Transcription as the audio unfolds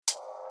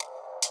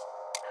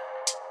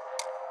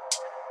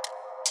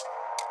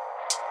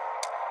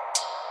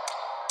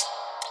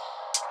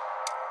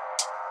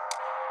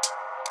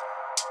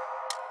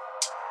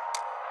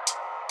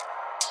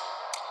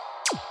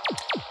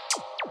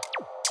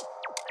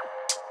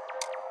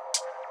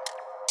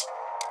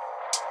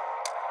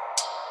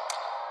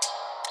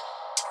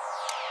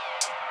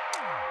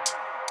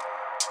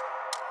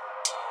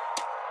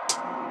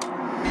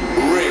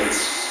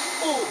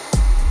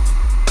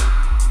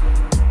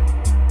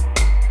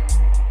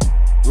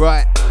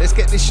Right, let's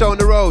get this show on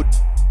the road.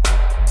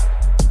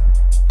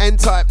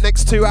 N-Type,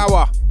 next 2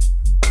 hour.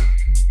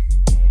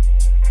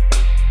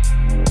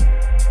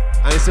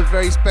 And it's a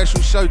very special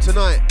show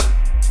tonight.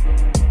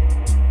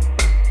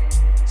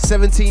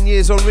 17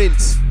 years on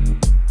Rinse.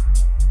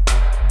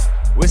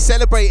 We're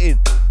celebrating.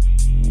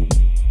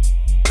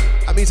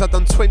 That means I've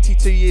done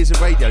 22 years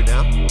of radio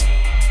now.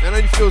 It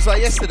only feels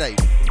like yesterday.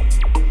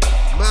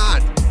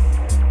 Mad.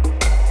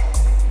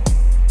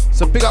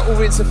 So big up all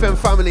Rinse FM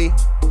family.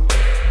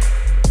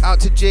 Out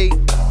to G,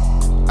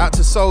 out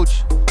to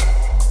Solj.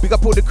 Big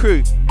up all the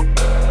crew.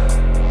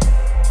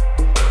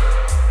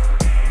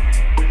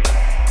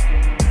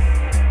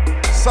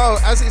 So,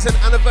 as it's an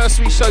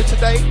anniversary show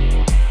today,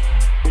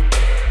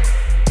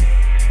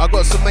 I've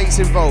got some mates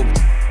involved.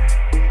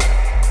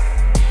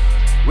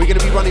 We're going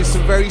to be running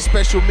some very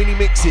special mini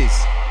mixes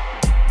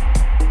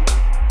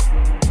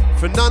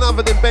for none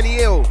other than Benny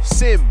Hill,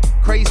 Cimm,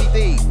 Crazy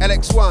D,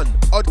 LX1,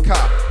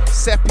 Oddkut,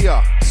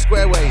 Sepia,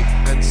 Squarewave,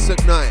 and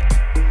Sukh Knight.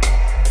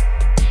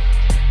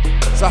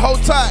 So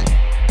hold tight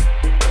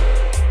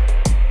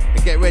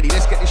and get ready.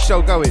 Let's get this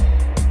show going.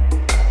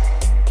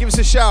 Give us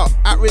a shout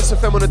at Rinse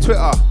FM on the Twitter,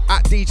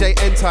 at DJ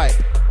N-Type.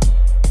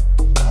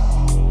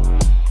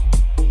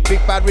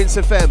 Big Bad Rinse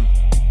FM.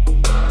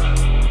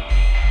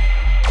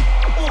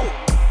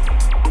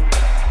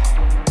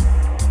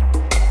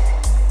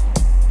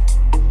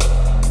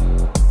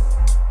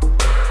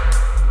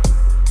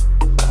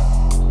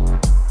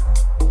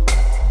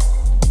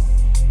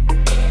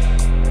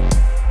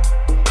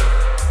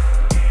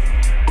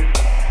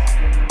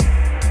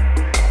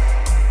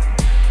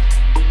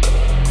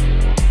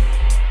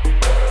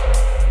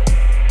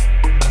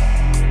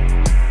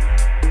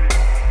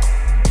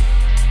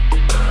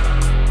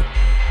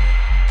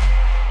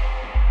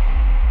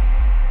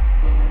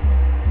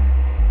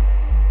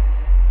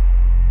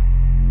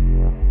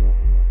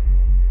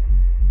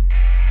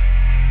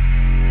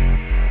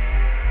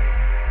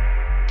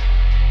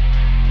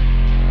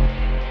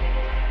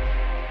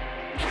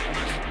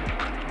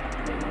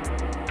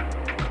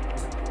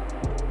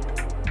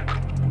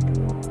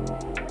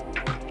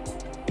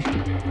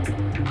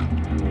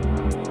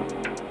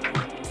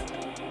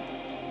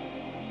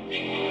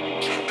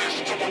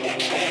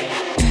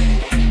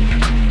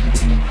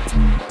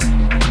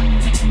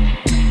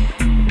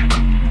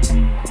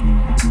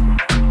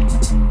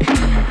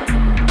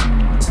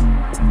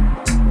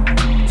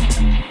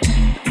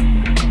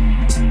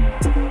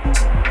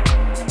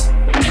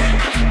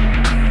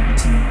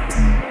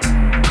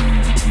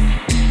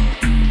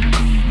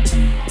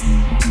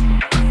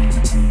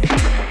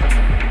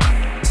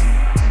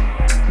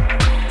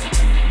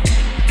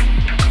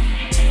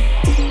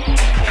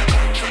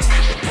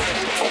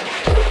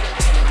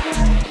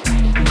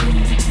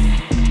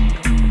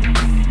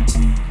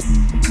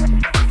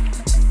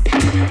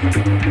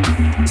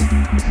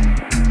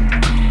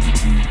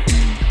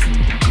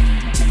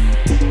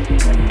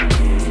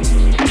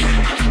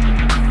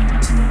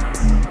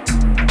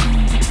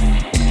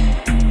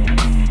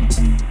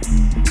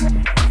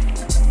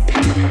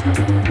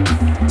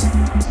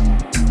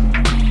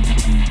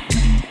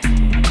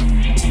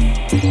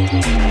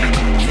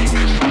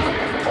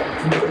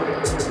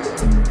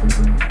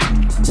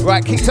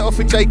 Right, kicked it off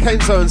with J.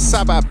 Kenzo and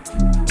Sabab.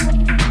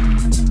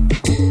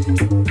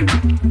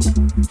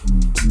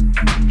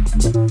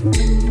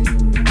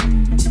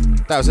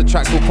 That was a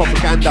track called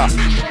Propaganda.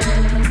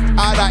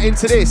 Add that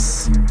into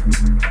this.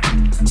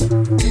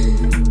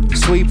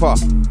 Sweeper.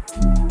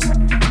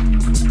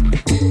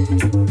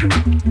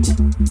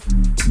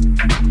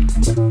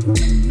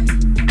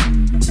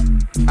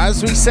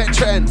 As we set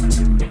trend.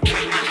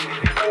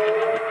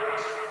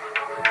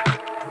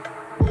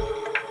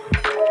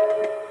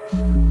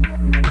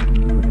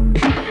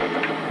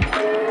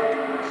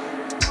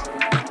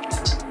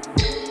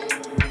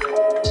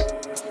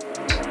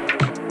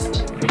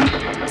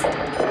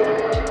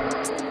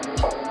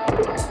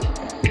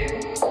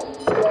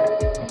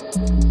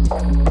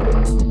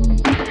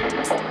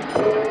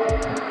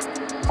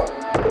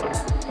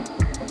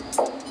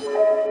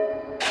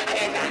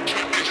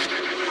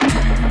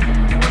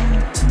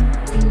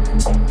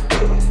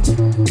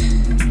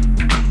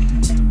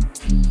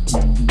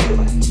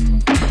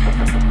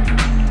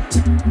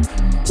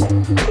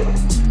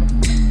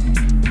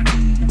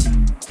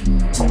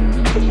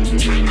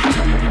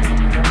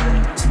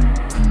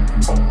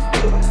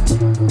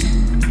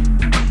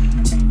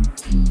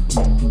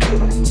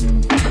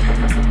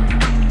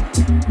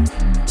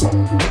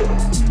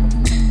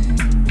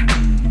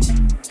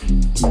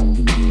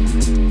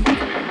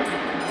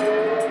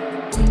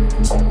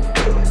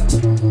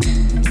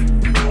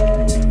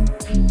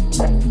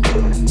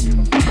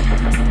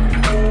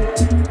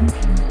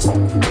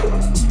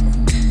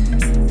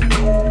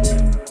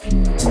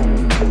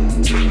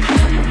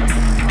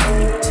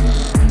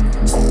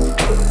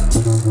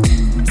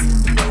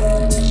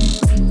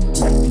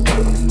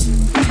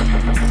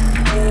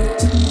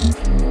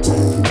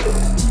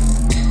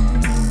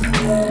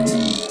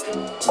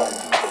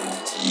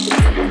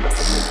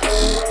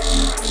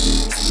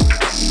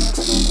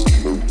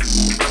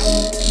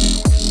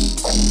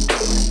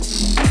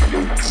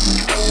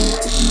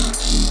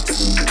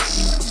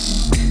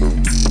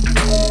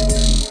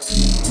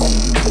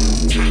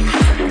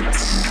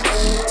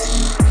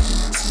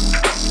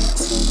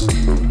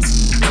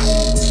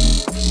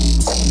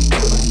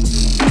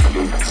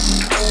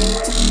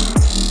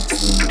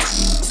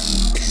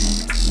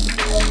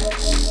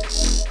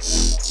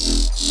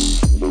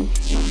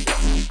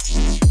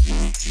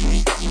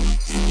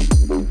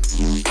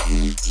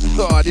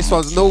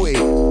 This one's naughty.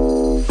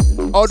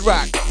 Odd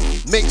Rack,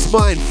 Mixed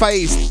Mind,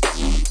 Phased.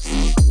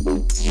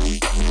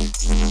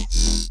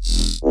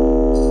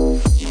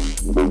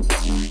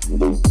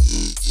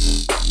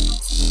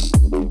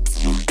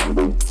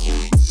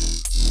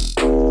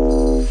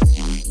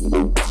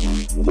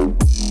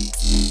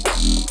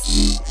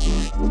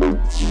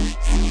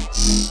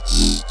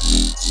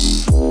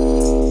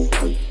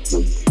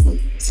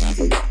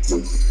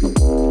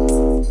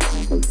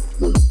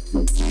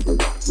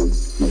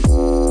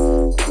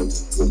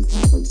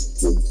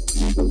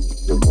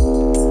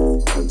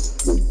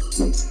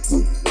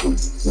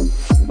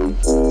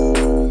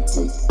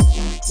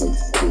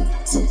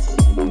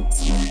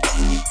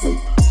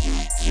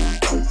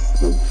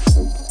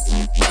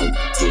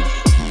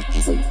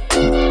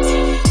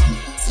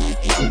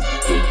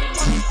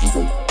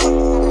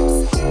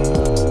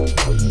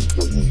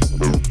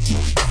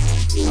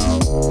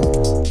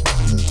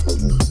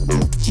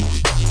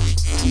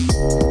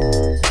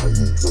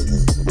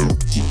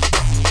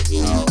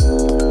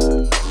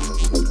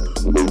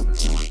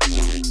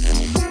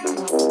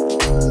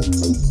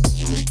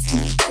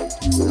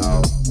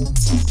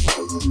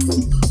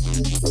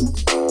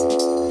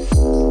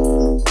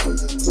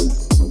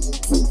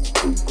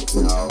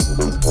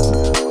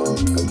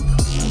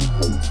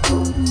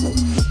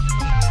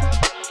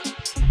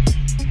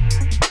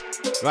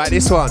 Right,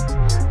 this one,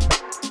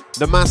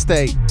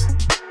 Namaste,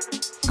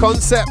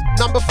 concept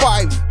number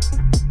 5.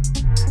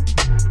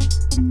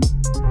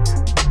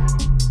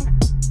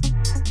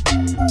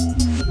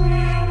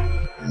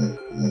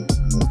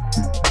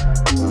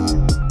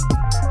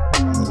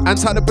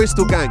 Anti the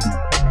Bristol gang.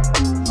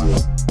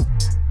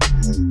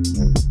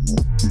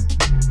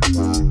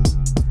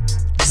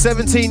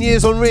 "17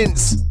 years on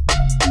rinse.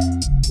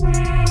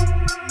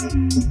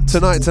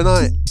 Tonight.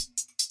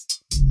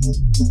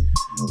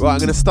 Right, I'm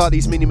going to start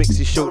these mini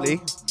mixes shortly.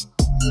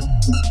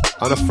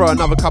 I'm going to throw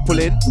another couple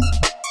in.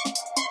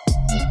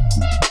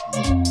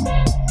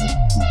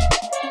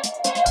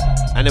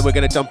 And then we're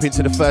going to jump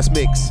into the first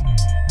mix.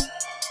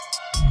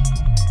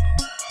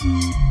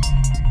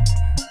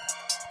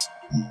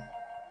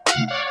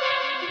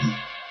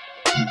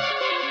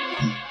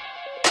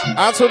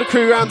 Out to the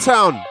crew around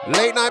town.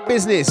 Late night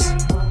business.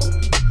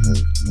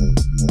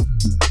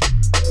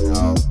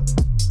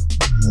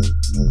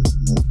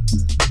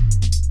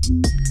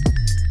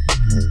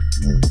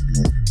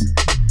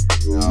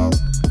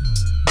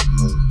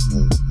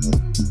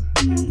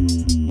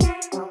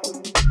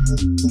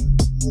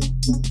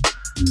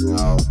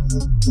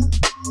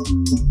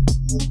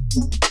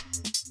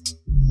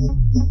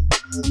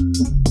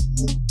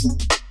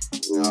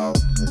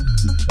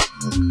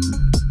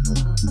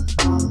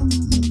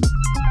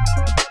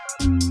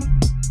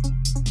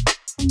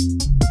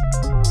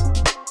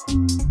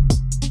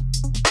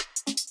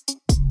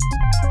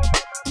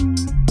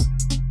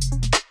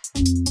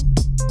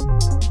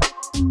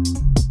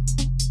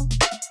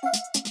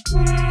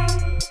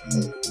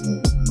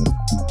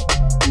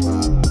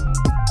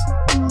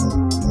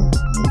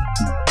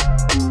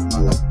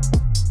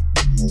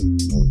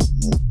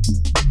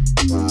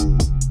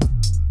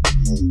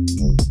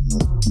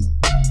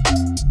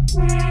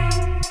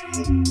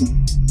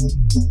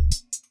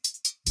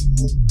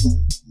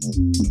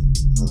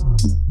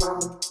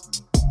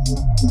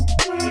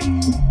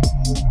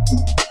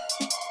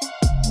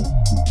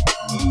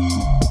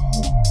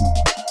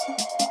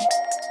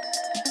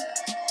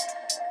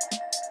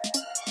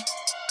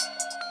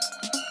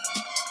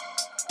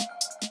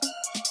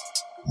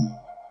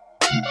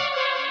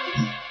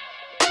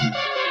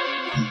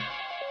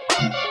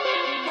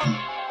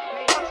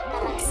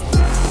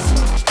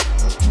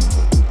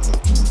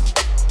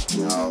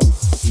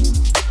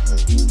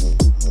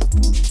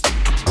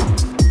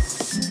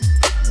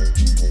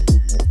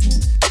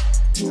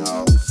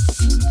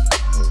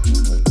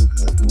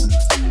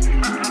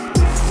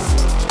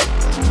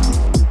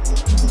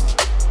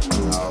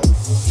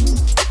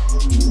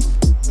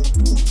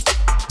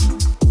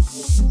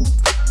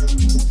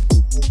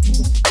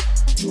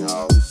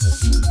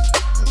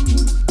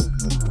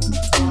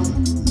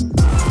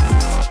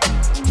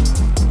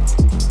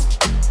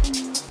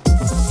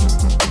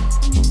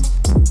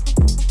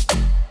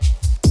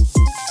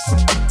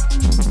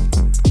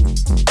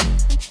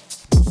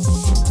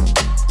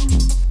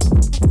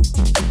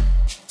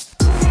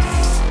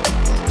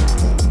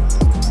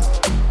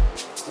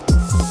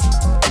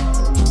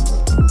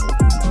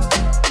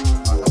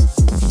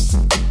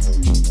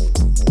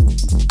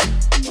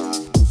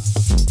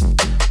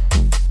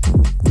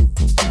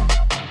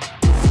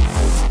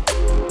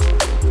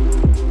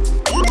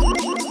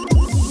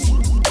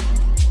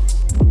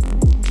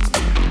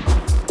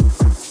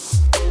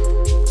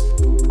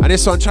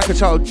 This one, Chaka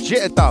Child,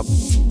 Jitter Dub.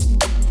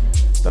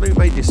 Don't know who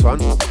made this one.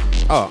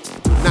 Oh,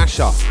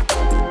 Nasha.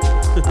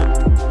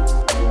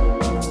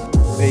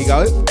 There you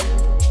go.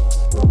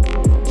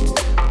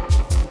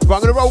 But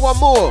I'm going to roll one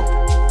more.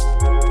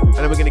 And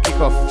then we're going to kick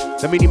off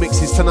the mini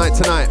mixes tonight.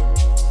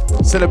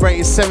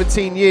 Celebrating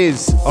 17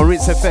 years on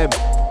Rinse FM.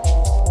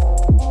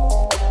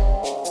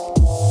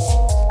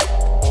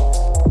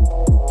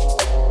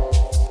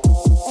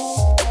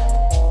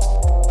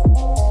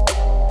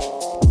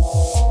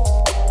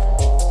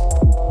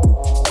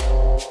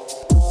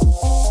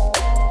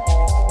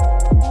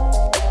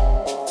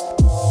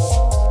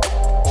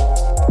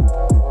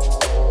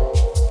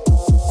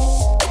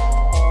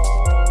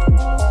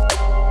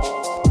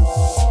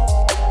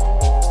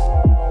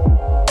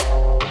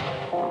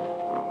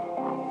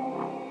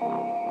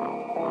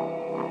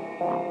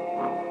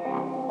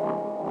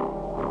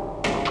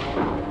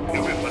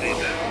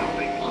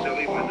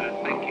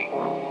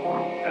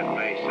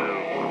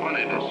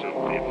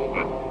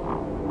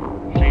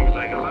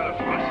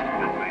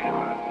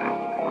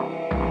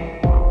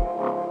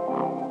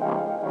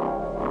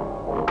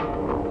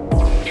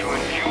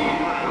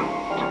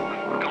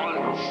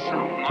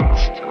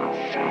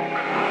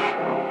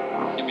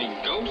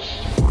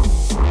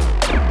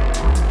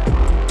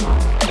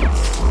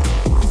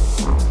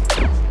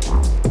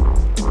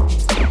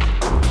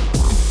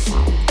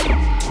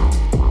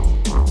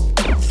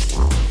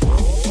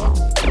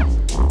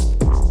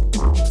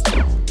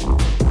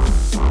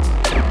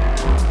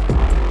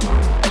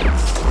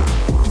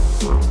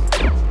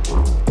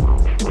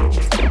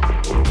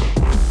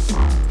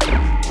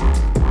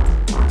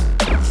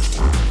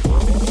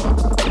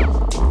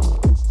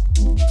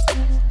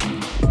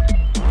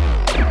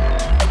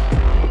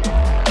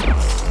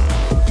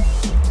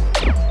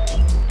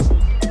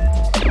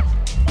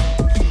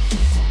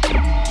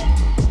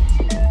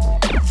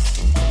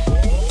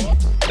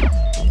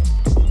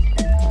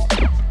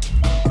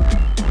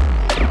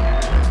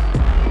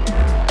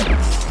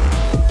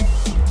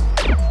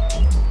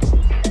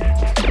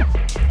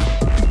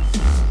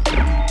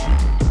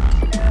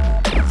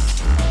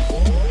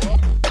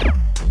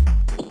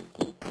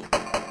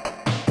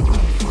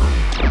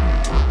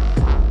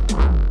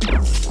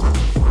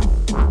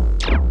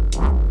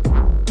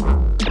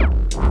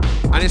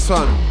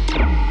 one.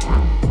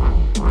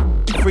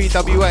 Free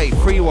WA,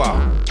 free WA.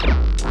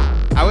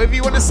 However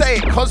you want to say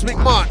it, Cosmic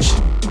March.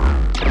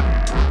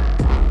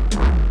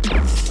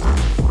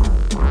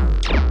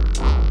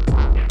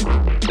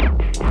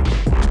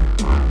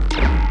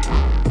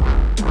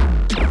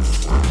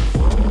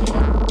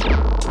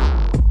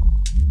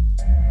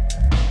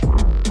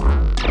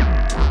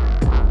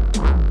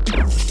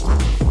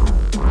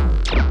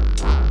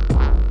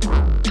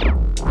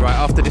 Right,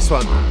 after this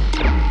one,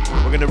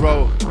 we're gonna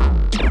roll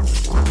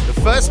the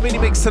first mini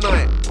mix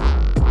tonight.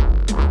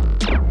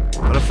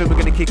 And I think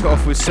we're going to kick it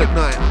off with Sukh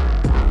Knight.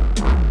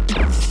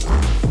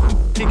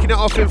 Kicking it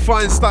off in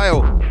fine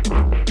style.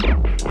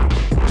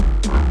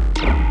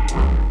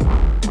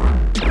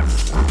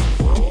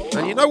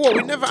 And you know what?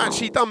 We've never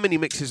actually done mini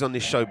mixes on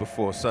this show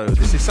before, so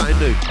this is something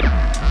new.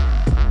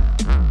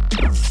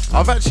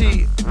 I've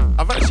actually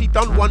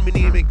done one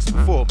mini mix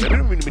before.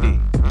 Mini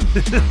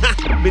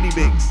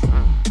mix.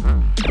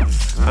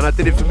 And I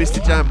did it for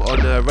Mr. Jam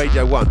on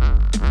Radio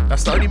 1.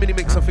 That's the only mini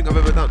mix I think I've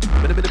ever done.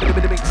 Mini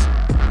mix.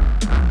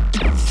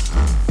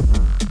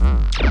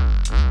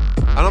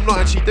 And I'm not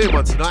actually doing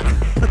one tonight.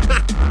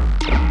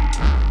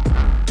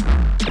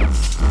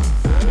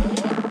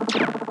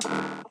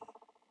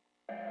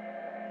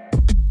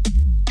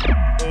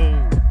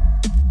 Oh.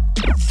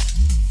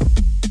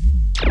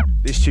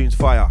 This tune's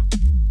fire.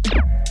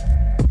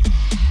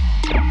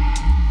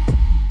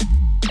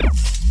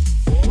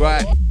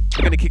 Right,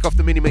 we're going to kick off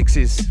the mini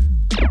mixes.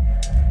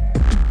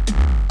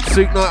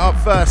 Sukh Knight up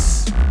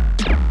first.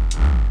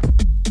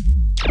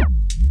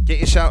 Get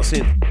your shouts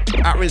in.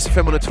 At Rinse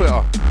FM on the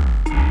Twitter.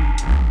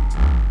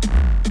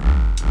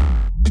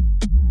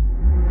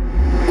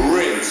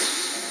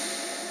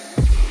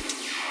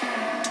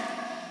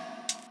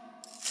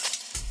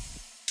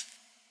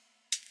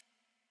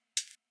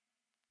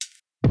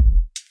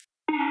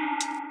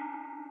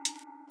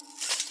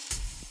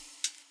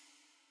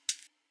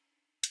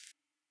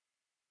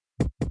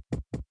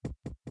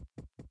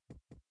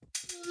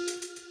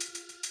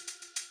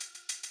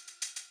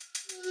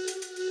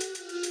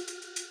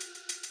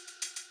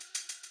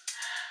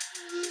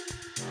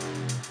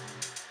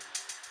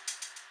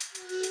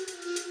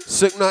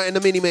 Sukh Knight in the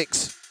mini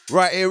mix,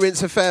 right here,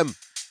 Rinse FM.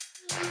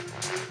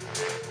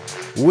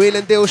 Wheel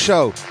and Deal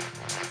Show.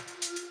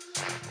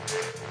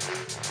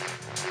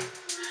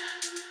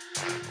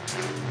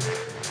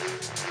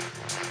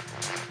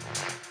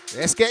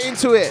 Let's get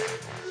into it.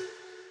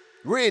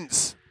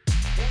 Rinse.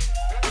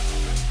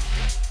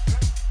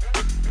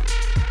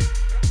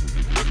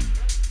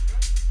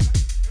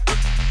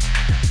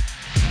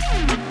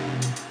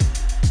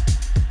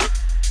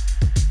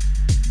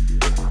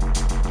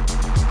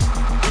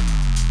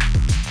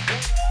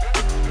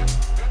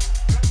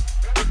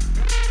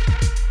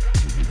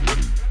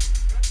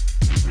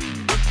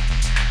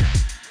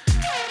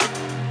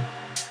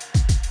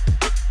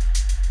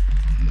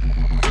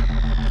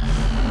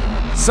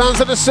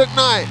 Sounds of the Sukh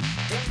Knight.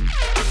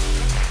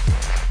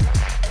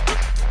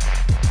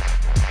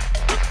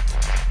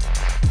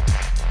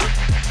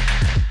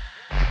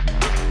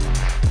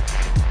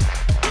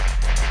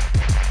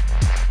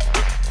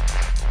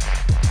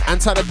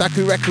 Anti the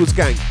Daku Records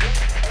gang.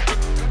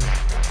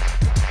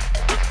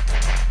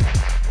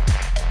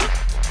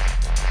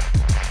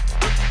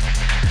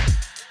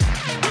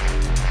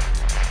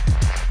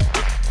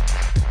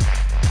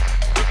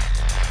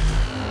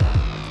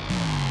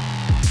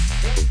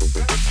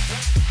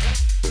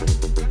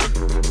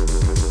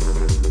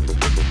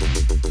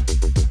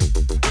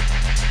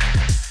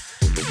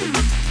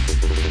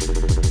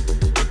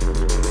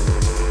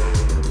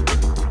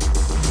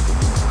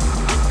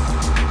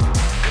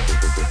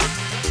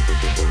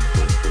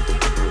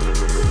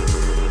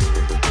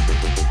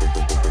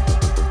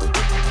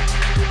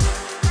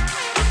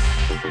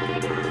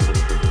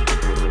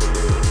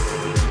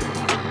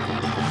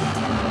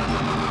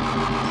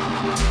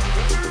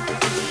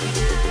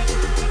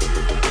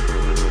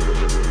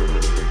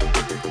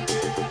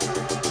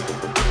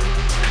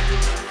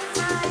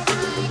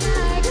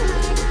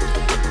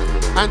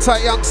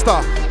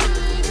 Anti-youngster.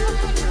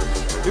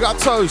 We got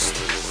Toast.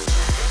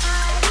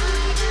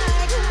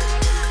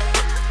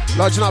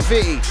 Lodging up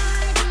Vitty.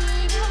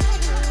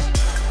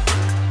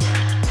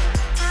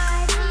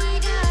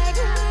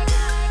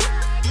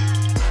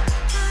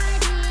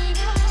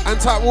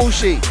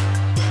 Anti-Walshy.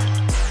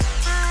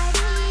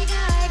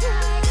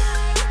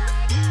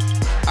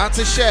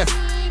 Anti-Chef.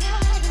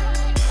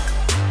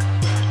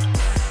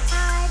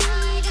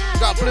 We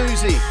got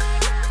Bluesy.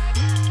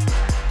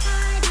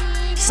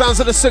 Sounds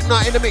of the Sukh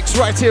Knight in the mix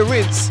right here,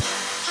 Rinse.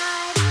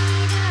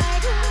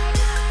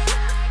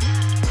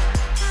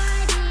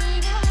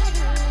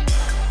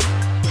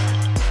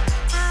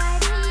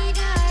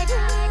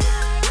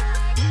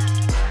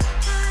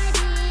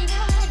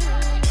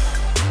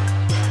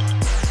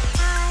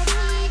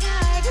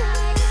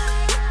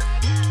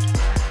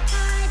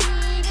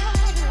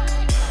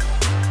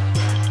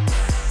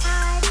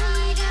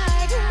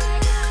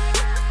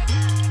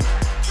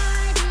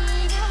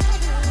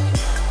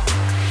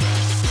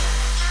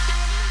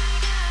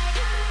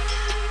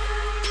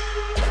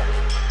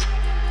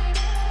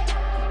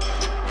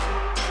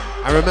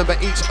 And remember,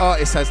 each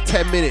artist has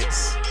 10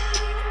 minutes.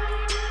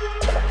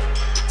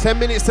 10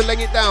 minutes to lay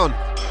it down.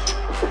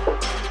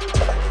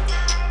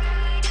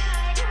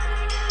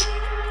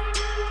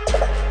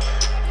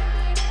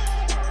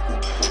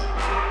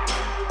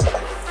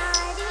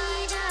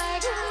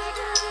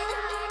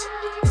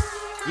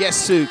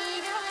 Yes, Sukh.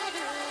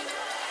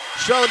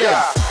 Show them.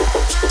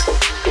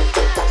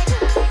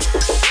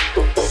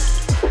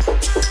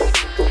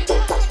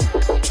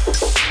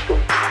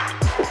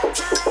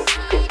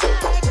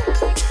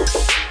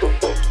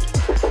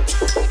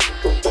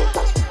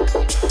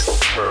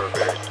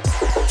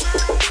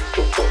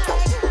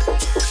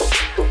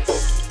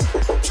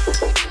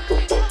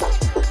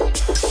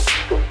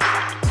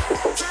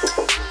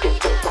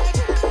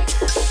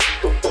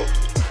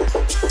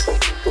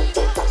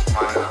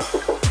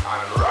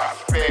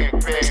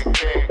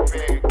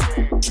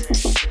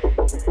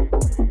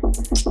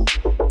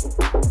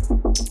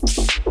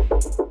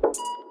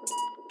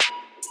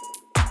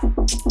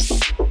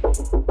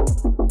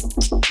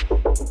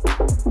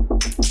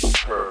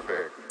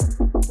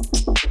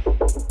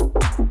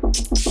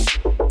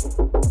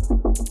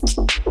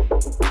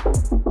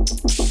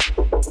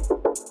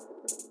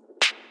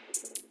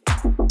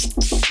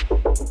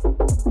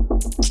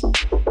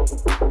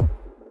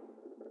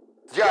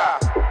 Yeah.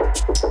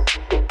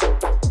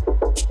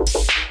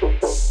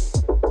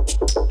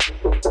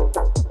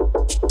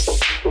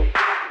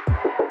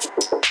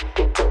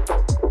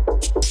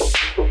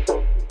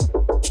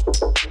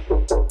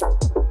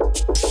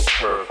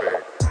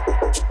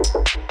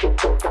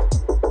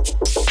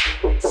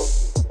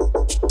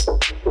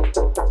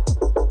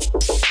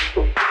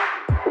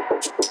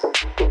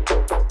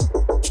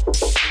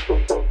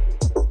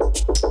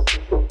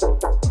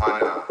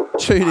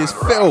 Tune is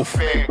filth.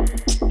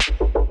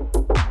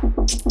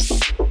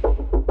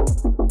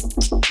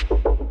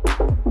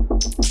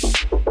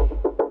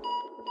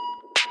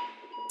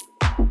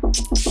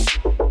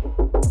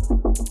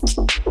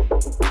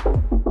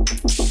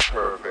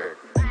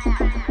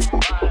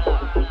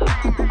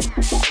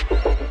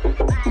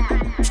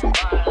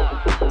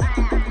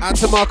 Add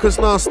to Marcus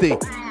Nasty.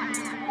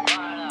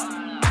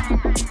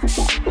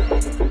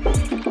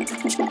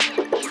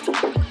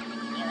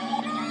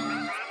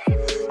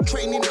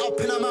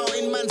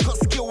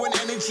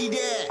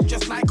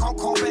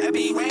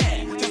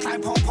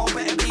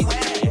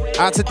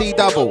 Out to D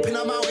double.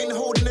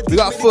 We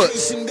got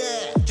foots.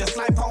 Just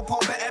like Popo,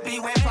 better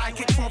beware. Fly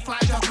kick for fly,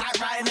 just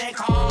like riding their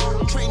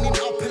car. Training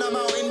up in a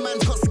mountain,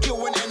 man's got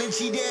skill and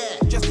energy there.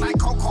 Just like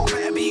Coco,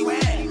 better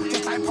beware.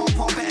 Just like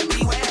Popo, better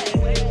beware.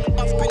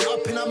 I've been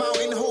up in a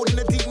mountain, holding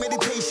a deep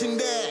meditation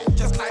there.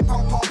 Just like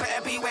Popo,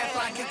 better beware.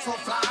 Fly kick for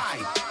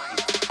fly.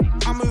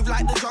 I move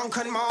like the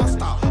drunken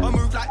master. I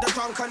move like the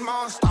drunken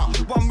master.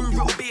 One move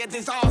it'll be a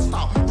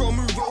disaster. Wrong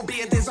move it'll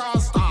be a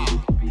disaster.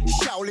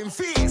 Shaolin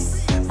face.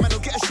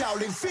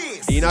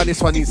 You know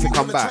this one needs to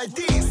come back.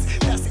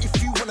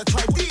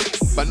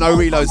 But no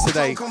reloads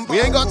today. We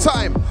ain't got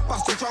time.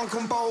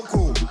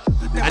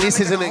 And this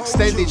is an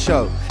extended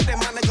show.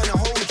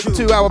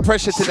 2 hour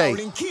pressure today.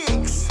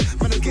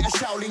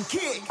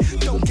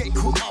 Don't get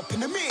caught up in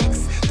the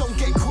mix. Don't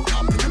get caught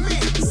up in the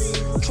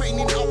mix.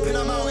 Training up in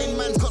a mountain,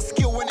 man's got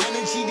skill and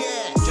energy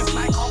there. Just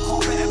like Coco,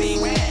 better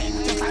beware.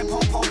 Just like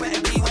Popo,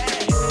 better beware.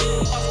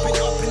 I've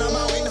been up in a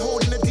mountain,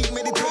 holding a deep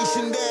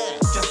meditation there.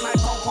 Just like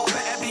Popo,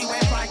 better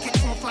beware. Fly kick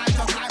for fly,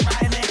 just like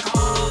riding their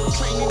car.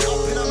 Training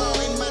up in a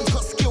mountain, man's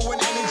got skill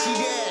and energy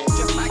there.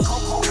 Just like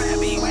Coco, better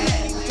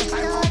beware. Just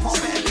like Popo,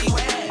 better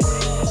beware.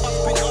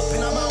 I've been up in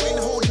a mountain,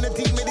 holding a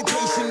deep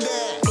meditation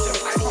there.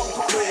 Just like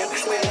Popo, better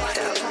beware.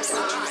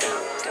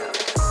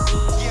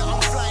 Yeah,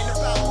 I'm flying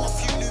about, got a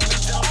few new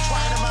moves and I'm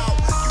trying them out.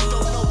 You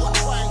don't know what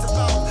trying's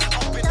about.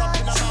 I've been up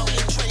in a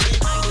mountain training.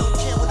 I don't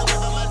care what the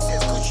weatherman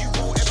says, cause you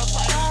won't ever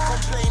find me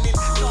complaining.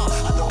 No,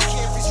 I don't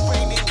care if it's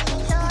raining.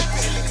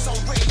 Feelings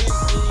are raining.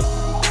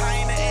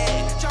 High in the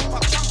air, jump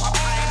up,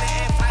 high in the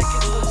air. Fly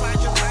kids will fly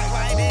just like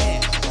right there.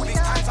 All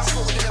these times I'm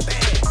holding a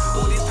bear.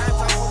 All these times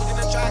I'm holding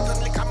a dragon.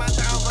 Lick a man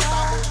down, a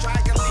double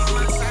dragon, leave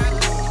my side.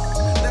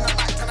 Then I'm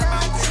back to the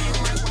mountain.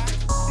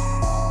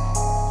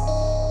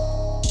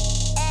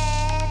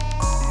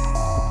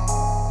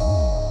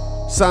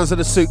 Sounds of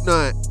the Sukh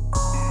Knight.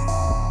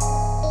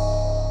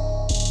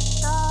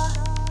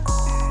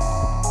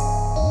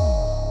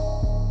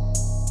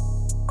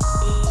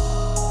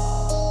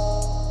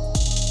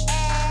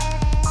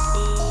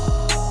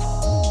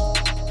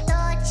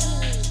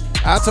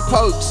 Out to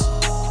Pokes.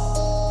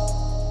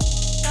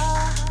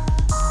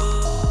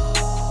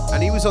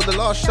 And he was on the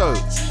last show.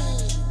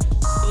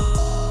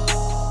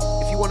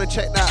 If you want to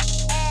check that,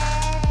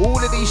 all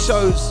of these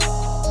shows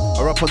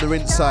are up on the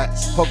Rinse site,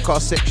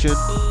 podcast section,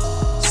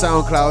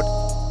 SoundCloud,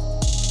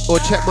 or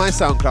check my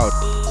SoundCloud.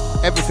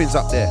 Everything's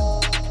up there.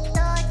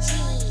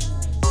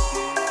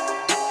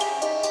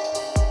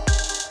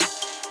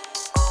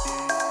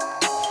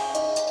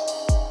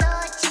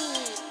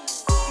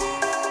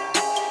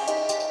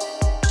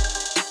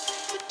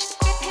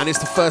 And it's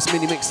the first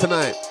mini mix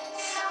tonight.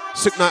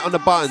 Sukh Knight on the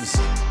buttons.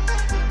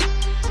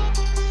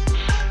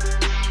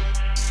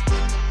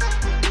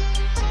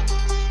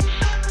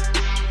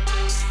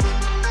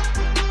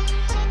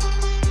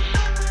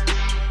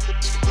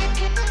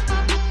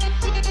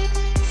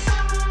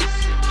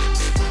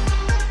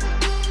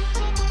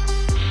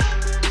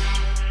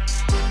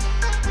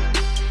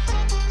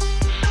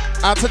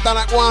 Out to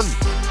Danak 1.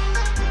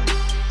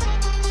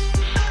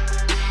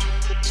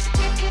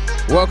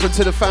 Welcome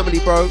to the family,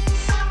 bro.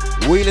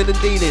 Wheeling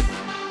and dealing.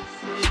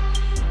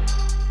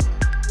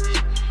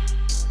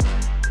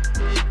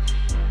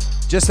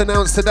 Just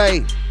announced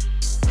today.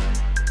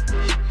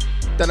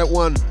 Danak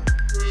 1.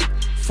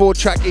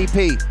 4-track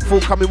EP.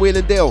 Forthcoming wheel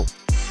and deal.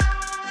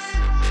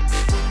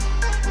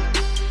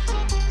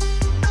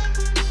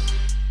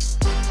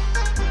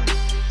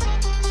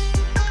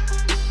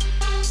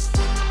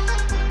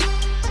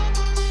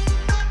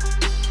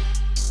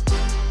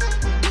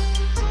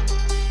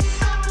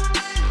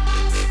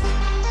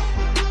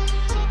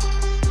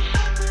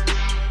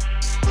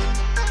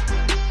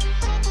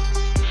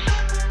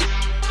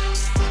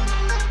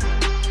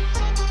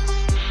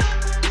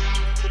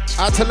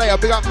 Out to Leia,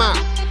 big up Matt.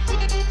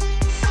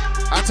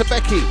 Out to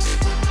Becky.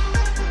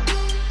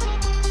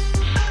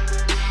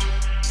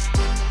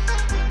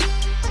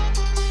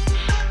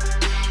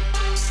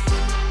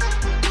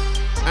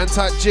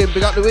 Anti Jim,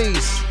 big up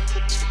Louise.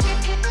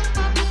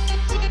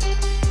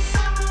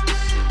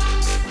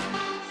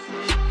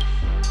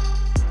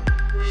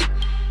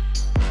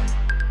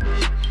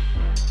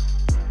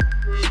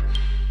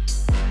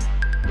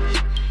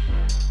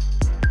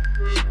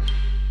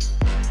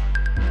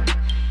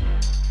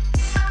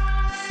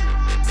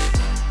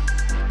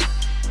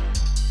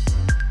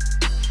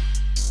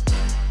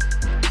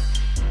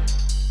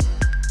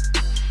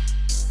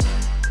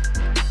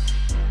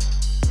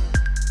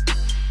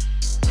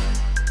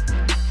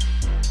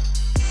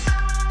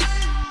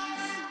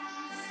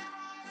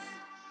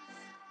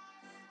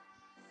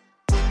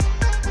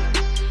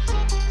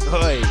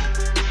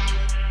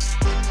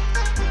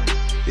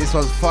 This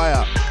one's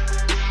fire.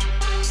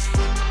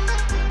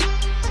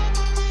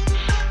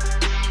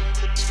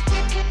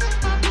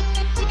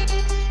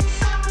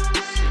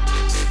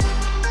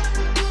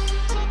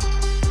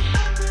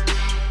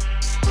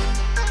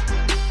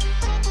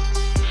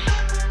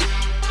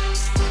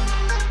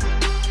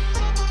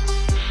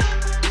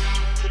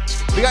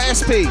 We got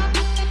SP.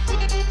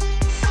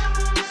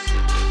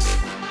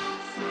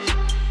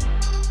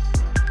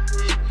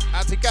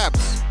 Out to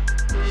Gabs.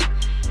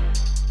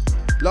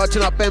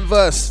 Larging up Ben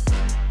Verse.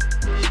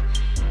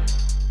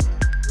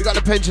 We got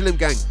the Pendulum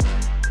Gang.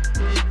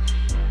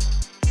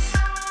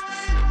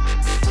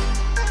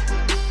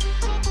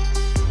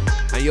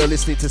 And you're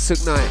listening to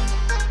Sukh Knight.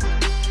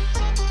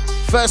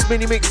 First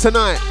mini mix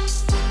tonight.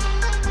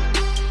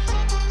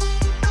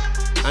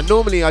 And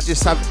normally I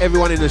just have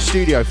everyone in the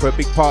studio for a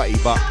big party,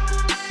 but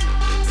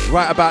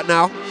right about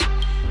now,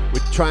 we're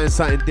trying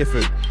something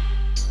different.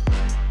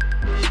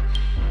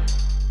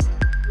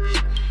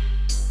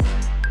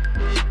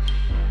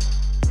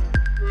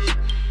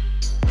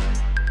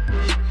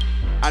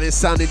 And it's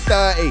sounding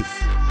dirty.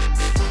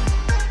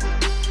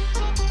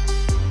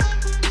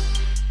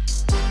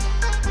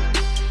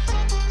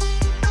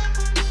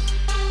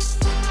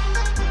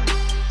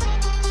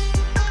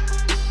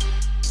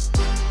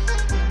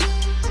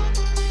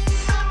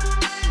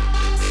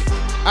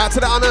 Out to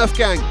the Unearth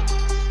Gang.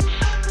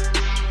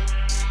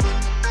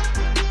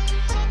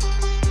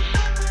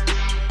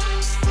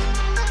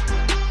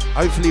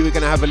 Hopefully we're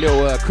going to have a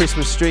little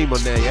Christmas stream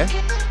on there, yeah?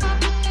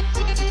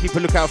 So keep a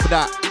lookout for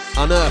that.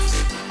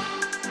 Unearth.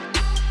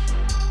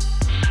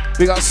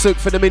 We got Sukh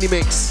for the mini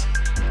mix.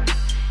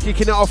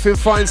 Kicking it off in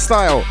fine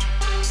style.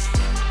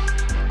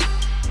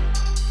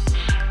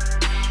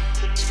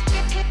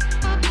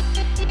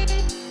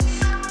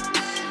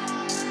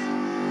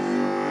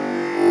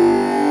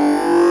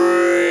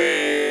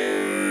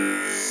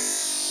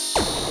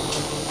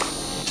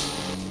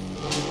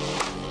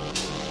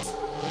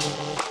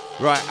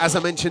 Right, as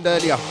I mentioned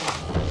earlier,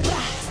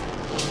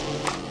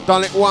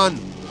 Dalek 1,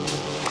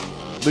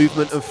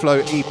 Movement and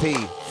Flow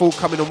EP,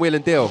 forthcoming on Wheel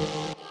and Deal.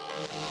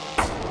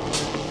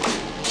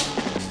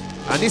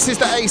 And this is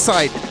the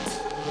A-side.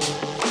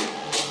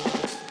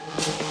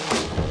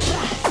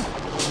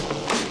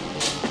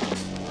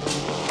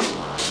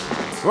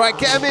 Right,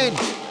 get them in.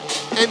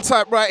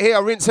 M-Type right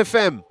here, Rinse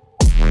FM.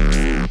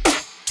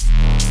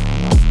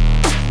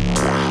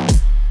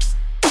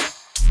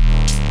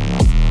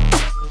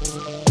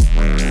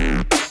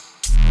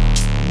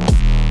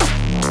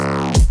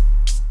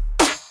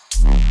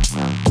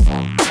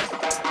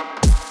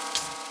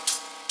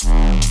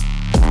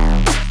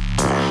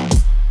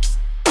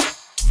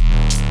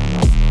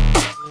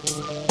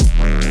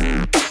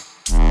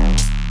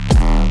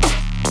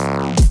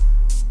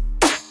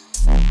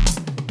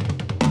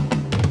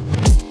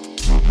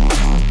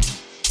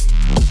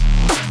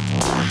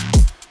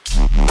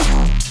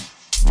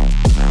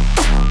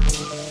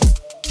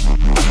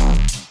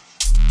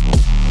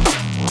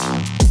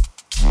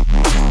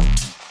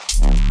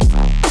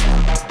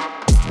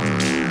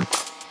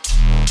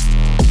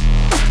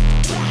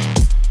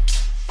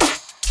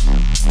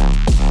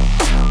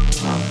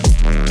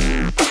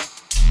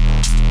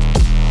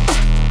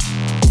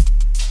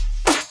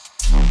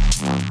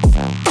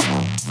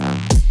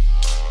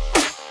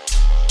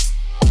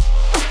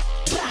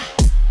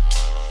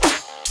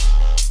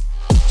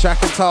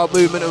 Track and tile,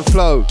 movement and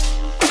flow.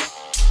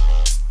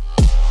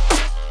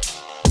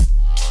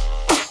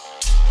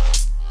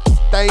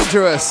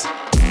 Dangerous.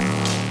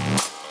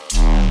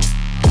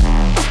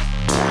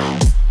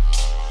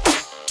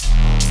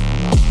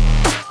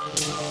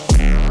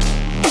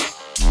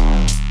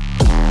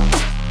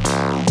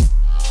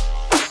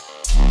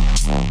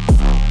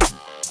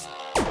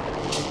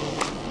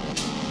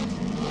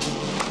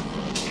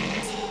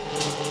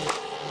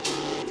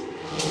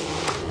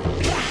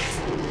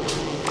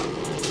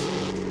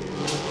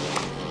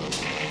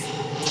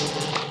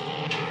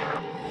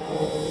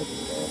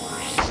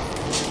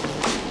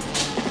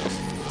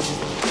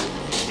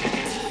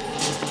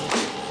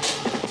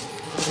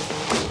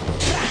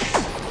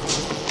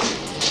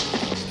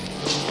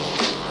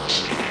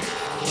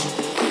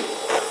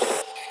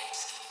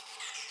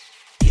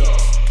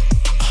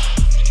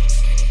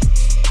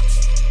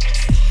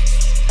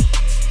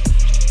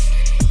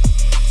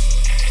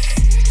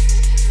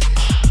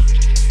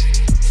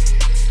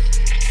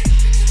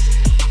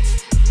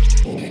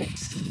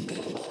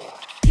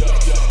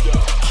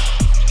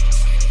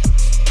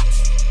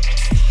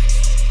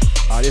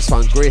 This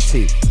one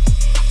gritty.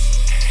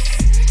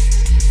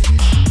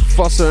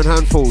 Foster and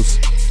Handfuls.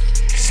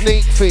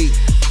 Sneak Feet.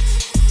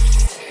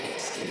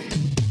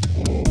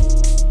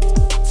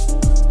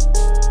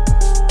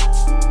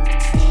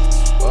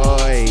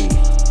 Oi.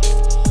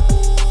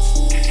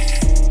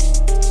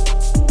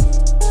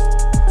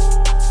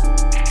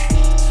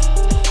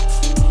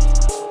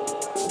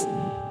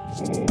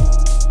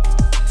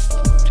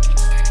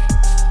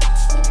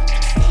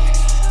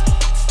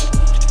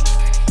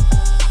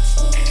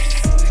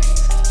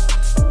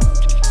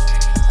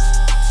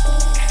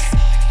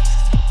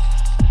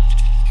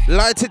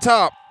 Light it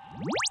up.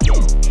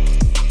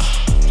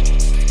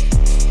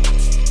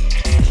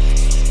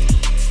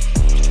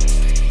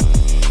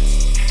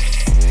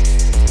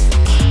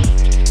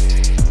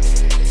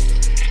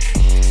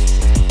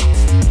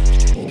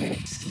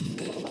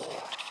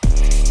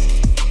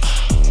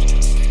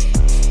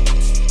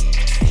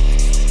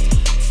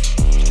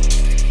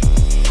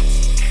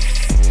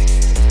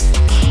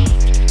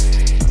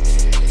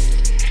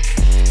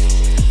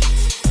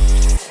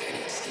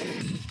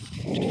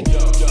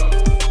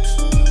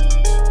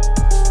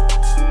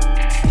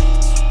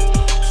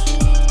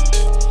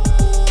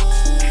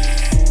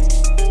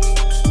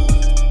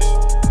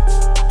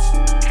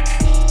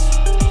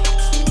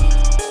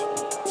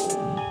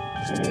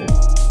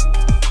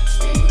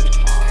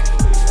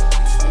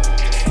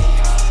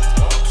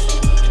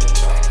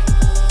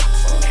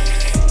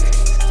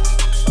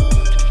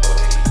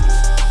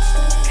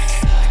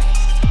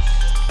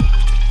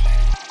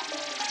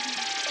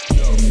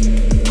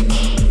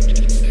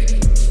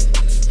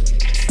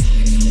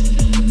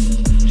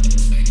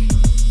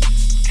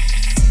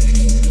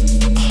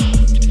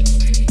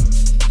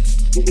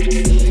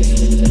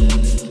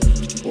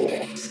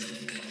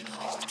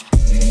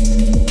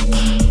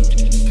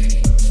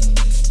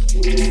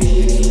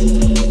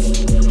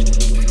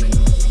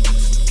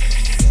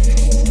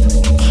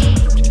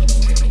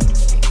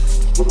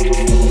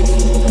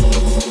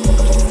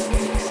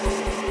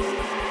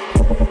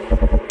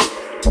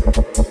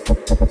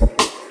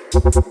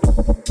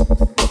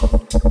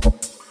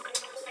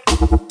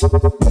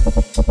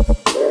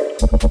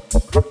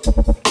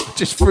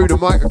 Just threw the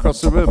mic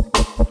across the room.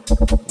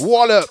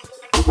 Wallop.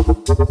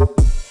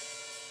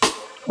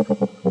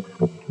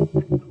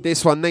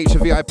 This one, Nature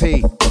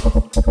VIP.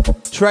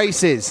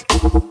 Traces.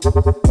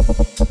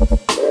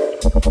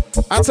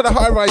 Out to the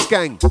High Rise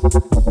gang.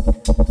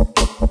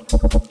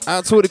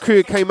 Out to all the crew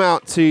who came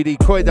out to the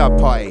Koida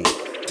party.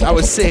 That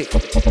was sick.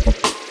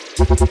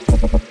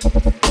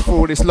 Before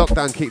all this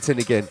lockdown kicked in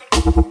again.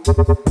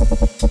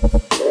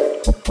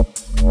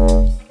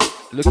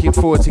 Looking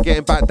forward to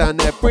getting back down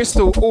there.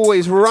 Bristol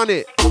always run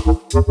it.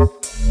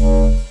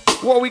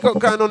 What have we got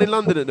going on in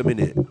London at the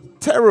minute?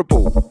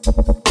 Terrible.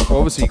 Well,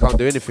 obviously you can't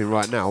do anything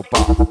right now,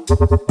 but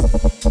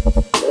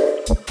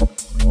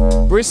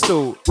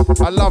Bristol,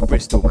 I love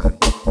Bristol, man.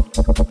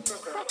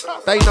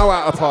 They know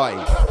how to party.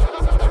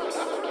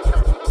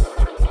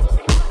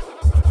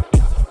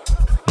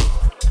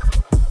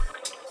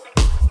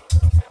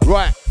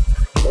 Right,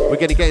 we're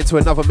going to get into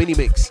another mini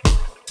mix.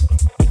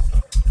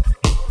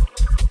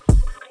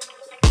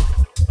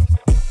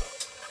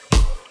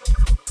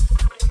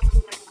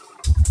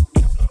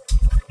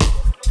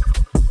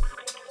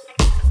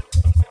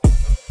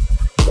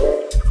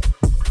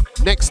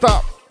 Next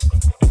up,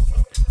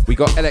 we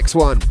got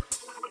LX1.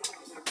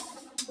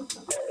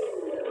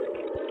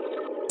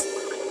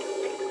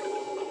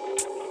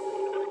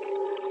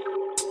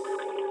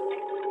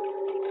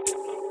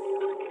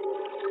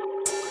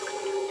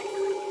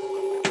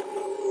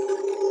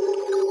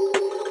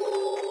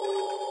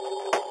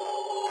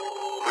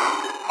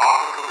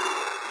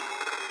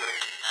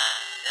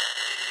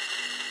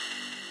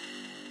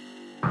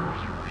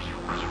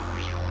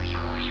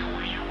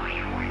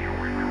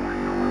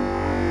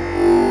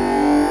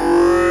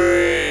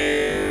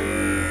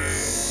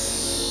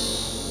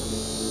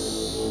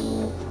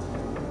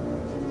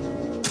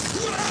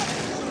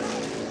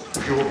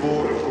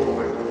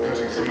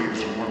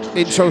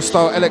 Intro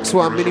style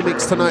LX1 mini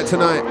mix tonight.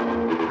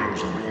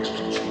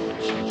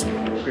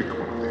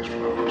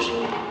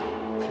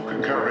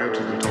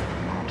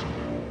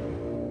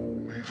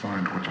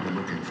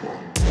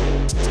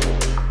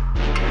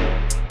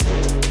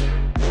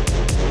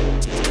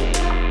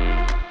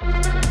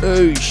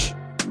 Oosh.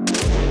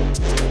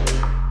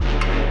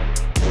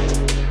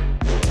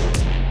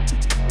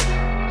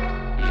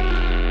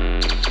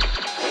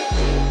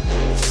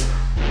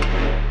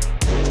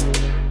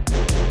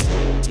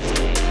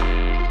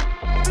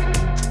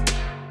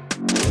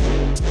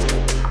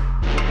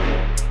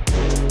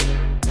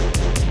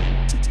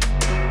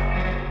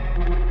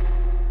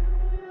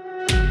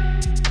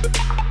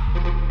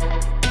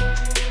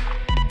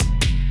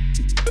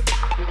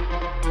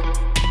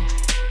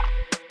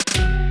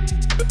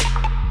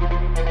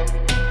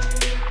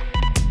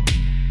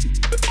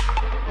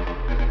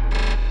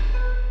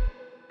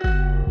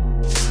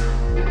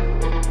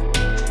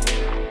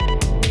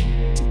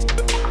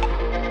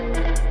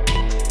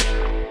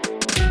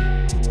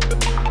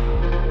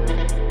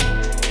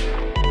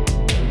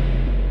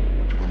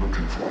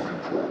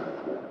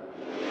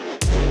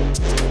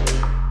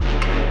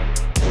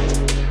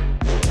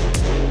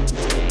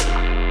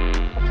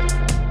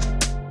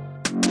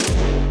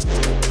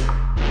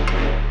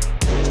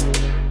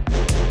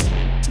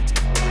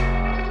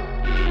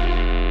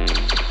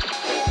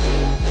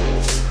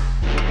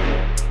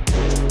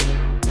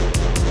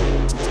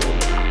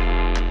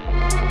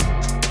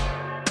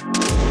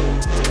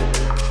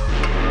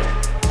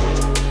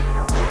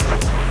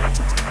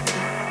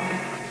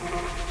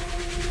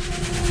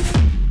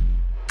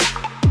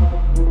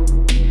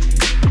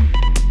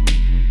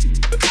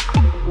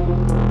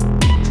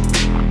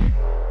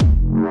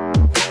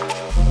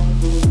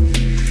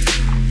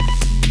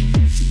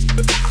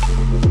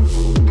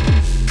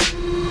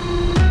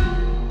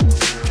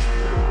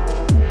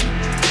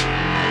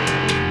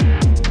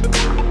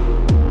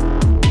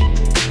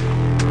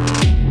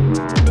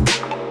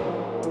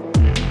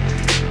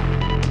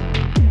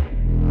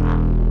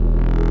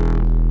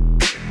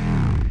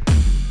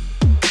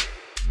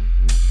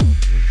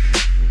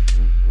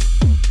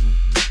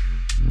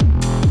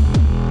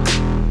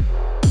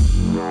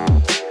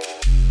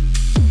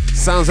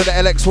 Sounds of the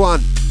LX1.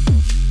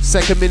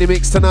 Second mini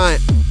mix tonight.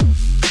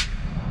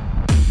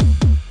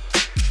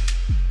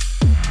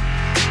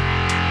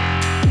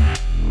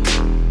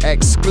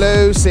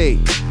 Exclusive.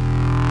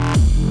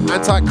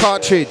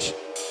 Anti-cartridge.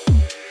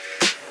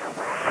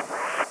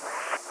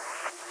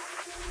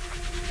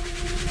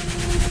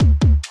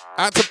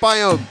 Out to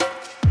Biome.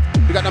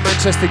 We got the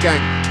Manchester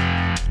gang.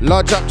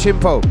 Lodge up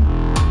Chimpo.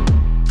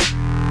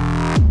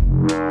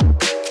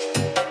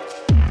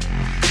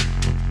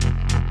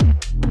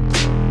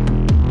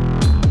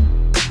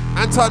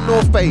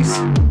 Anti-North Base.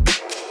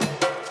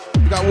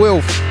 We got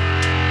Wilf.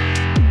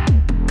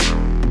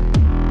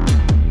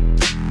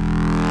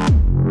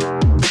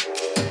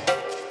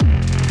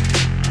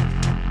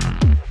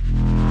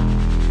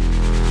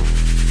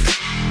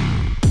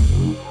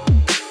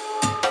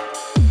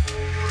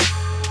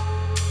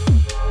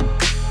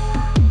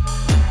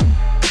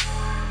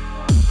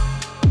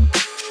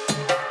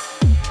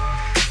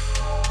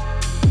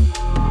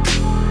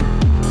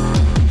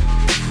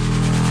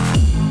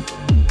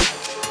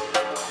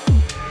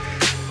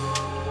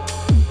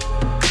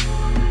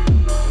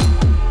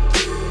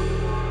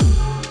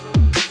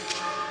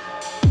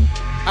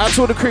 Out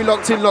to all the crew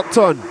locked in, locked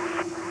on.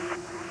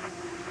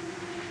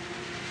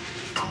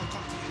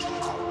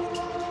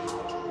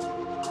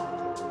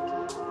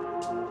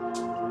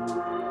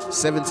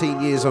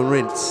 "17 years on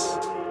rinse."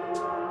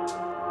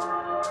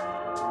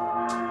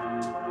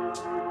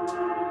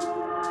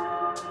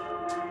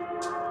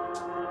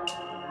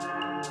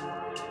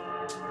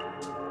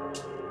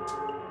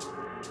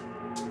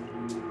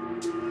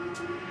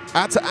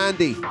 Out to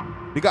Andy.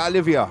 We got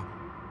Olivia.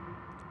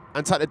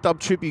 And to the Dub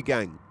Tribute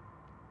gang.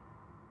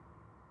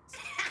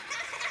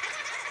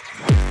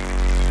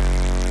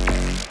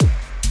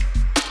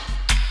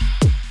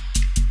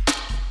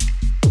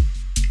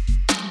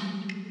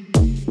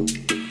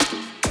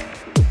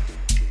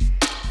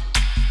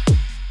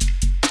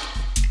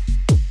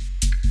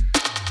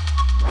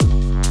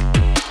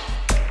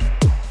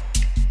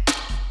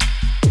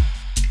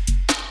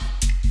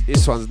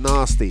 This one's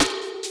nasty.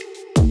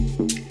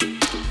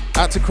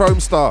 Out to Chrome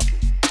Star.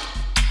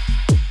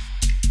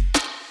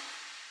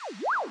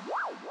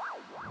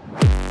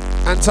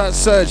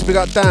 Anti-Surge, we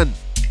got Dan.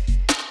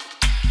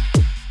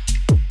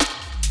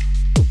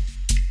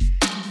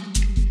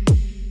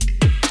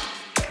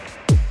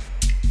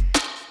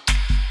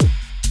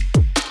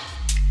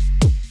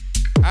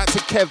 Out to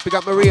Kev, we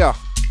got Maria.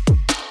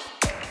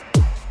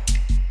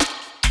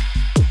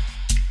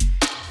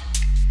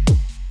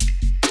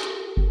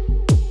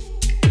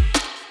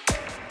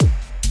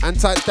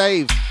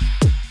 Anti-Dave,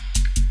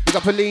 we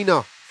got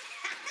Polina.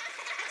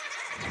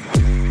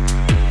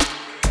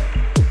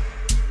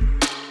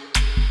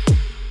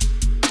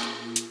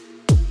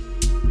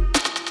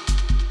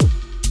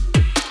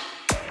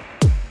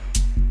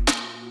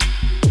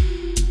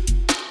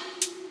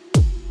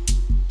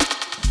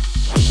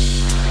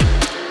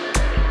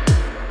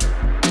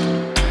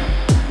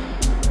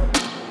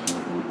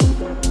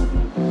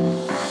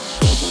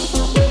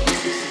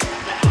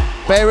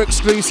 Bare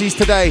exclusives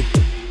today.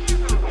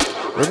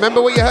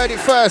 Remember where you heard it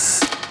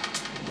first.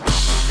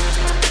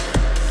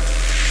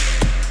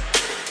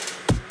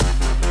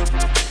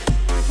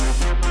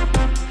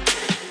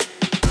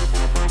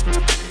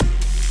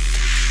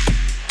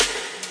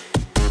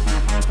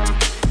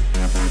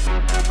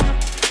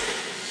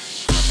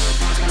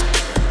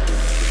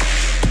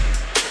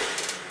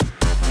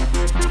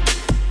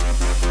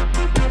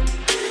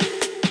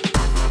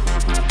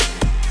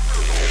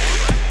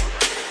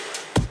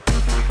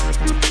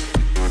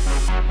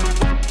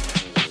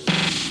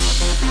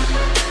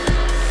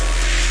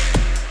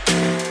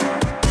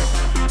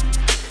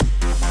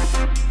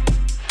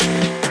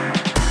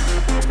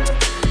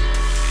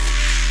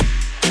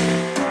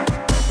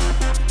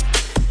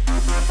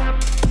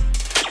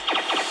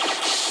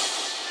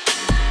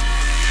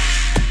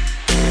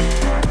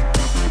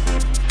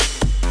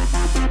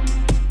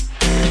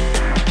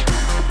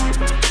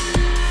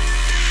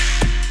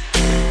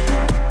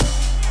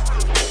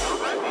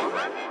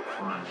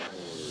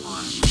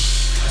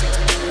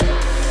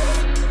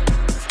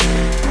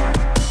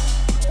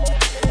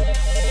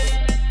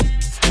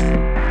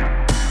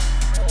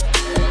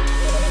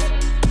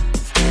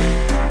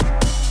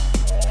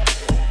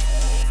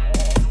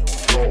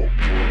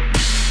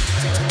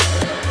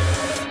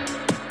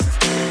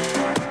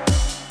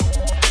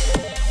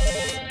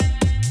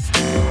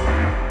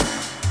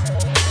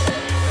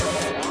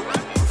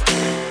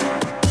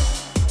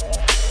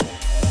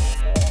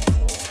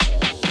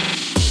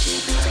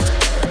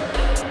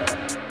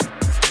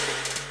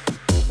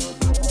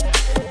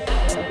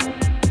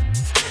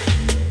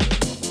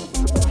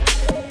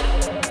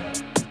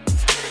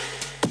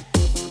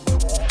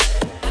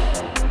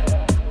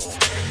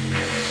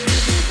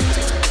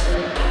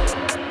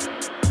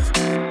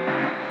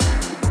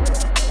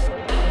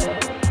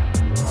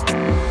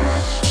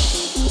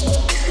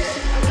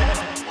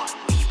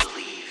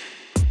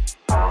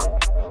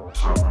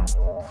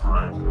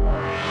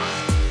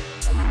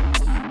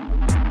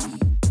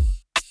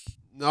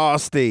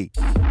 Nasty.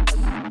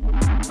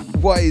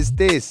 What is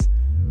this?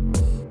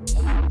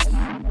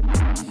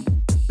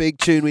 Big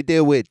tune we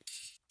deal with.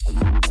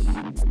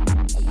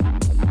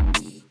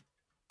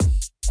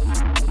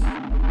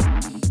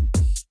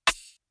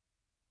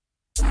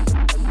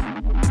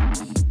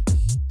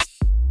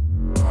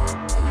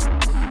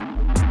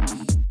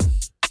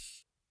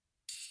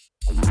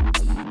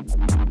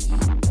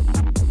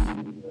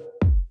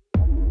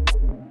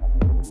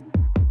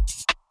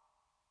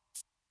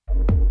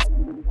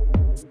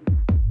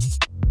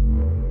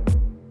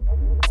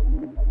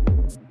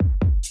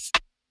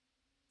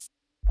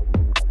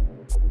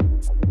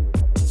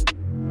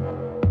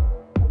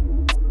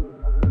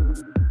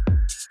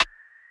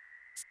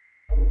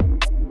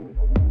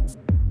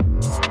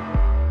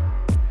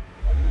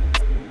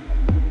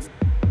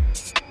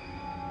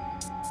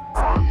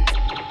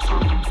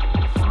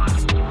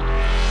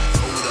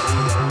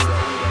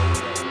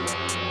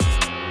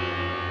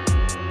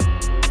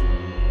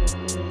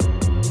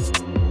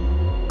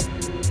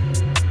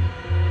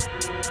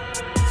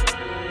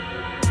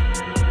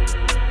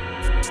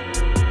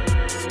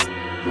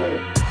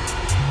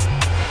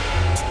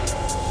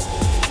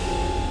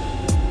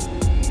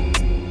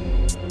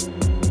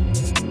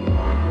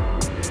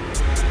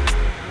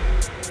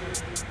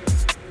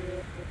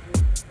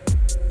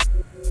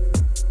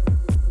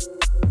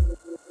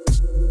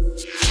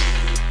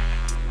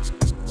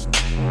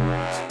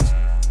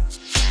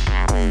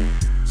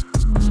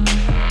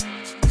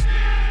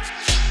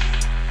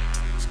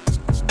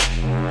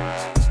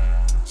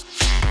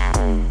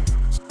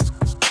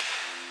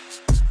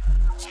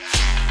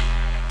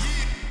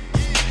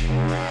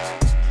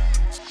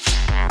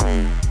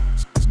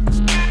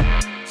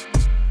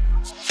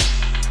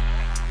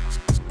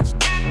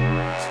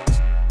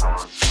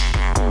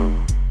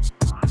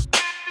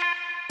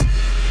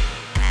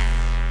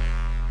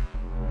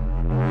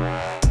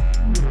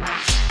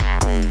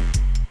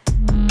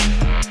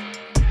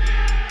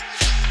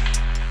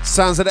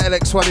 Sounds of the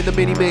LX1 in the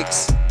mini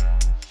mix.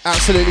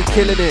 Absolutely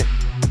killing it.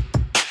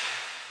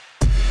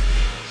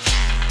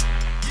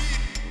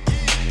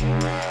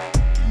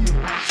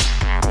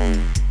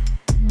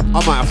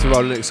 I might have to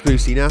roll an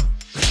exclusive now.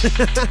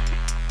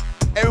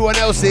 Everyone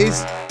else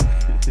is.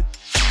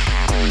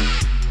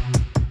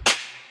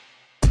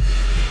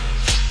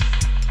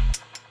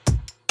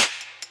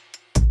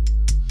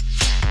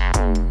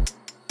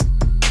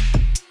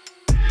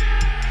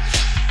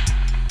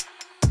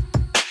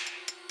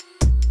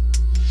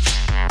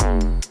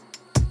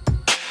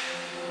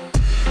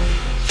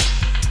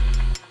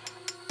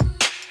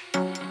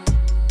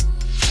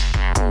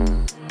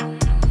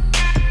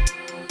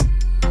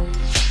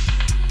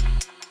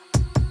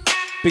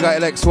 Big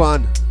up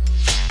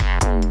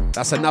LX1.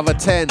 That's another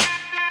 10.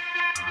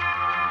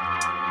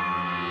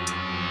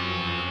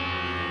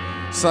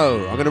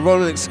 So, I'm going to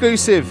roll an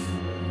exclusive.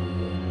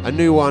 A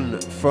new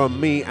one from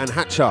me and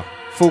Hatcher.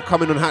 Full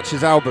coming on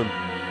Hatcher's album.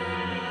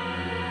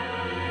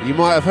 You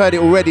might have heard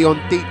it already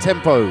on Deep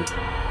Tempo.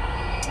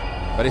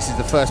 But this is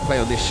the first play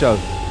on this show.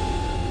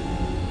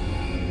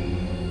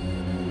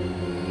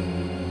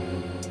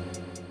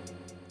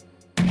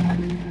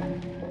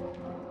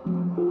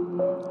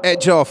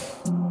 Edge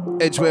Off,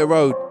 Edgware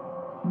Road.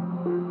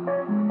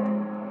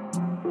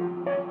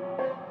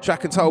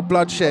 Track entitled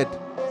Bloodshed.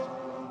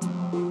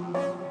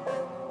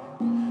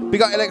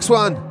 Big up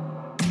LX1.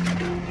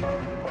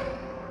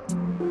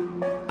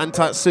 And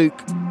tight Sukh.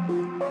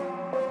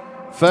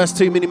 First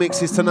 2 mini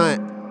mixes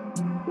tonight.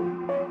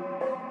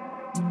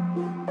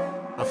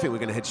 I think we're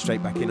going to head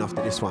straight back in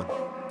after this one.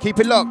 Keep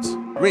it locked.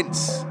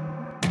 Rinse.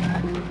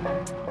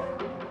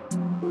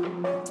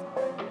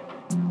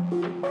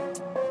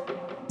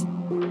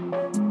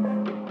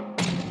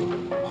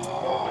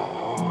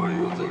 Oh,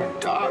 you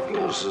think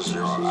darkness is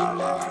your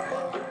ally?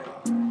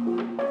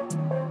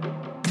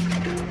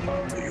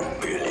 You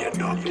merely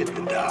adopted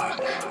the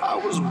dark. I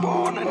was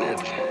born in it.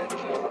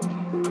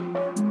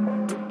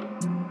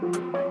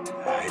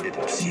 I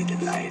didn't see the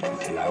light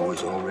until I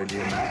was already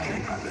a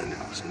man, and then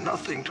it was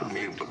nothing to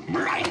me but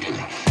blinding.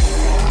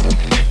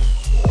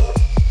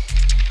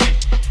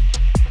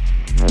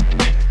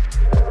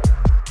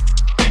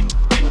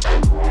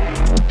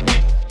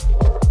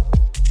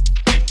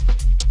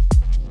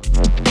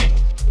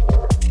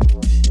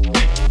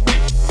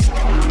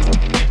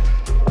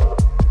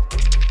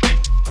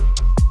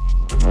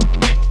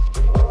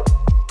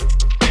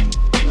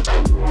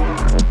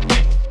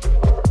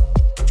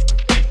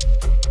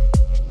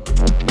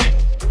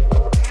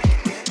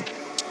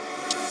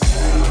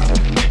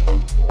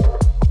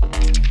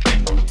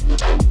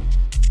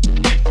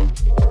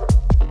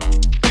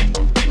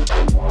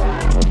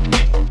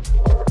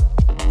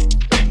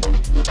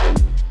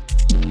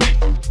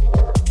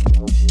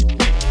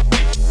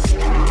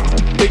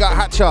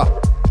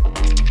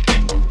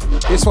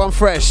 This one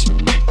fresh.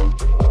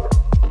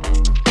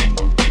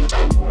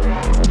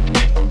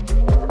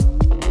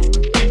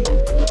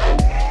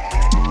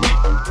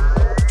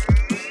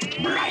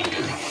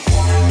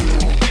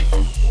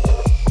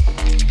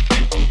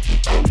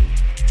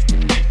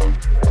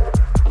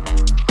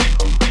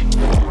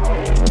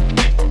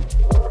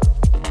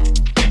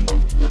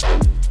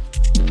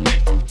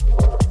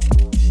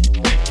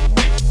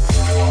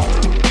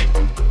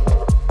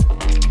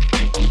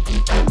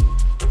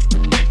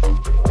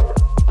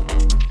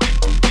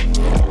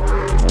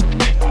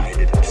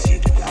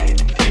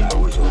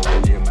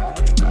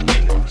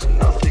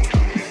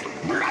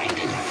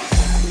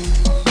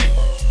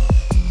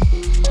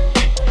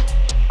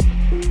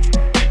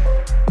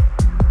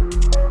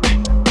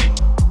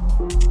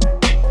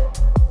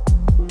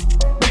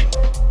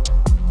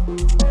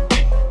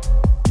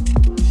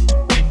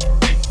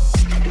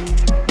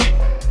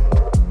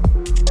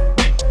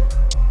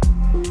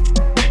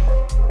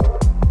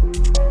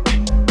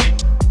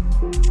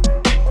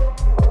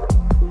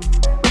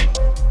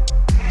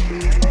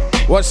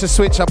 Watch the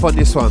switch up on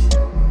this one.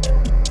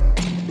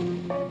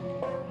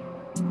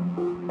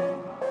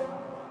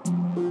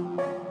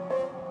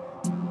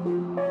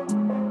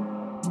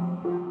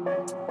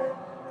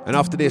 And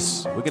after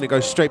this, we're going to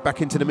go straight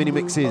back into the mini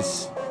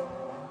mixes.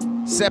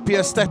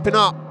 Sepia stepping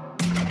up.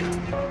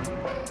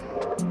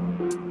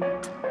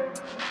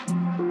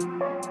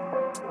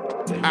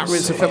 At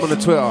Rinse FM on the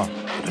Twitter.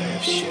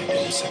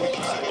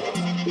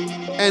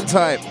 End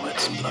time.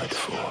 What's blood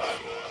for,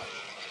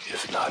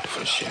 if not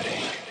for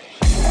shedding?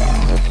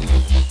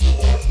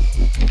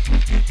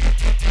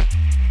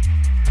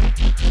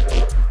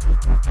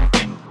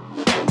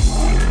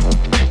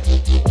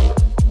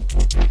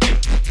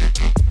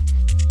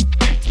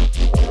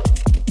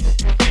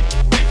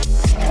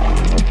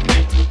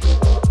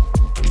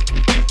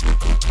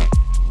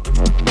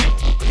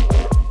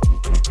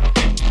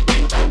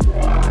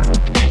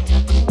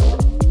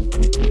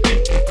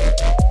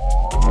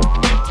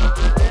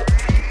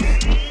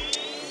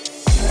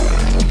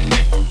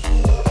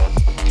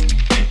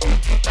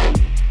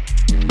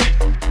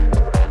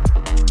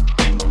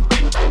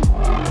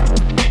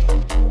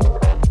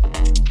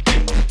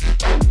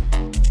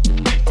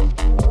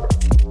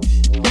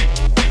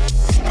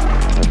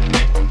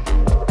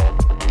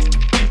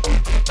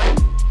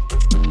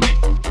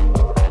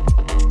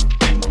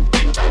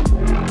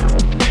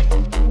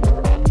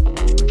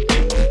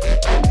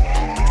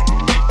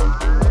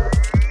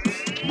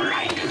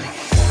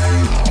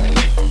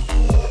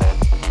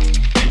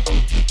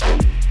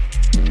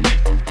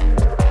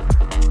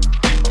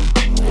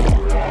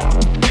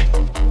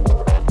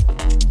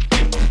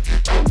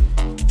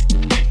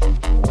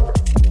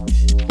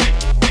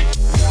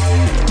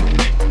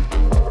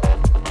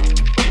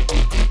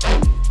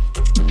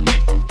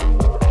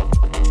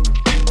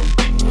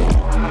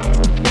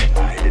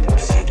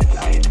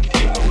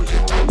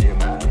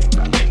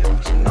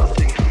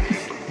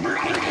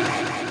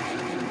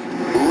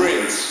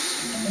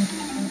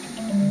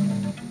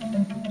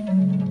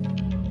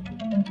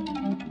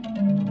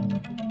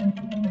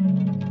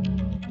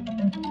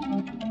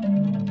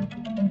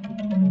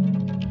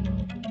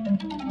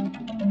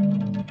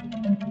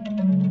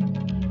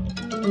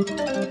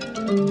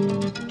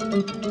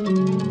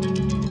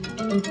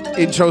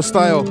 Intro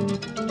style.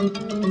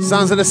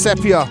 Sounds of the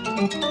Sepia.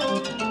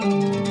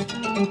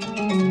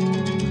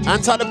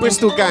 Anti the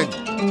Bristol gang.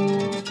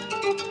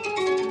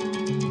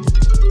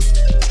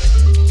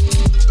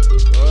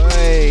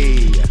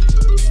 Oi.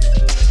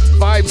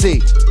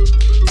 vibesy.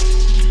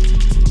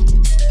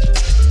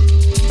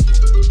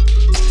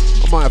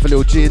 I might have a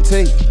little G&T.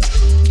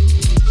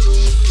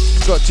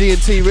 It's got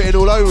G&T written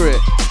all over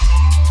it.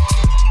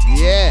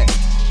 Yeah.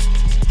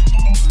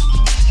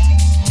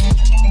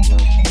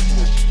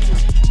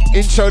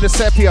 Intro to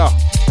Sepia.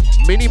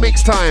 Mini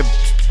mix time.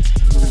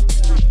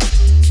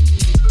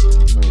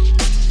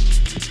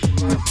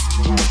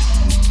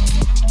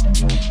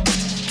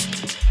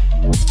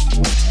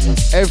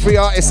 Every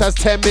artist has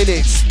 10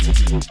 minutes.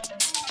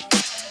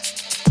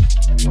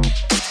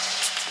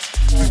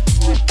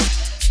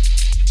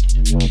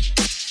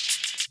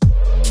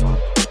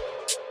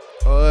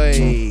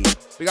 Oi.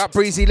 We got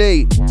Breezy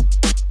Lee.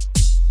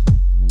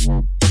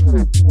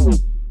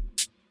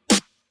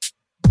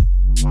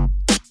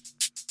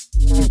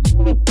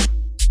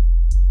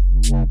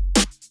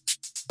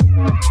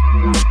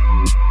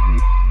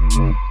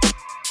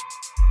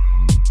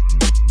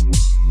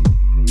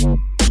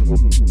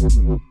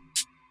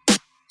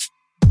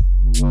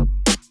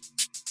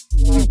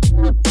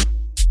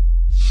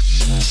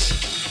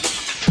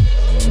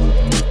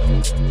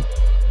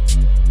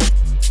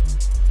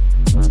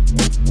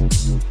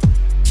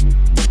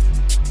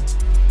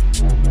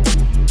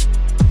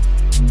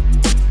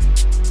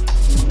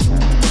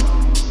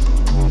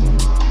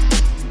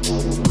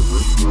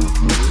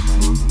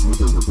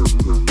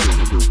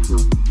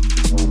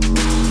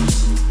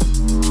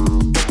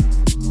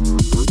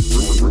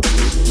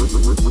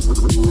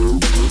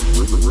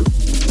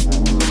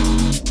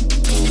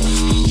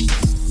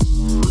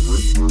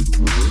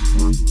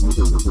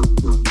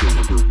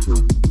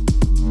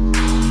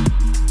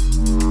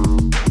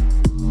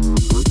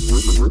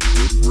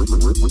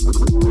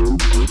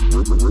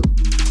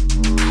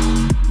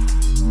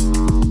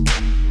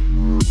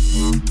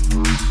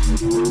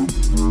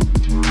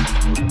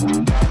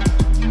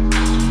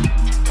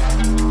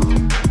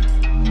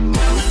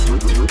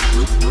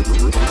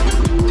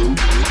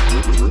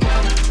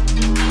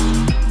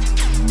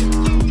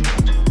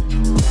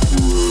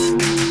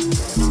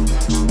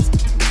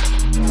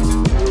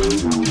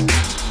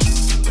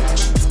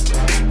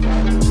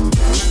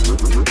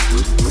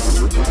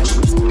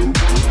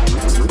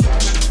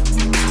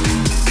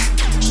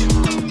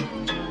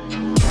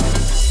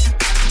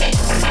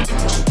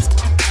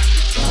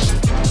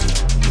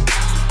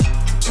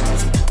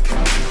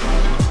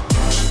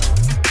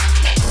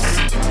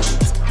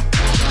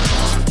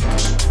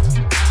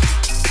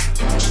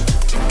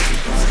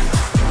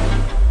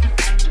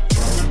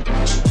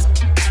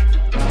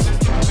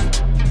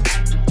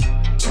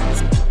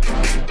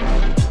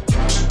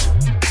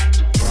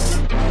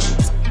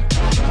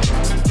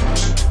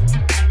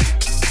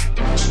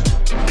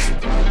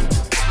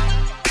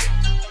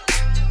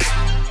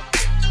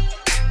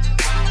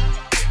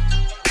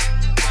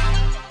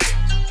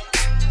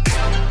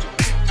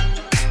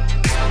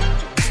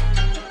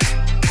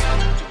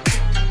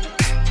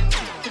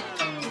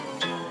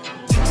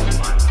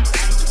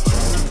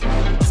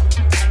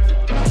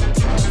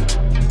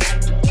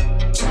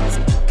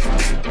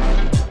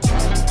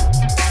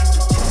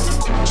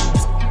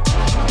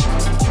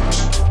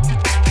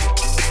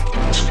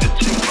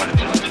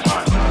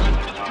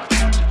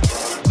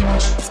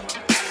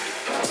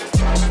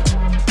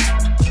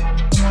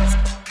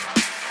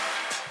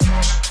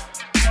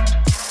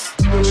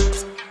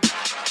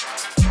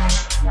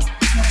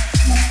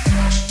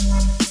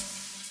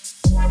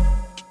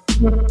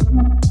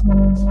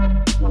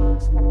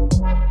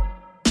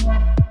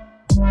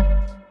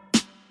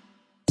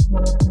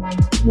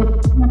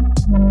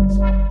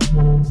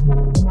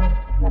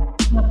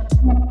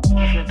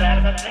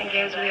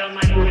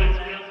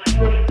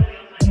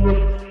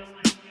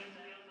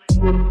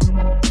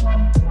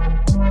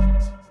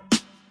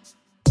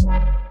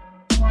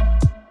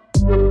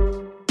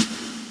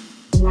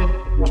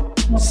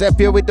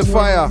 Sepia with the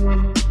fire.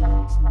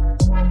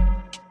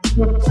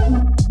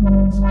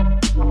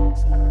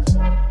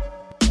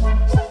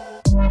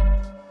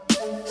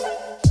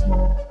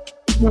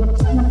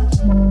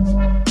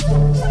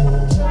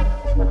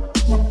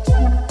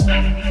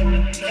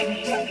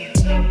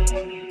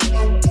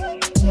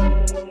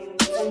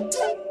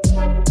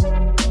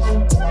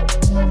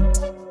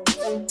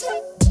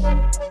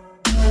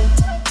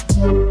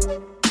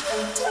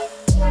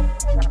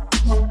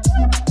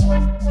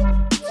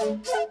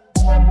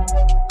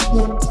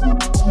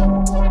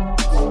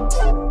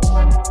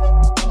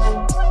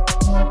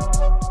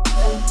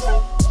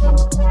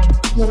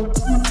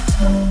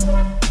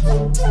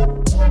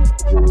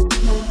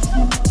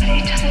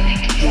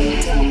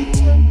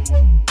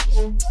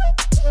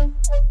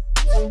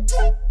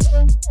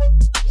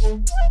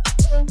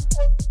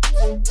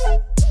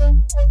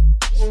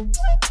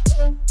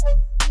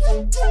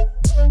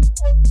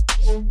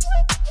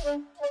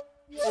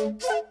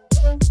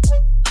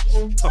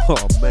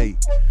 Oh, mate,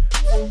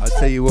 I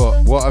tell you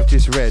what I've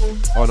just read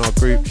on our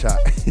group chat,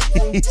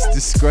 it's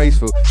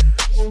disgraceful.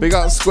 Big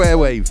up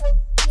Squarewave.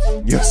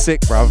 You're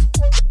sick, bruv.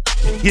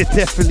 You're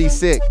definitely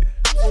sick.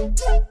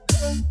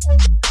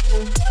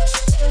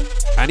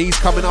 And he's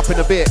coming up in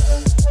a bit.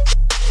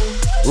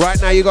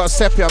 Right now you got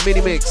Sepia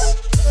mini mix.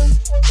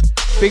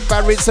 Big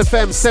Bad Ritz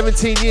FM,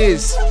 17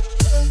 years.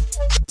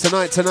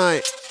 Tonight.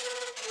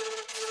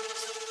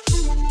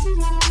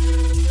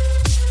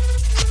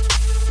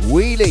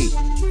 Wheelie.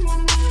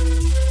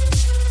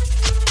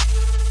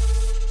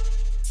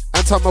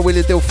 And top my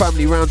Willie Dill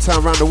family, round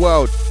town, round the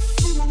world.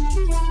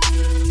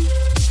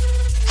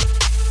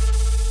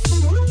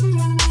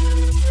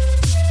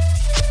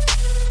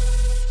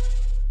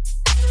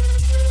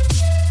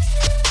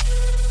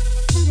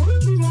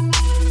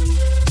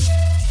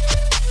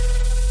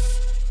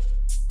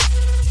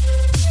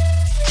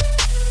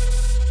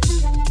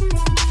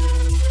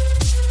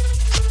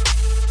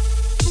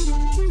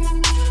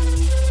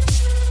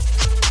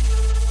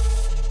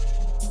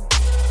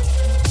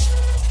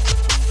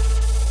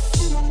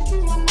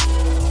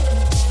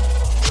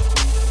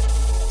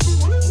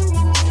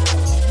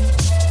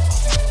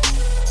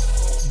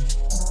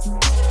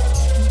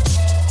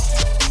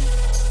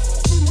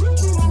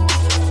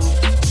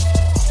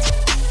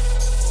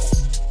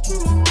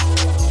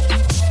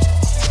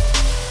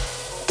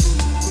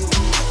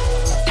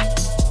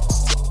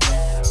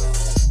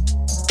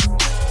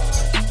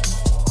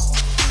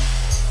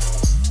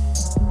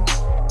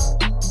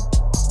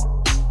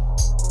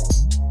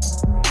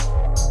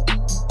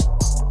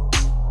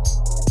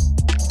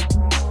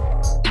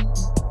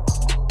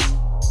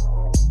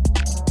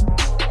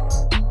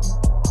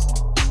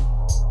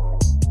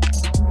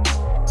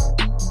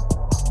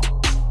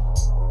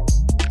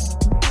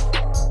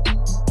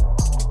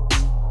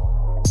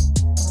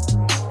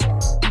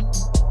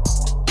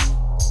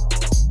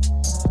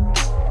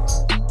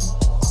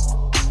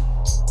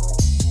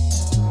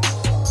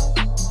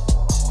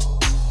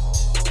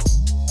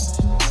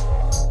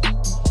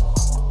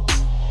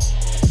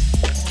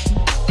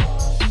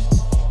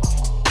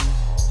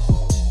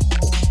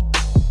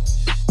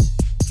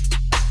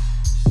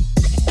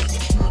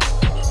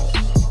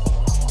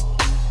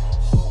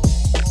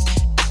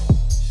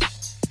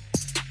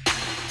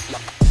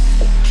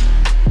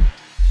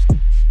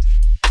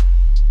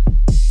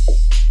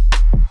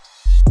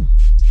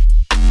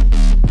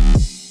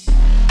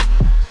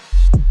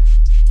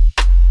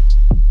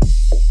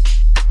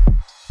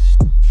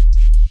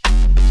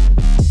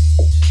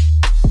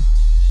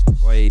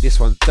 This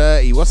one's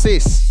dirty. What's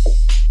this?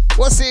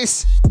 What's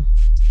this?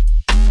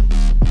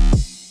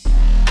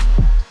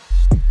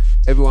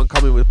 Everyone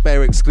coming with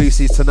bare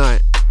exclusives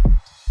tonight.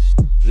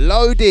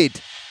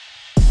 Loaded.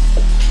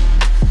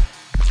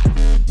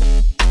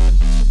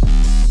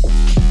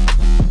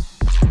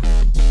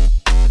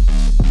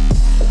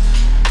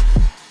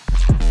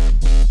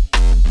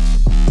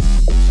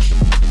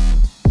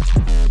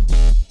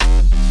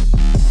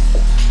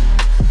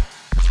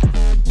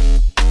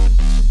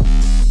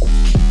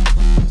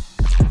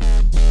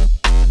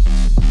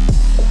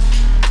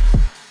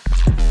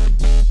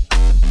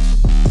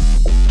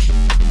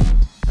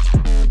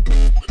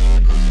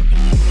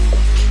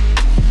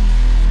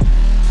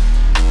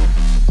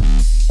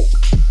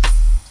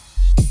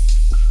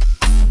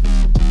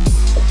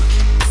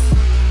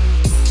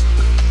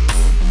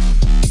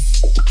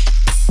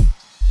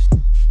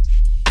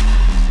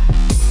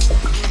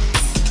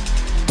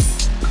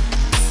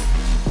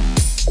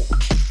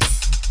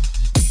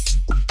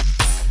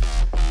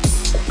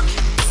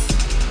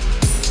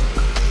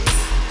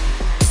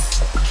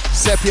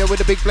 Sepia with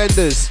the big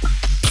blenders.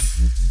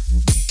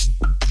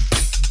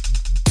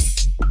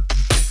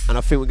 And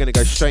I think we're going to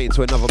go straight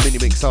into another mini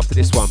mix after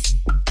this one.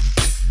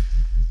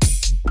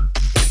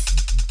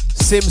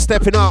 Cimm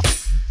stepping up.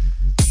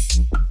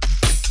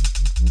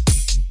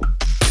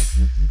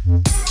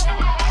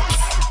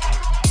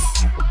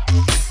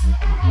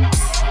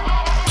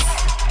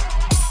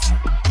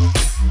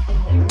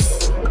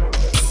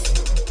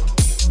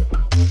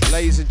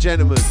 Ladies and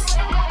gentlemen,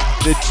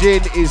 the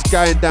gin is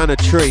going down a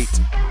treat.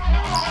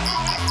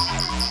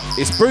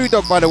 It's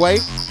Brewdog, by the way.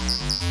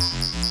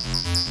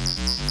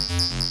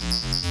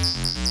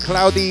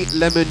 Cloudy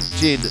Lemon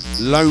Gin,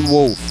 Lone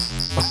Wolf.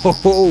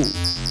 Oh,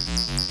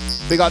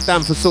 big up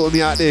Dan for sorting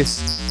me out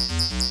this.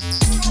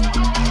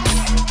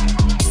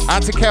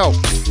 Out to Kel.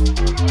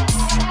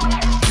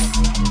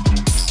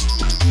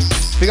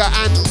 Big up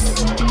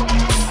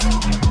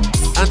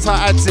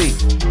Anti-Adzi.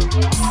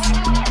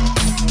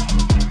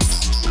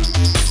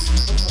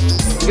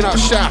 Big up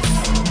Shaft.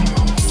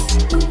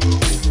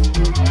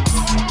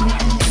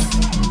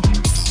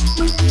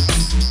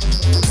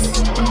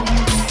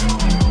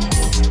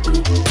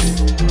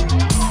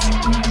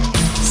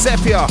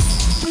 Sepia,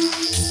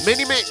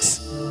 mini mix.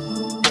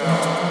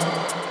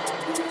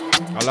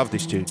 I love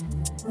this tune.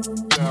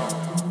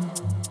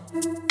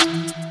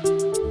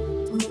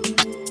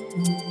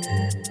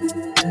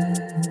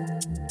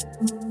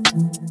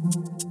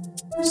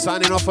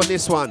 Signing off on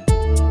this one.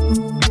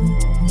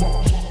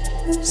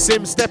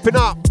 Cimm stepping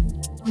up.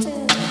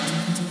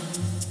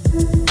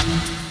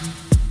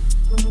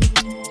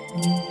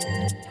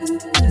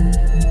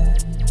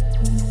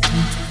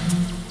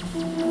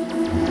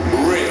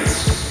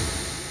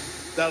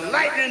 The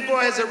lightning boy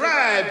has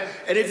arrived,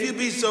 and if you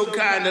be so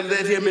kind to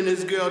let him and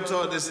his girl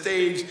toward the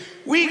stage,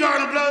 we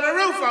gonna blow the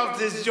roof off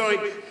this joint.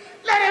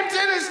 Let him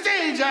to the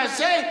stage, I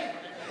say.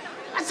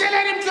 I said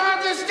let him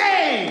charge the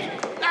stage.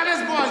 Now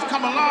this boy's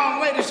come a long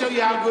way to show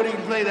you how good he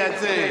can play that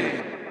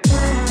thing.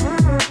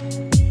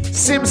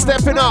 Cimm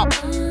stepping up.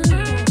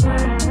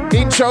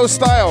 Intro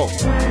style.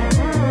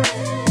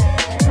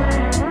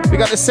 We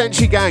got the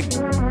Century Gang.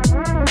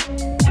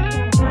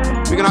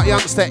 We got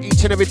youngster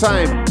each and every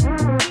time.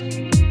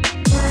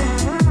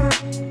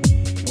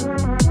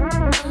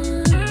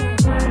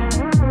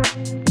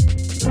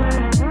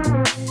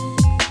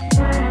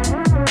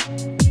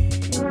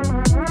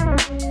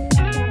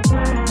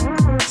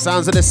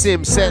 Sounds of the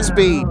Cimm, set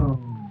speed.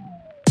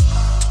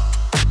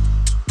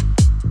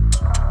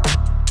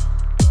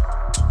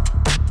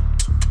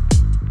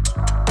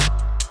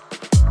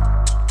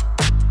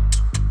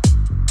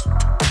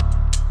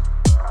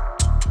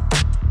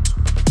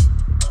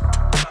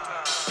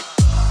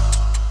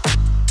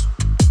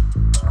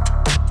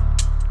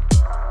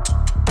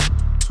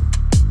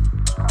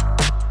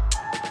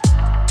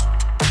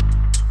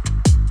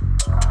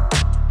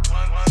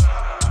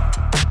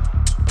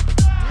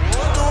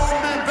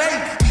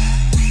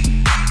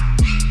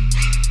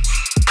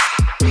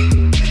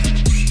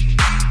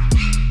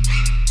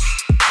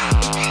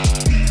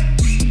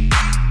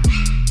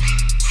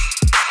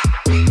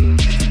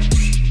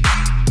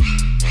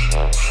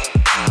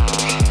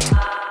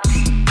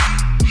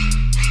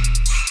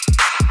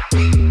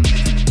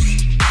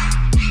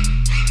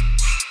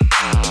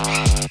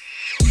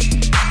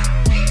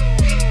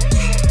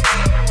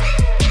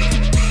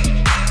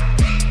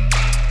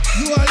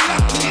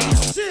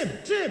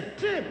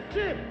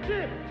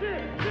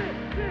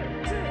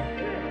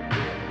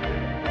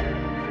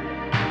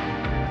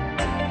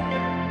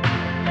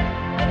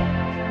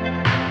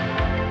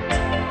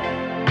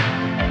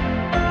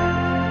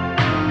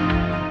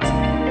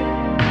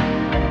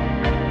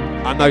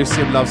 I know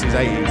Cimm loves his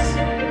 80s.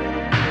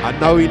 I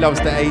know he loves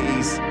the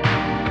 80s.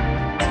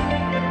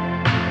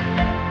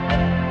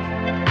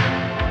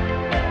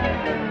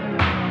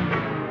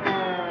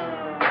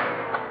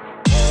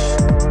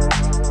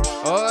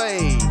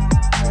 Oi!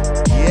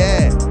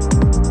 Yeah!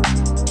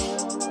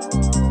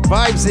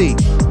 Vibesy!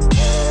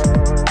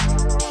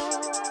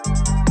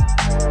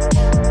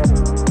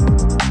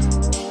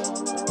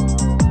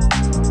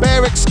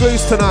 Bear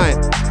exclusive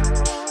tonight.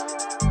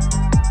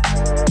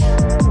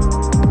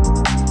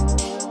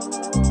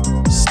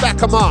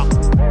 Come up.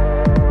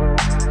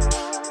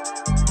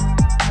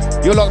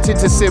 You're locked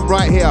into Cimm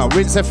right here.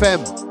 Rinse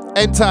FM.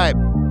 N-Type.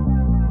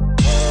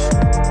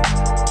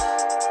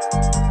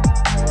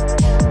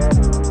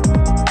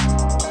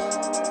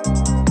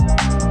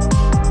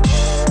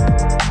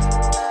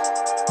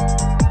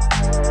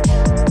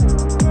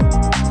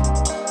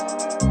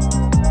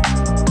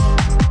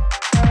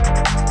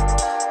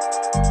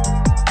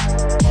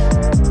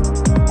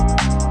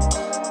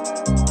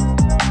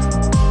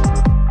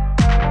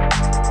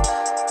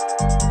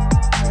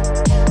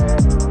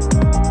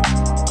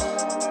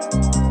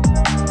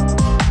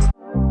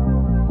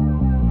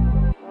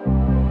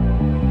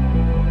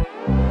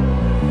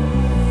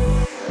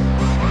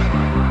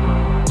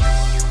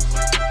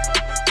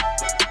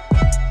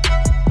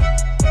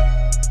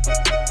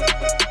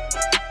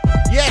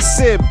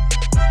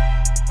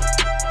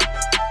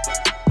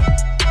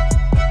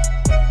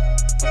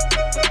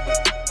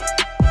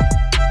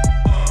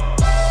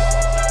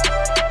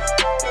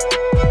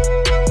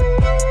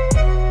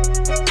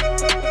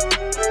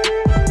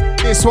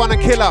 This one a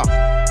killer.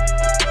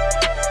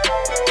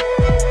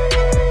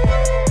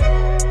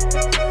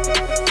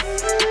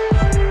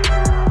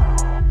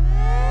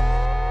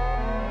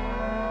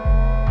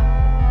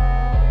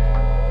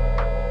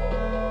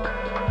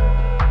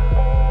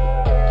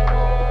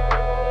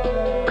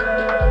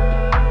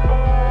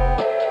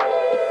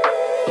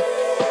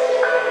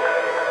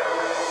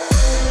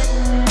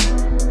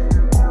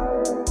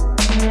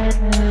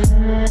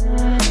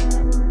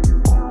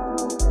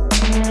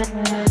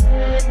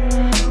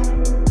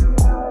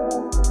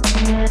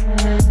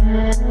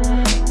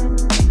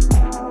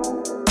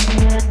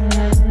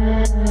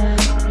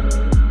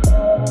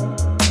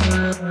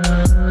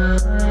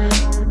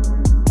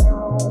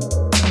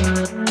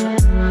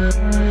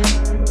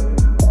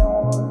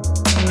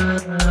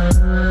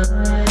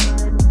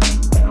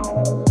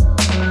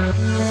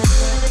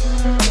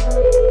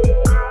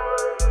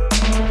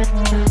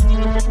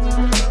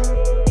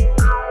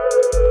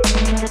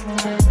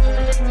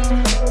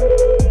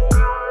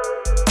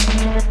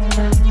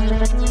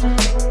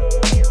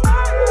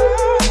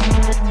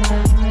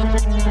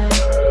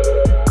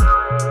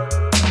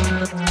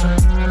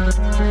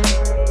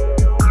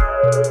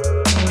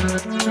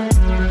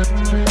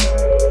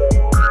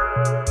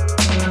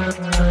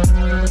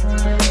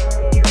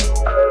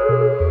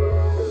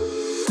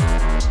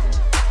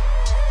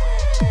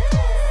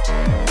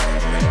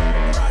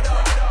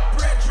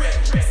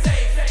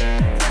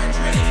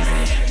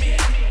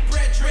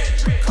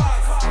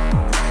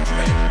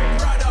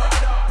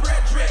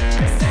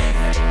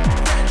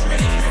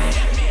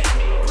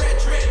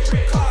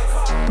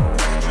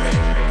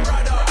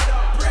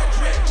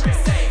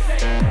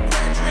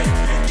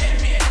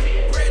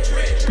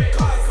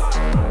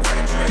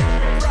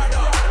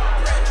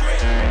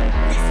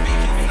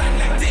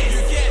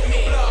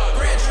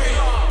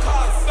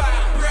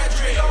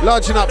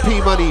 Larging up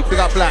P Money, big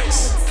up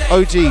Blacks,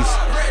 OGs.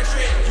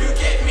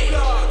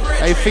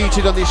 They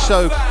featured on this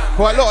show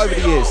quite a lot over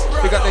the years.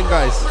 Big up them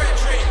guys.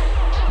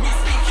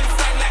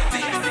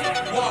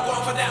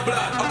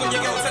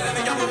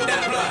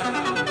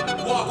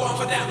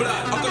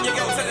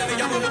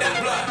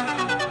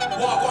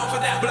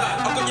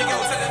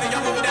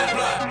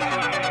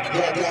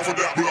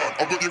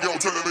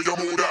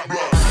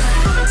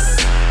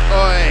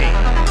 Oi.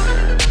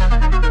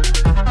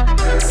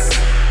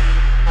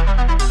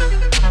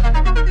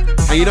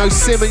 And you know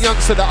Cimm and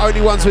Youngster are the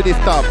only ones with this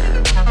dub.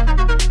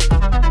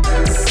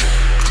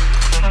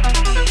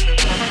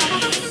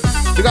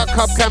 We got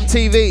Cubcam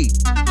TV.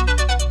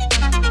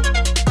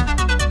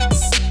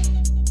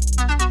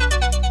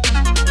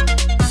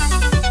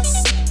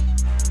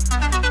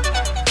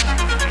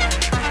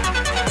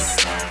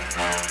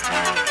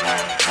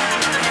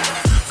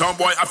 Some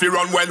boy have to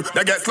run when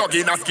they get slug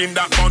in a skin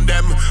that on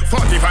them.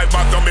 45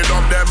 back to me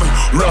love them.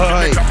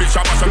 Right.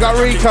 We got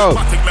Rico.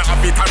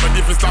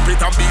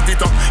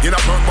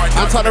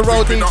 Anti the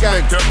road D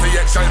gang.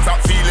 38 shines up,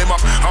 feel him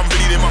up. I'm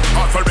bleed him up.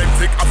 Hard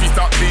forensic, I feel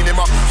start clean him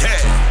up.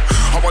 Yeah.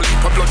 How a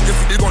leap of blood, you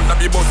see the gun that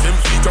be bust him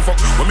feet of fuck.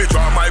 When me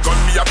draw my gun,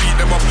 me a beat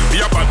them up. Me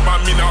a bad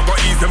man, me now go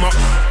ease them up.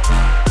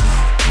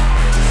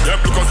 Them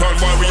look us on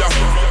boy, we are.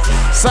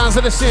 Sounds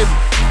of the Cimm.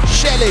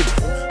 Shelling.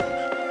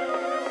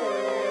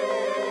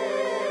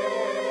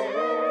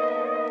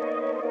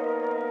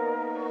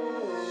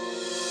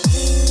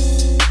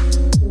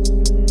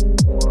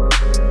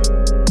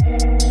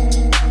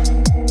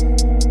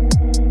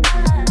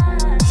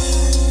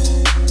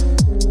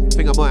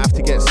 I might have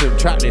to get some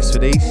track lists for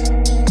these.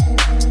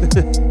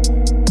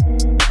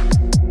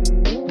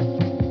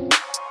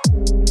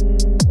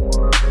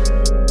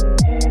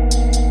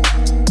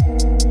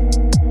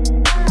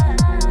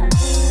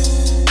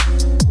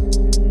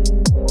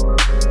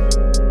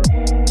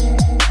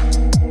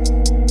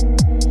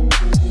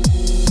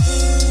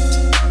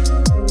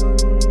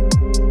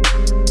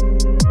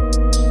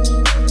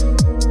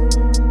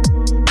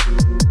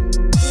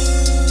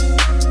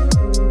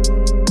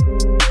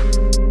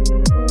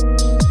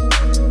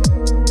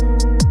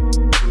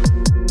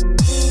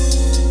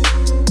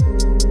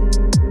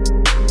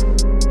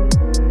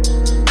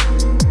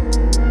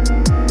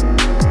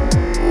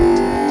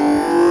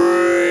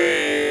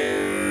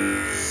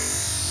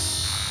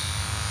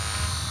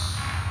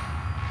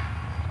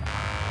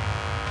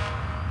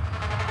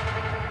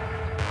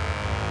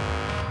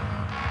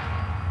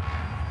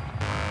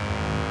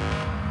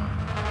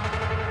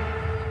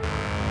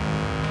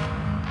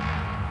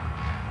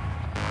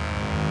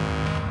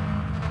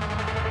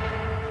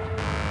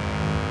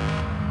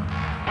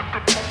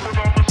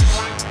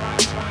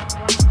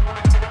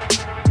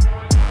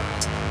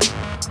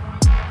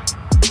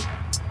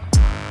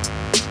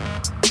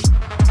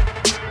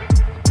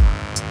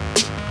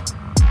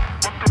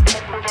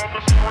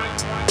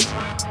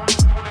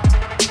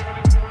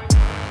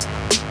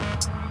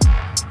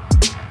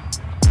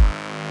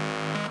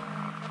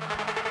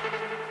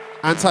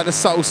 Anti the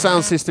subtle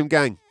sound system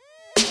gang.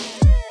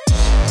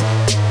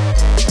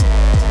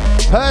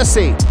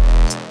 Percy.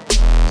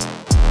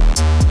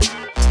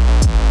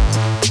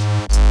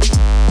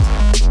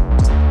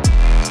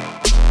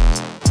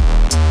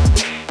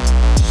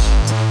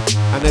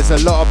 And there's a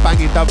lot of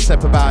banging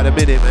dubstep about in a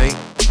minute, mate.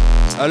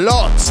 A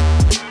lot.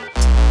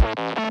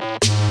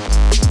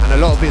 And a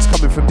lot of it's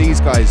coming from these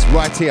guys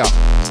right here.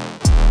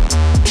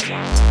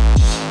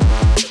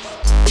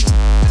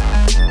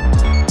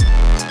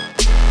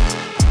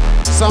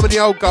 Some of the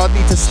old guard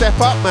need to step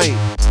up, mate.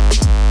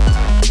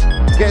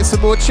 Get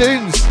some more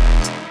tunes.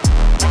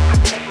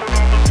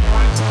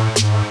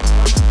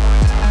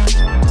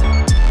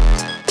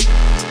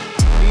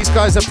 These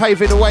guys are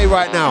paving the way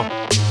right now.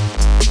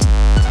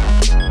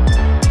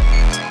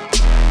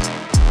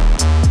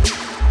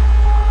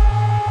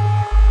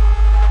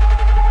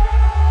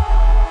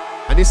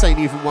 And this ain't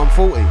even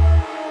 140.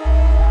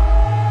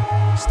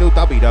 Still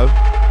dubby though.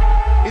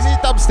 Is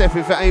it dubstep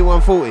if it ain't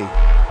 140?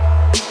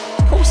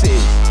 Of course it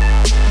is.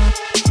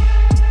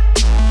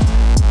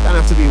 Don't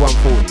have to be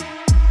 140.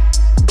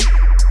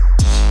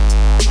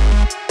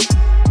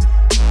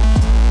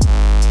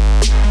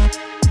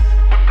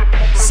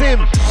 Cimm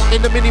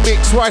in the mini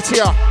mix right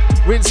here.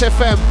 Rinse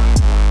FM.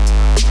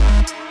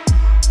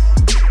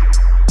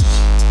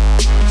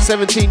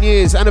 17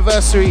 years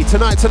anniversary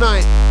tonight. And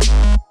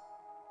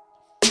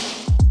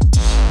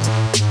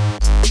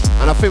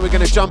I think we're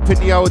going to jump in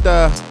the old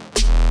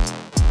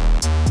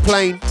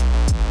plane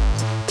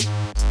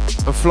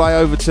and fly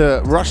over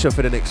to Russia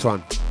for the next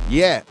one.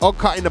 Yeah,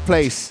 Oddkut in the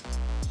place.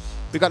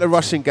 We got the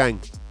Russian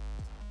gang.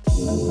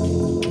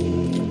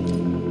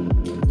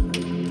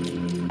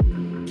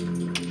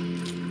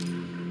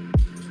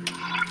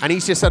 And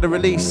he's just had a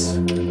release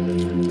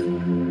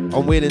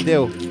on Wheel and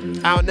Deal.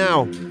 Out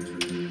now.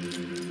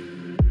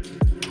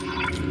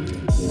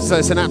 So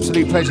it's an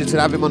absolute pleasure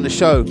to have him on the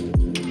show.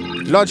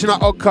 Lodging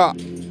up Oddkut.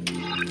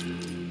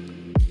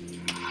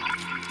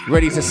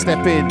 Ready to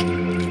step in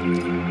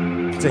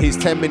to his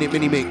 10-minute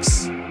mini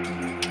mix.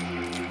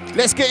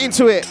 Let's get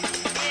into it.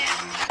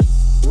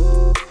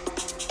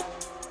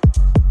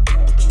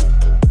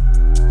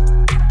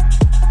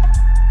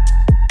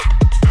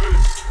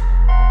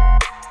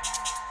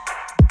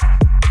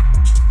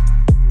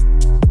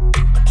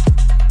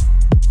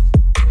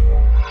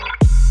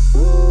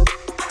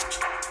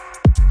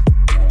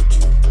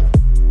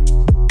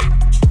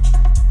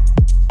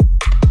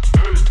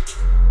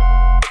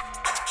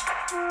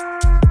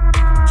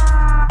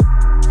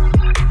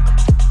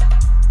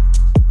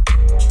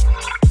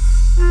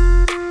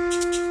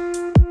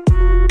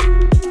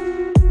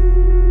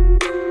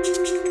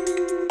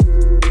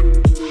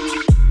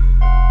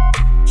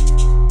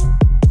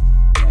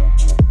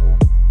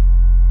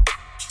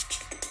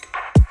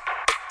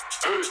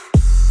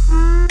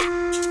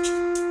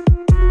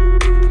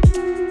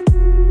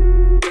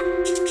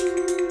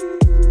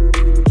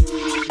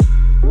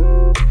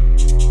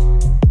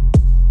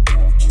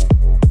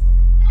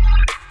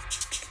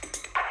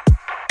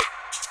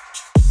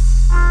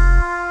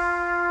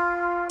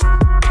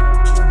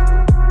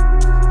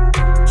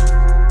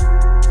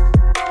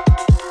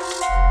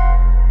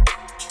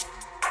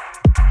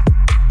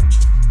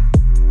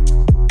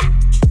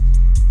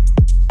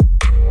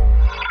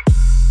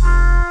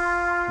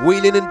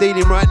 Wheeling and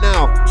dealing right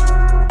now.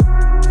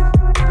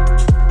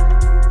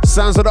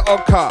 Sounds of the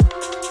Oddkut.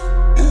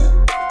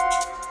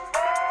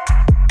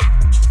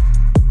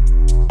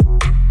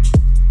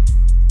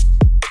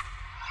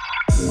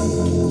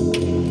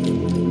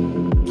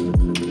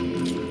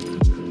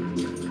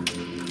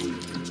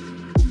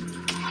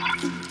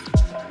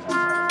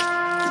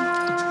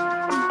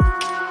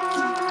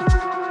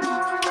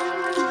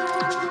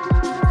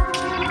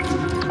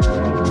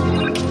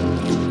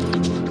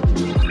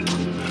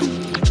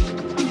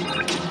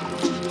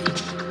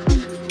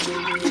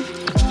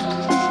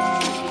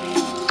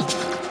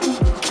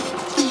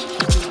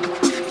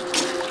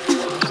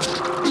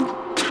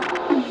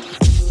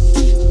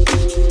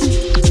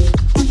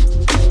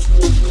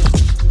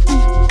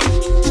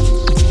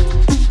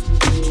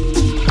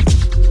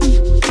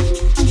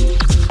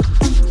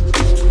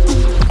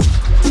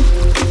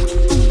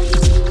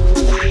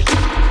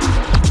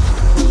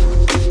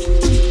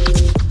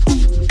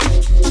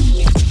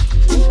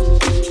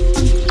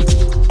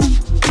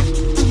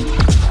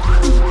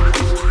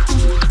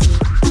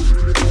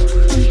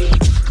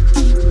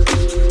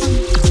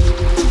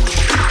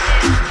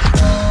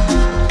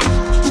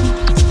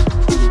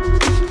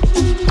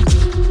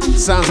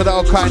 Sounds of the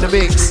Oddkut in the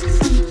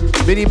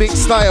mix. Mini mix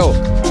style.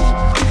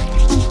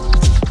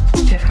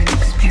 Different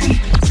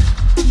experience.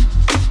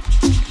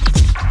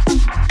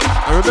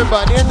 And remember,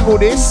 at the end of all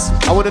this,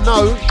 I want to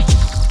know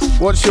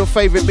what's your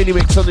favourite mini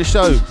mix on the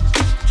show.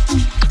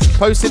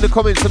 Post in the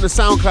comments on the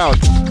SoundCloud.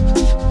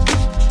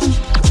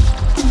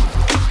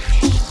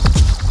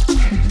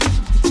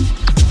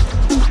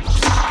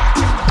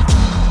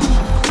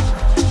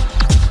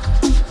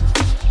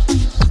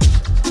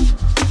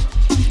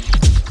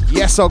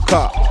 Yes,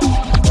 Oddkut.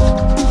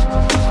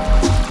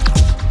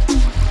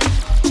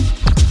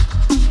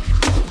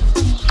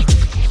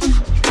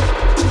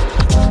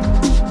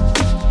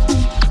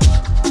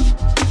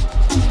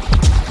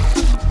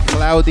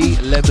 Cloudy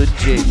lemon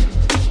gin.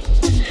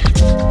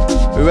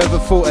 Whoever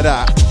thought of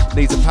that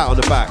needs a pat on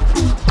the back.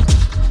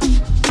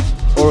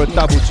 Or a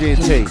double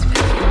G&T.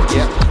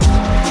 Yep.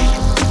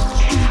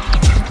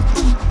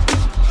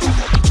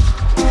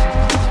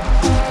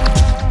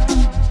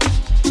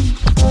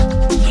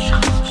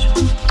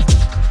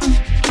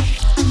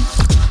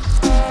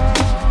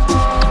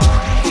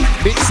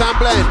 Mix and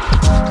blend.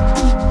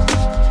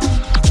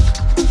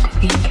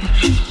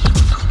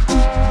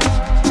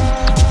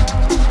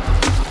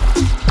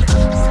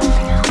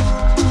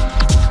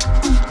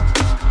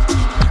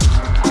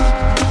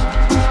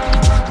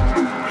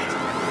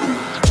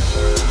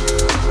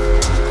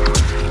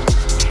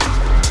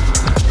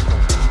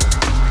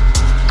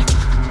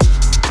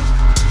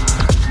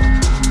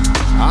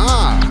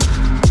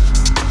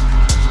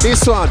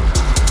 This one,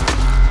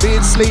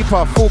 being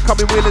Sleeper,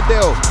 forthcoming Wheel and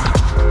Deal.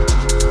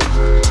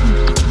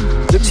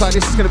 Looks like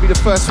this is going to be the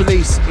first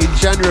release in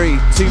January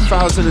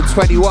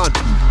 2021.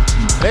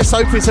 Let's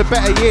hope it's a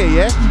better year,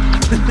 yeah?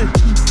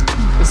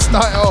 Let's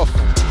start it off.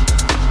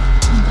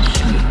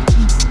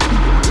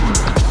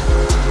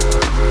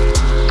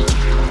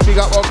 Big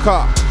up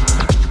Oddkut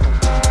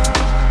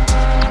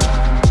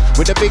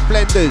with the big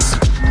blenders.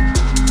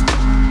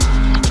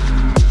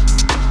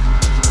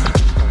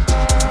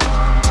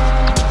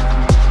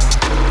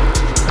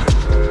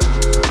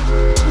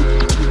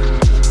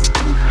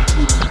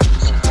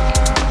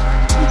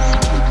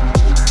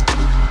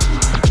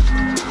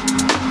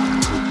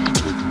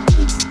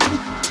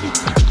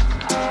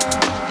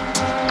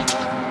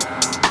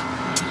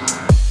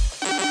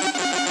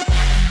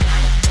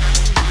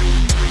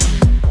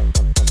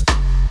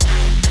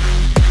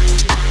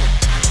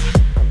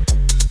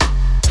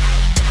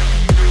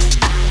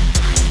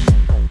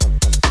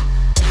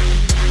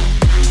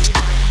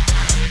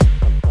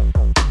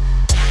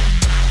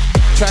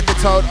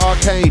 Told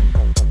Arcane.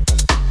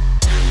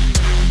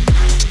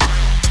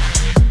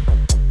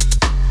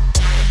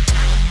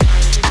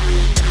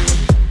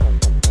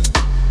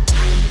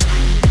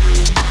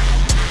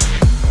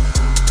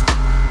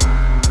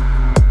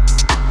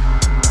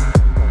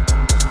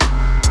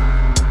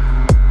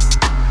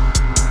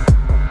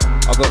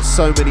 I've got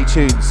so many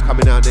tunes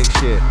coming out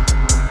next year.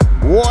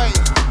 Why?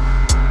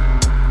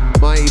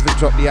 Might even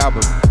drop the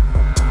album.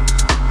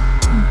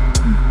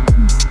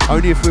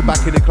 Only if we're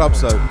back in the club,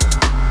 so.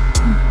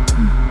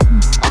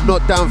 I'm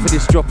not down for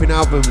this dropping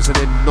albums and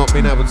then not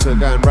being able to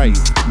go and rave.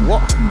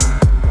 What?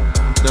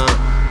 Nah,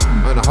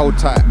 I'm gonna hold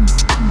tight.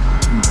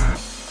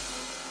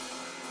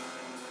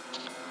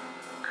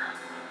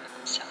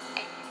 So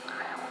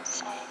I will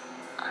say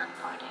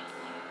onboarding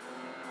you.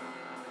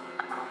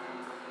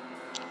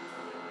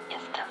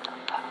 Jestem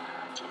dumna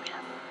na ciebie.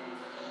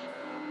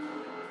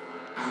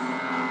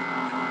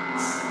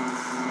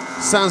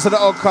 Sounds of the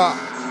Oddkut.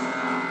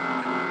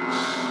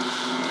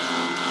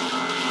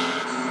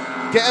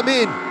 Get them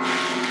in.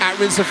 At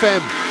Rinse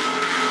FM,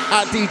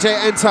 at DJ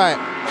N-Type.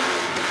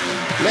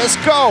 Let's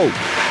go!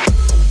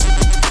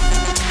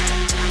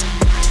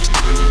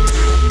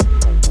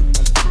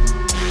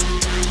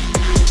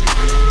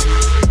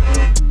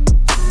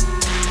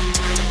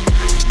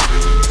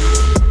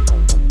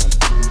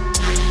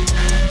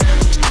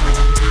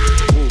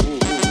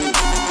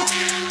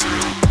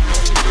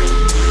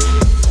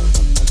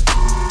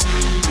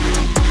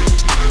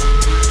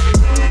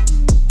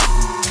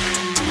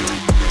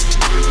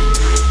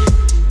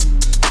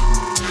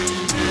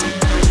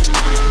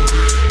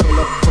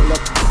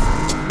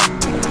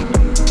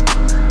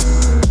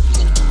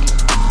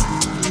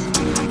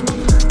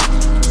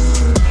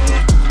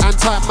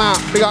 Type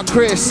Mount, big up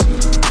Chris.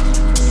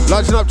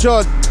 Lodging up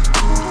John.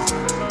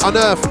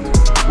 Unearthed,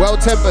 well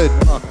tempered.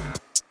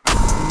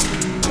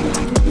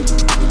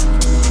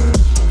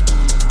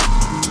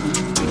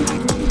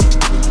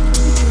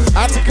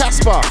 Out to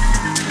Casper.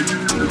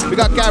 We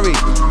got Gary.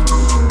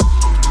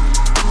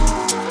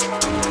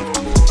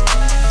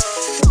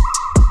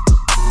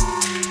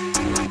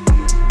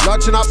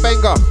 Lodging up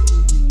Benga.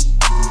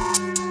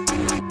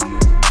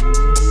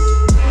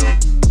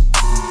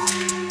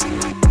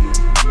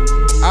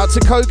 Out to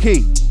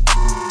Koki.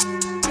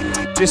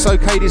 Just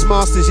okayed his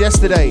masters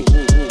yesterday.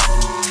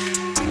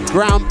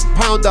 Ground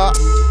Pounder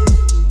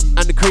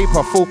and the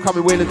Creeper,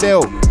 forthcoming Wheel and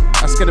Deal.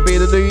 That's going to be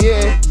in the new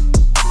year.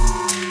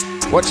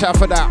 Watch out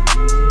for that.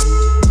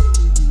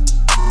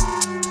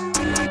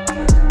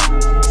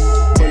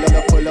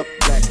 Pull up,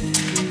 black.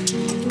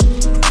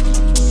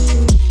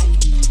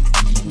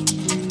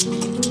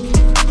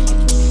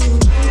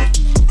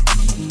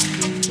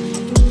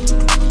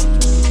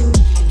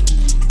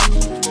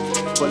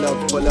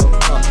 Pull up,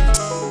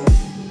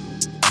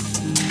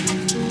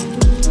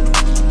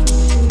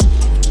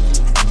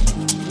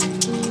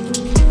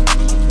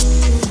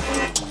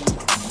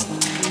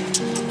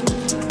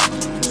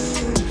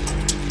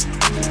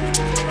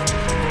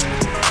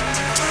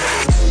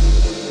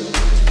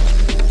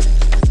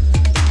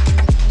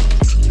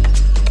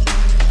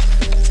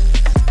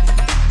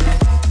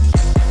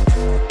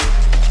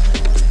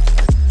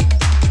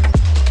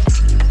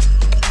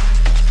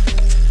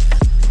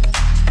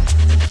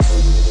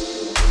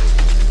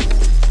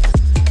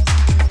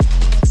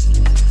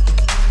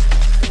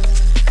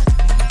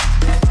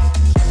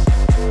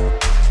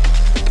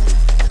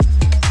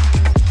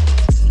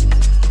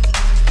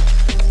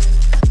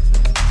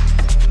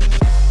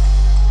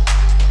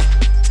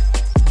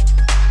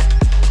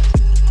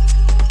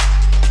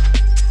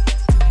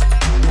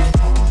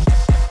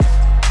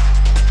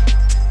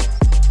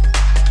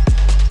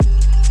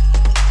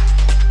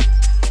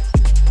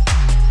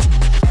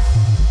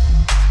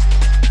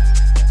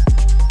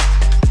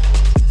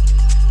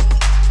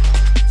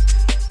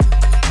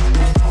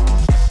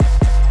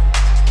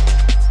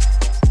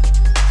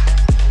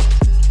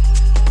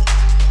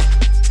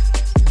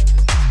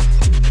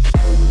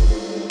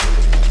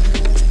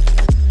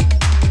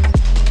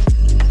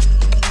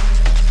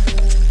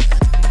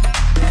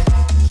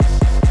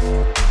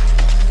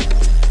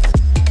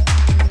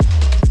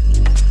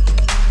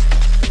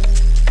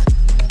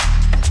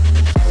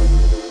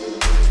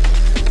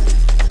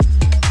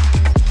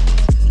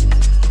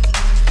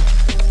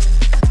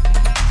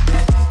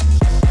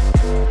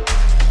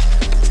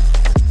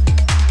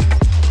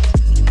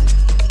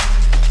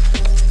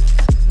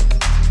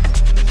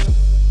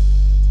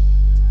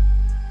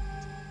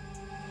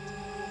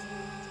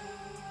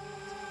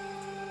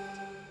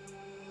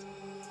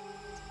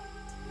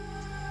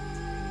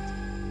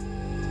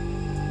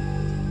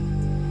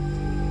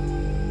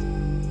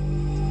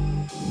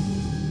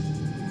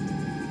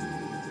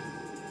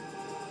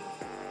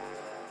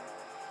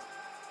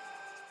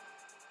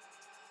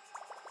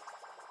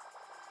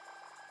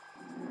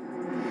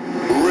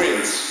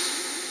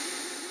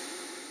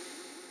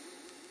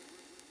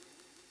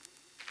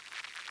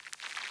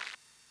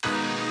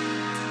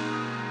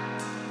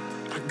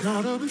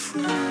 Gotta be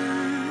free.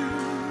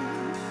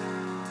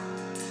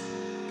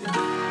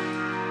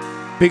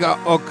 Big up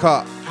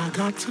Oddkut.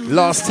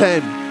 Last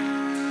 10.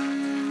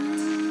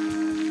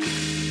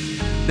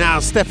 Now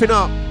stepping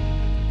up.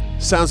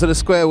 Sounds of the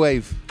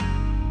Squarewave.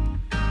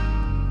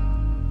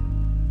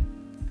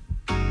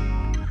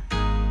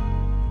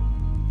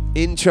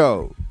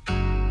 Intro.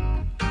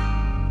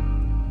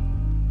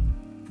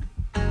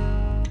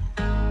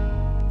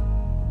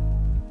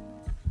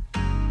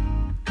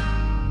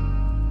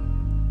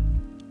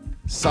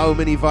 So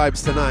many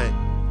vibes tonight.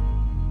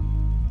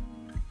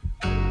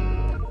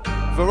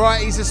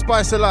 Variety's the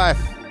spice of life.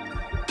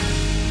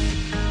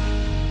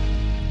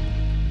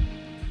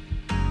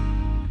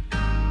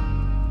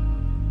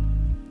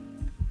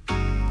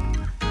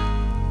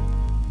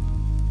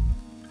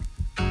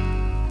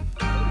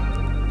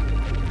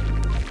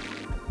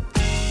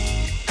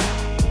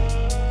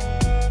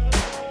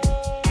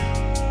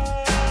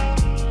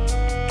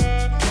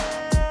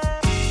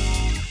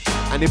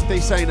 And if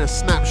they're saying a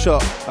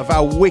snapshot of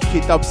how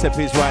wicked dubstep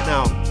is right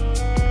now,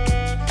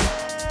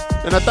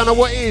 then I don't know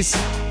what is.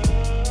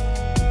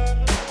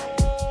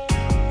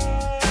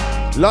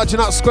 Large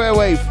and up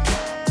Squarewave.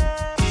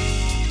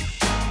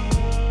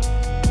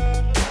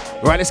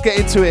 Right, let's get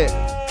into it.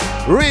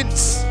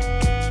 Rinse.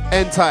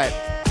 N-type.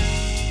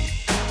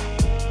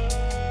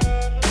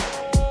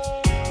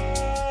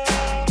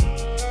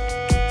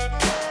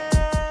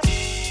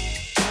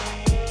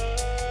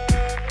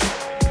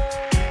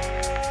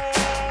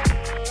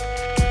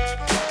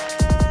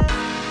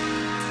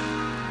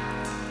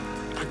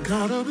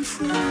 Gotta be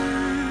free.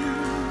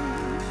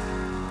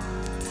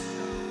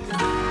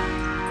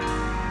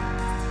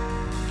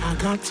 I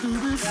got to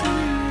be free.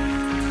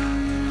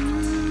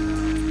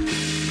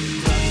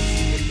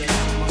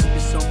 Must be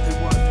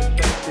something worth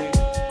inventing.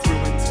 Grew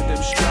into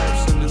them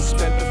stripes and then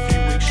spent a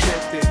few weeks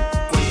shedding.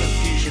 With a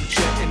fusion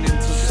jetting in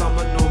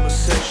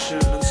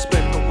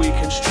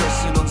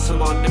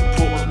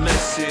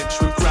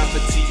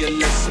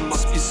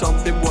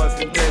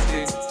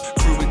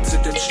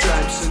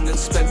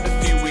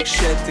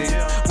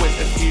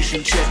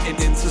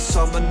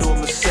some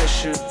enormous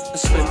session and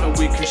spent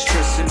a weekend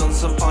stressing on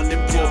some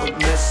unimportant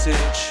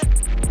message.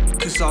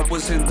 Cause I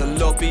was in the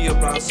lobby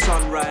around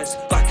sunrise,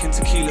 back in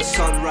tequila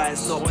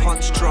sunrise, not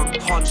punch drunk,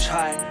 punch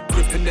high,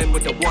 gripping them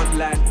with the one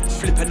line,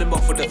 flipping them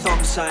off with a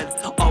thumb sign,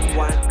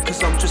 unwind,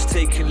 cause I'm just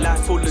taking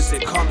life all as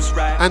it comes,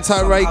 right?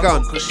 Anti-ray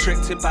gun. I'm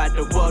constricted by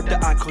the world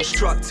that I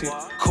constructed,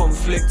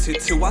 conflicted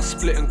till I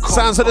split and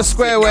sounds of the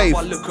Squarewave.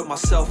 I look at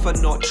myself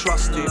and not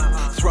trust it,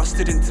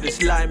 thrusted into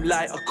this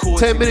limelight.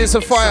 10 minutes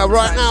of fire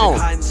right now. In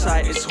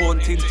hindsight it's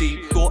haunting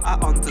deep, thought I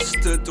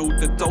understood all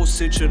the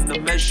dosage and the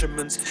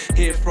measurements.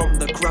 Here from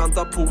the ground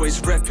up, always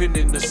repping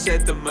in the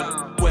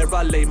sediment. Where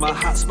I lay my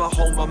hat's my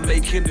home, I'm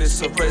making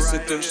this a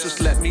residence.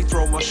 Just let me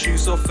throw my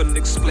shoes off and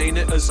explain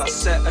it as I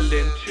settle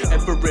in.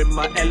 Ever in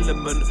my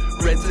element,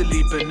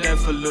 readily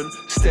benevolent,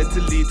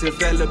 steadily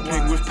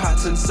developing with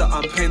patterns that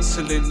I'm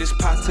penciling. This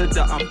pattern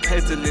that I'm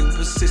peddling,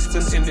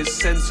 persistent in its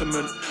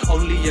sentiment.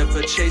 Only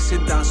ever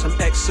chasing down some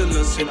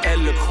excellence in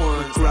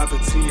eloquent.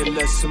 Gravity, a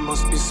lesson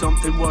must be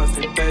something worth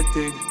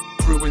embedding.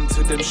 Grew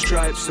into them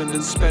stripes and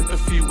then spent a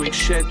few weeks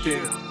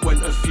shedding.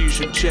 Went a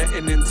fusion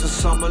jetting into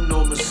some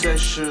enormous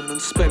session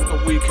and spent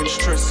a weekend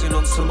stressing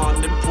on some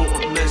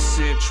unimportant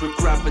message. With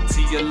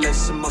gravity, a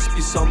lesson must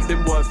be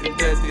something worth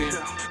embedding.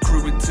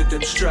 Grew into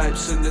them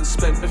stripes and then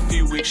spent a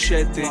few weeks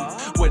shedding.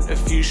 Went a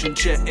fusion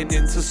jetting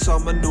into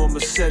some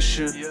enormous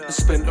session and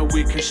spent a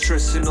weekend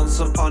stressing on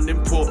some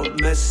unimportant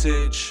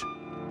message.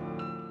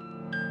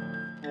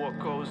 What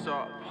goes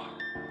up,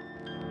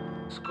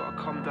 it's gotta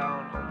come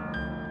down.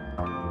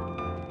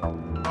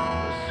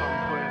 At some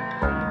point.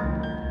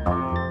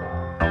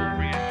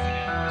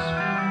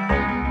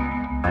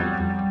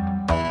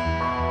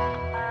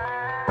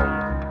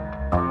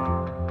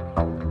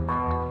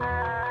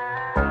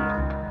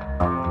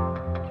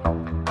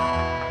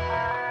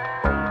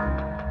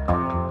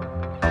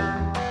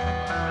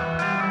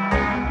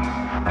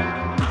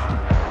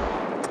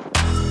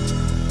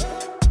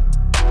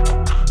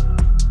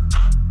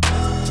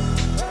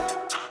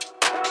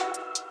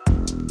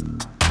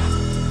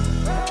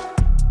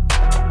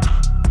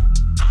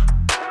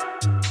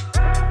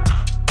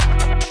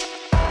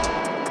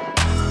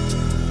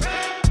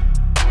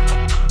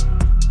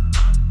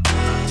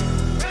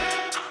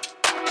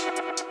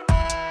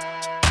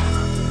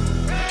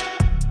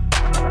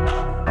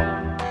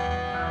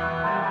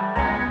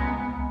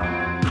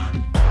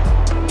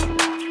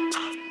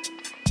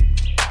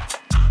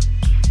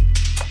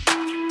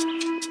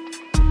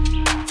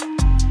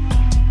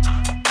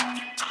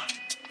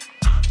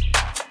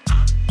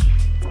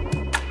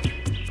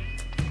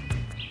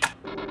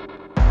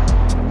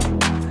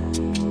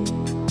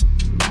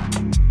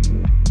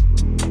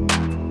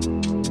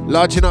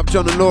 Larging up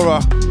John and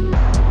Laura.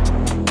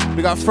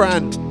 We got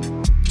Fran,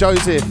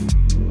 Joseph,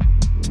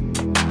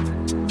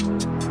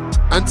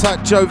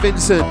 Antat Joe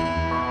Vincent,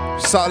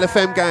 Subtle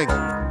FM gang.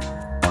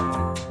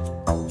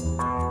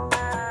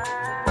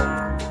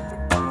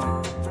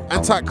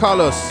 Antat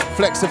Carlos,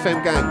 Flex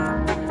FM gang.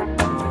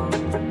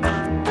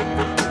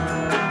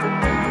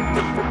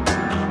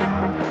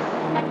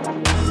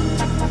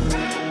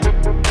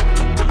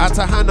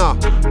 Ata Hannah.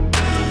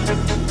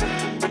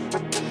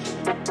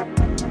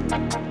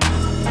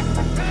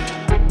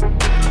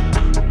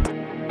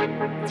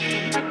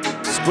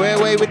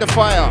 Squarewave with the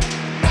fire.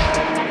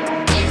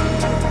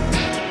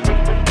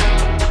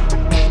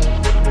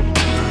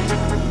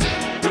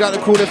 We got the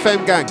Cool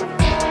FM gang.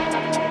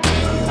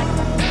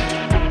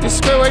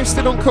 Is Squarewave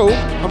still on call?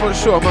 I'm not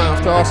sure, I might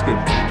have to ask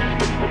him.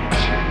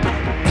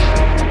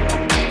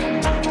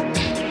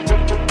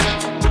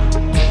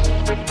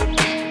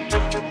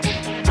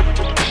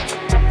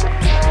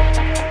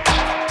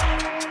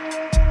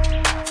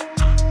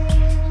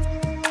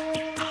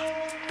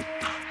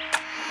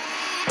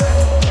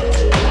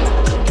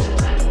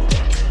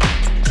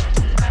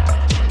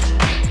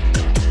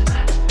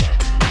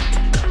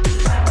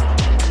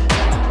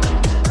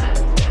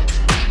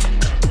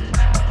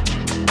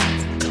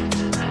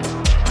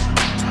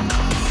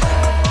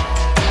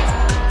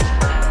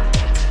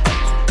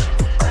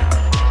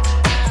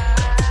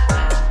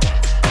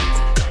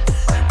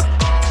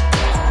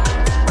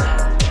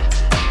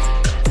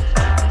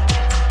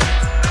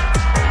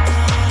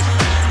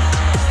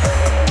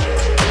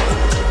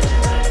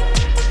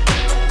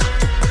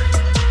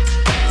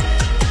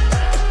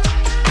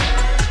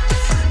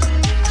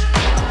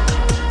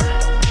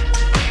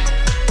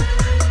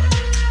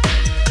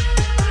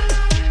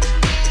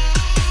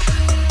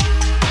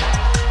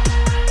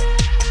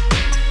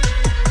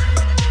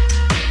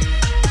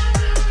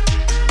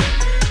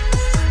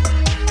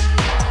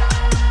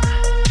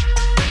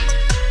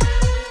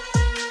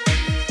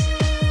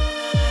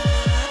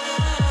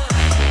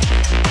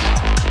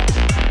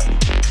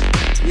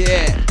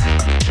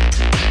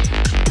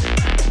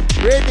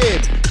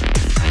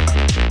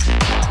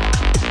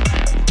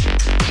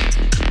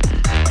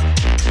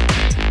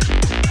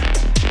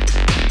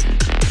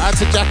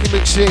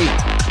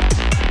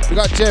 We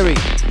got Jerry.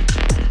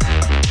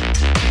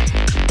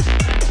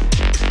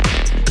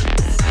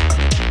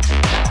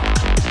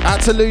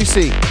 Out to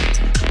Lucy.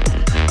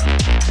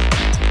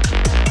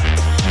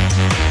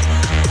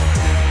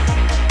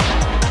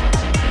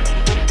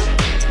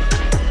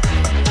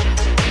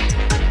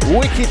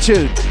 Wicked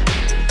tune.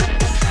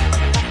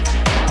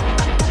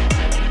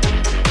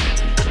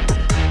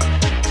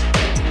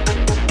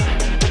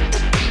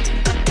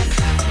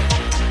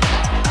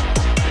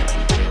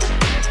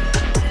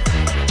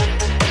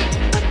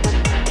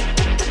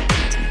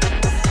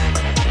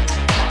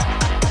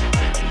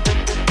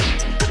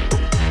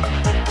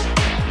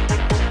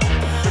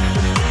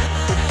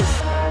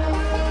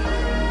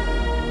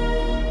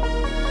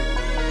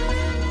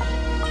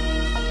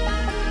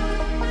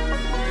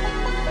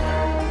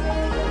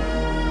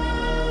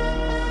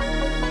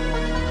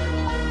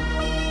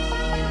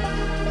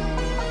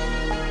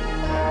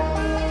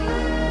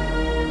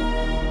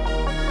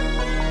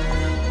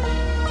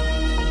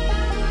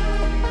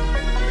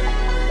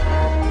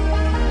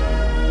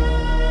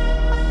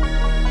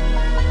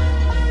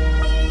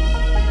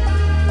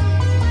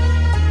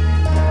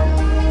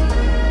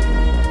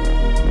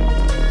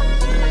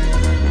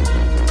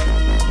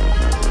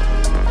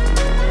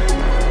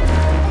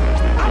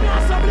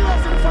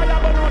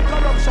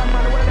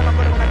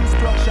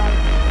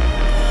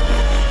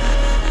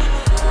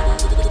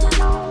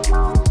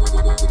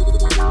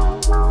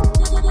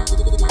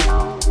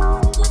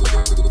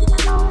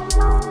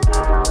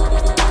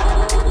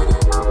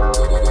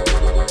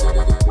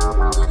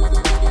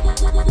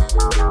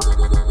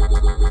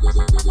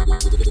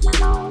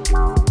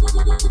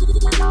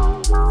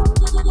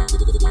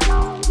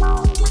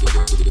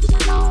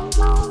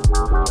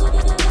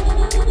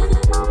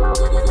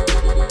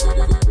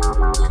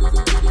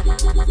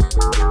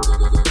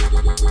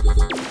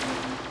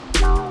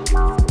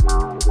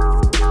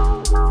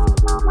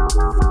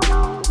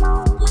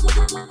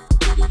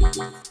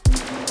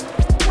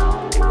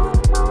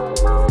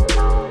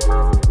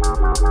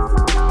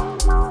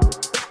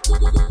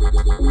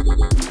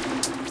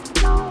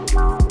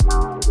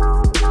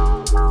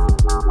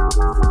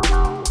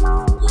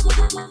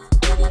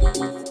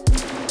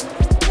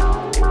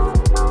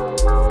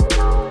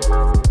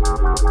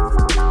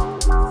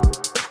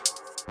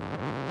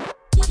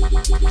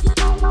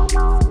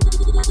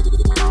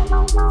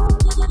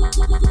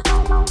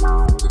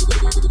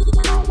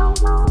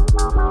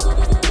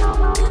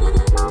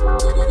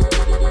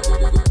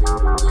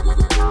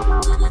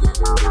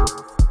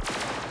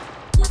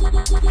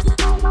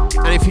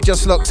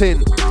 Just locked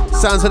in.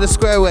 Sounds of the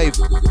Squarewave.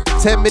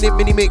 10-minute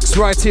mini mix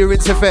right here in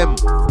FM.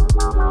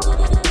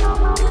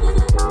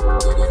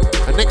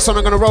 And next one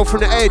I'm going to roll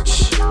from the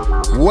edge.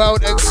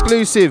 World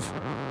exclusive.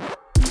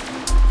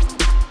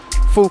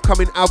 Full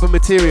coming album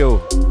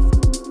material.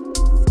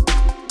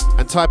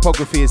 And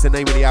Typography is the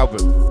name of the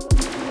album.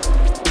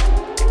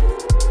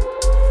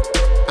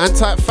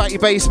 Anti Fatty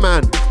Bass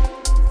Man.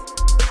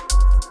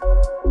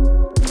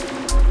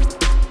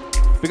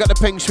 We got the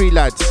Peng Shui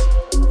lads.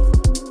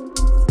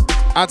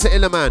 Out to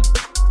Illerman.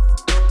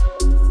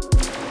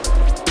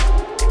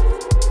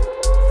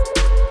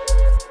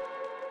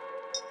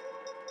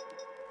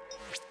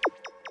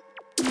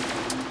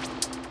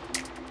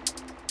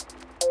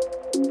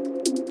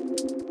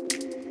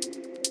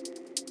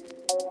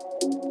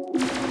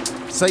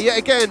 So yet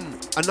again,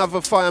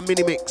 another fire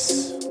mini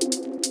mix.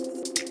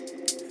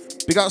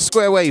 Big up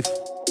Squarewave.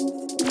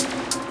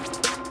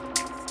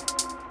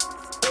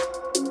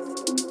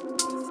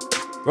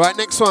 Right,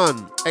 next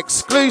one,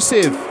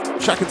 exclusive.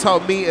 Track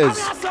entitled Meters.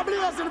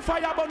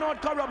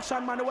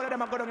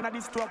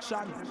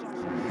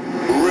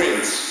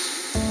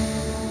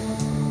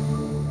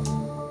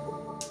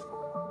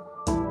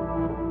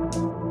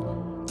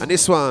 And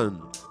this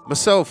one,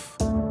 myself,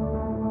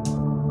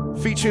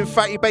 featuring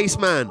Fatty Bass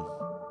Man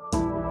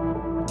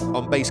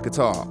on bass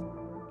guitar.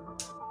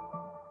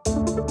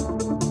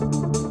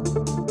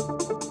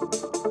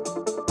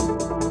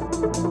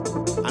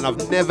 And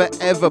I've never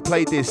ever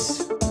played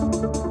this.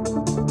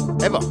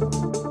 Ever.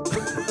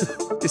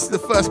 This is the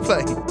first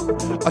play.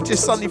 I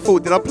just suddenly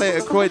thought, did I play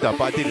it at Croydon?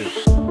 But I didn't.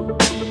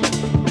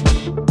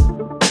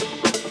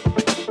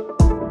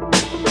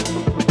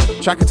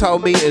 Track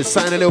entitled Meters,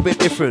 sounding a little bit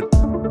different.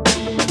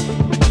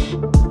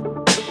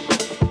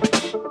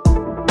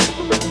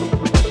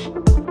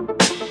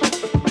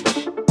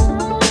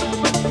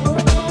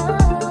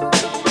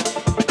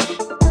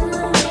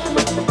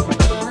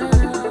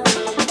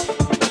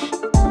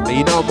 And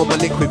you know I'm on my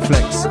liquid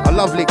flex. I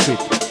love liquid.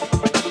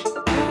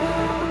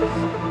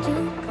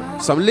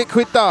 Some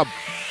liquid dub.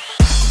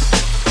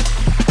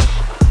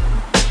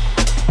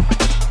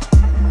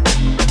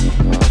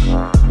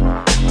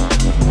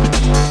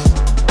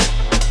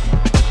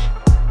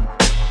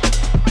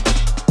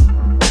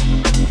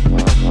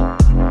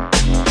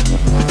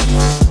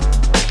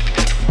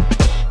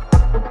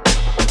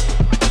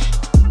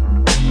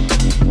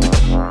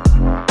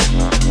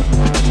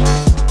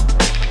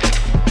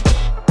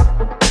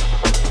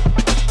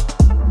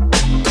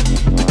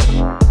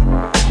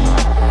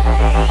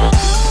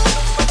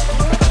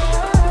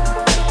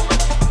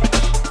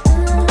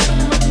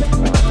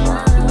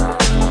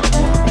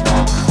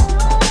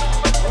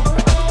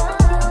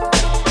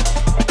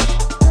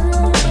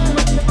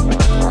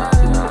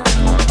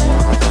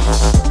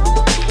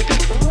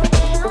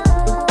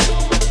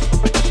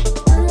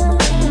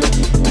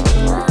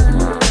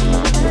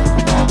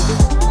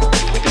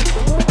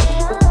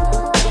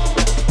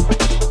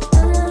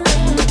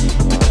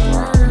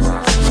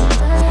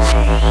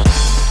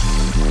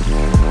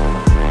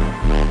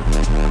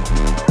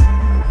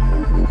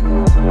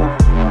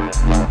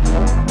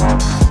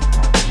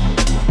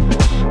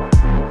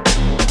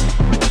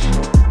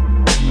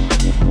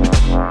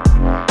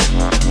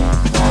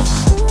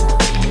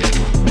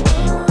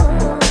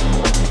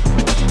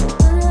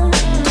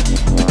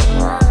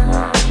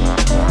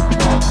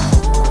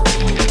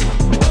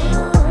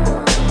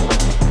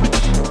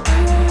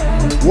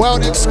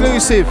 World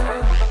exclusive.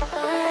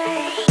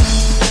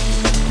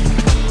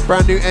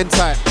 Brand new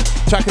N-Type.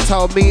 Track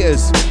entitled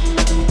Meters.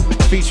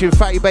 Featuring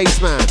Fatty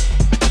Bassman.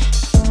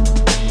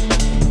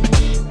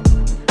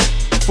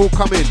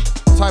 Forthcoming.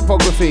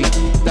 Typography.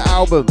 The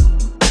album.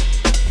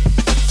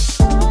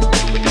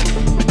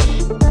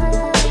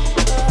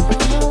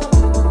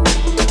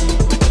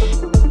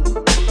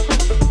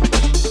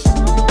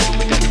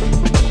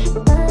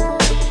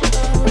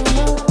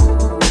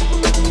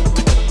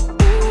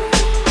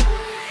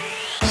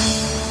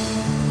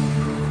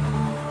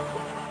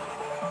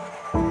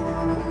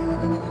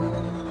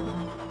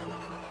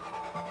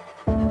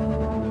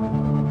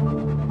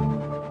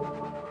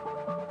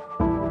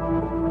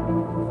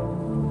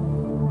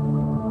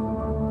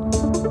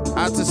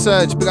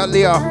 Surge, big up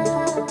Leah.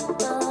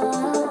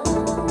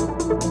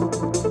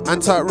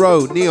 Anti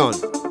Row, Neon.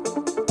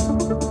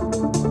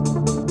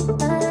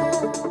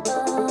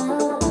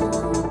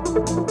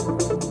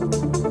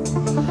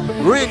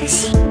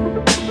 Rinse.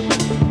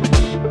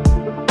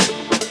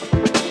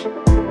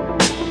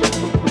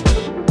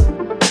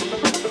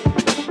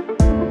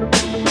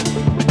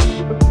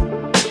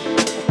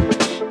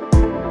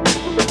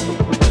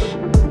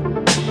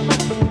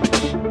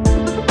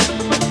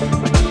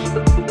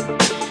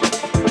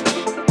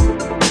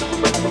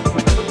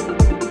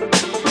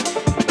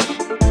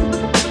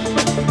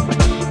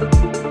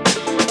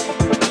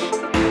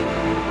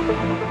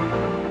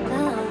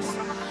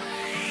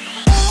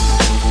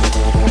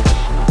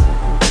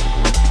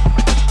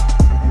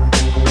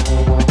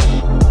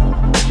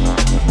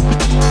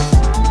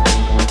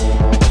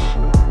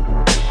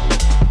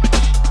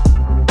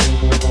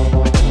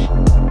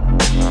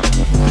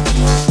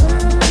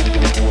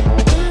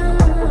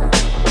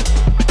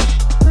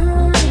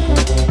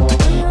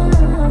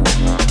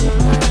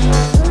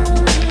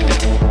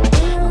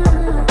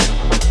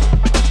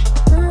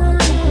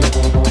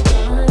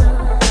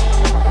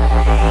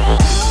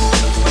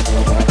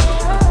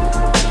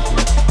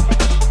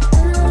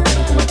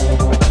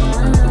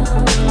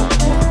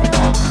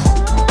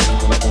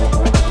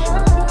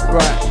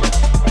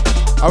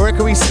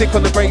 Stick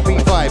on the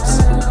breakbeat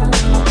vibes.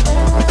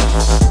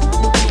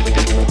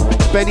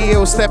 Benny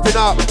Hill stepping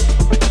up.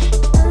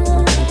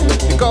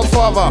 The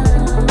Godfather.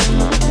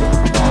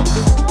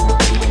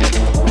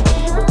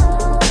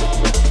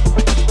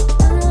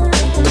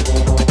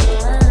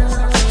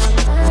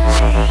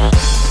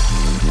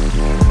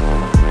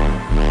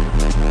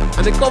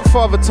 And the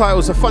Godfather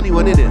title's a funny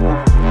one, isn't it?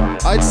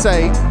 I'd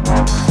say,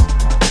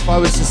 if I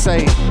was to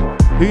say,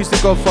 who's the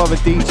Godfather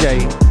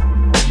DJ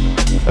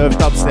of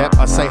dubstep,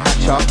 I'd say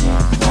Hatch Up.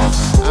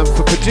 And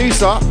for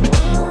producer,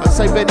 I'd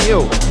say Benny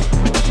Hill.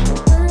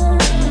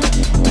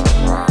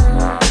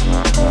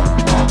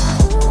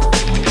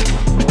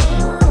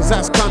 Because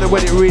that's kind of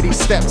when it really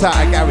stepped out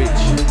of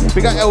garage.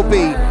 We got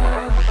LB,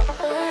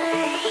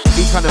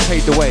 he kind of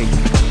paved the way.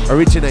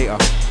 Originator,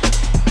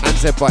 and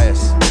Zed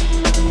Bias,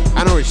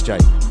 and Oris J.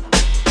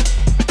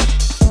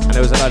 And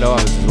there was a load of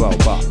others as well,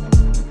 but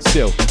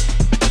still.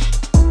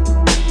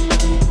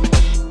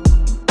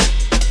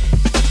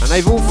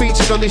 They've all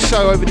featured on this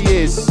show over the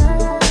years.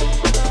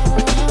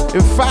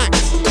 In fact,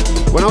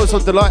 when I was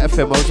on Delight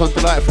FM, I was on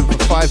Delight FM for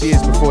 5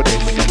 years before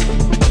this.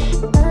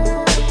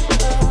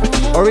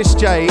 Oris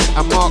J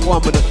and Mark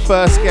 1 were the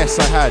first guests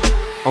I had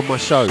on my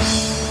show.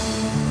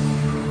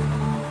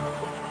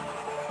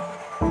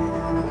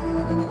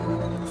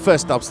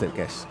 First dubstep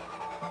guest.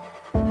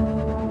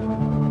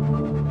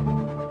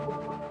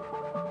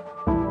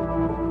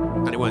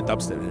 And it weren't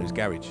dubstep, it was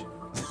garage.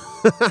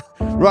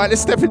 Right,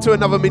 let's step into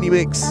another mini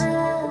mix.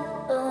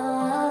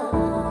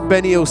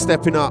 Benny Hill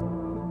stepping up.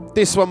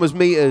 This one was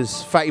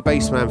Meters, Fatty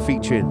Bassman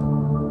featuring.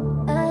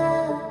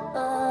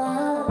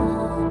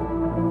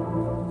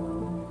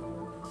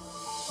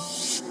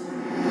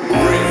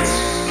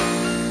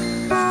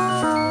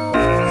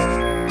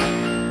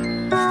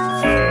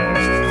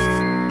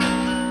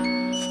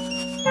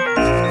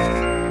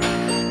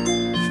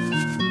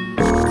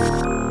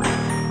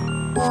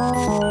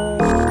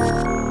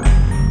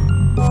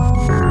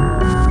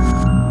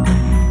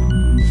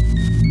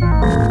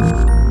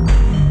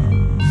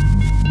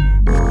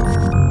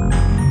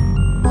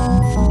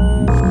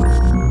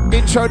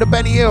 Intro to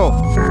Benny Hill,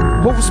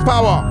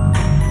 Horsepower.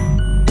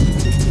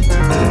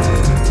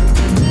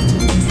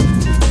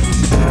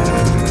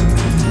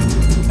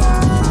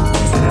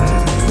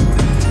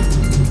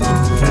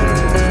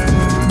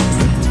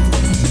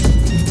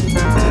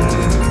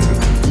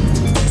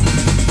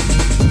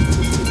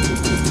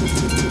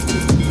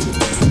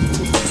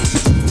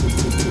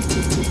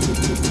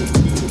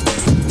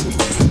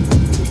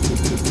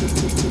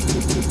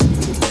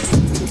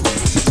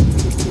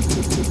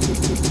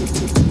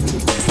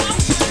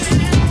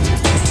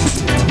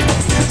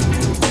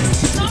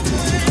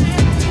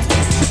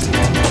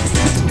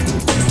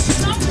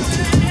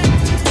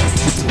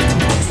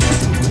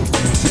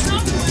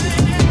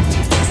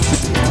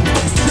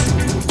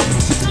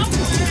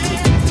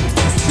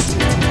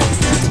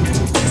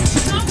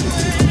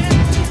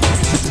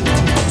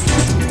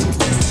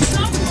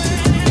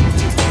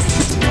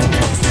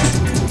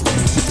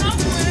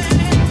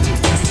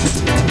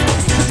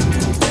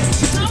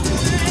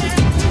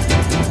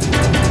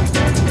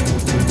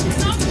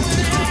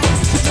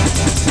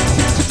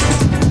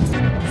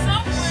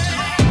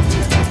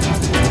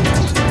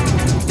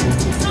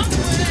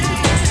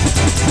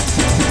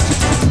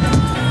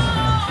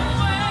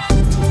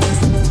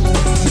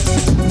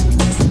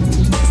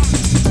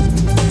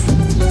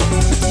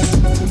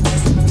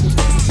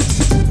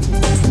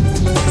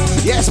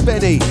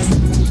 Benny.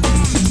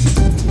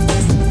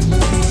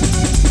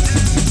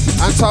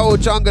 Anti-Old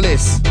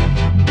Junglist.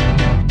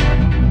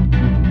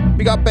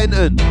 Big up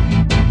Benton.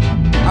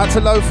 Out to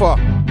Loafer.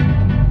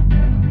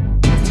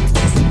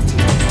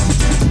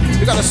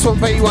 We got the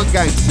Swamp 81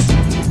 gang.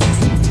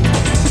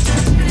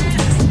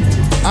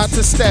 Out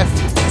to Steph.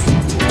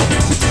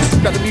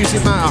 We got the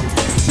Music Matter.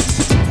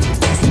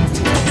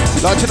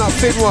 Larging up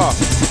Finwa.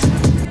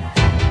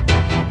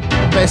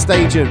 Best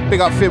agent.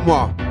 Big up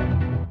Finwa.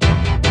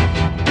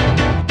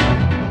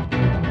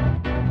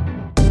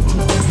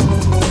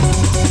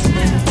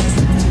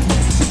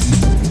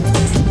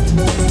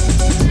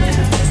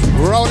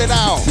 Roll it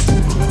out.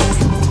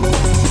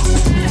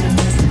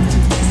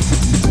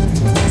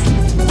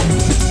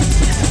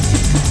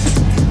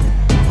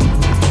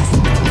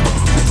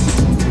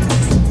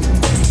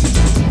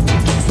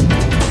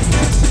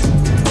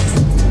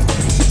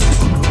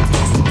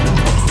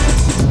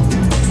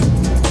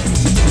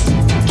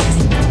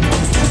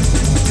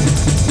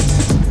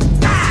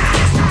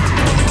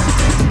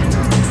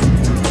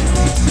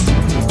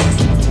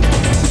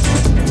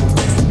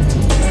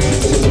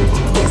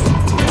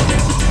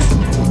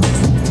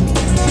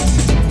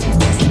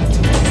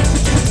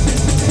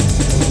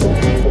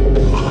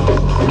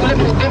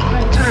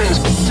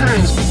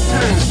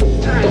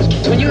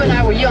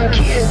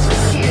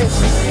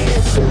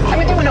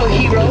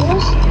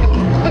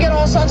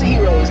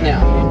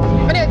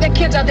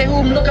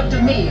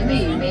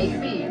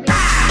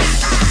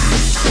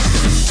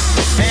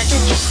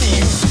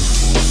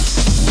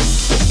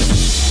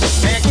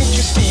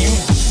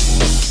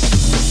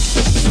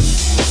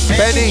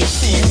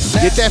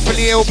 You're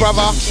definitely ill,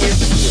 brother.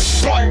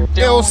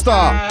 Ill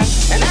star.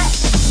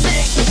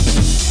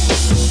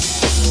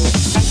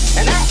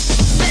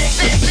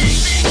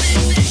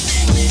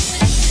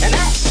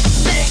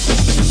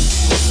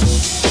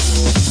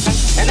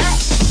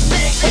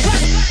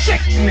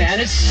 Sick, man,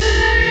 it's sick.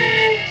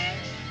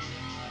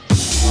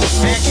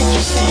 Man, can't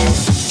you see?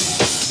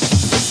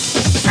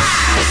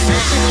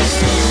 Man, can't you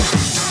see?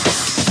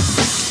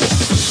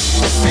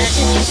 Man,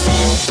 can't you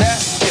see?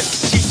 That's just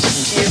teaching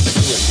kids to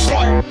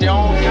exploit their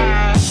own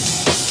kind.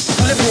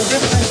 We live in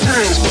different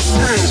times.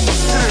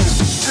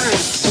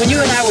 When you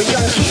and I were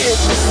young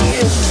kids.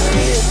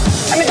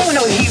 I mean, there were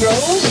no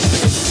heroes.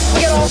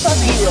 We got all sorts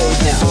of heroes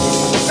now.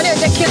 But there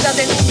are kids out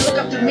there who look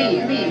up to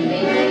me.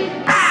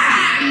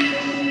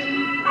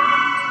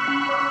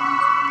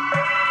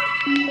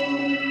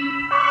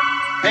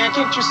 Man,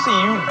 can't you see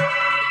you?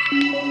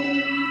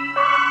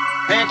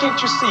 Man,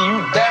 can't you see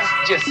you? That's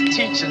just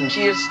teaching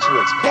kids to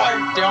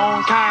exploit their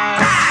own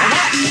kind. And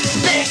that's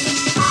sick.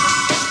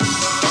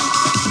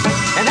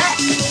 And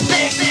that's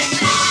sick.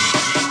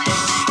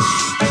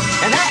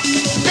 And that's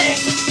sick.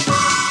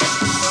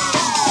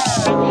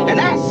 And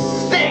that's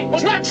sick. Well,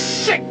 it's not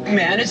sick,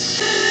 man. It's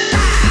sick.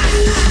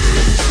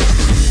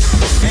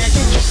 Man,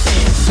 can't you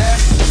see that?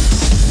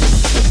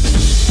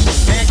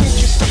 Man, can't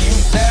you see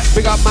that?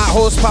 Big up Matt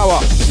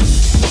Horsepower.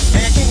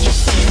 Man, can't you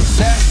see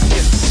that?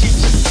 Just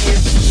teaching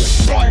kids to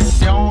exploit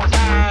their own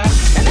kind.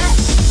 And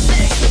that's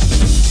sick.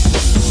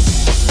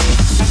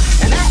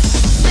 And that's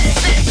sick.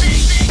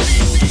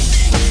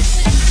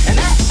 And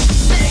that's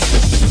sick.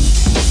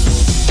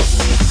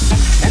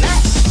 And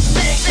that's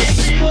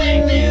sick. When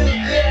you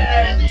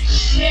get a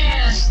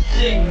chance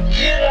to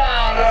get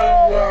out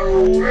of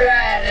a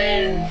rat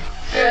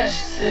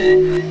infested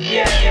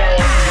ghetto.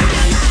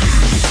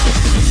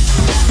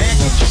 Man,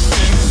 can't you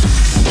see?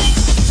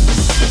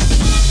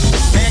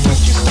 Man,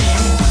 can't you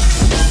see?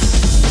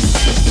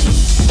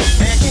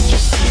 Man, can't you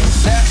see?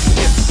 That's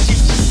just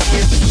teaching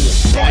kids to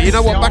exploit. And you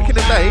know what? Back in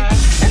the day,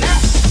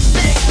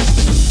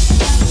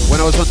 when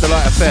I was on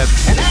Delight FM,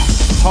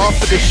 half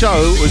of the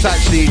show was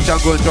actually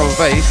jungle and drum and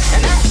bass,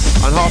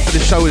 and half of the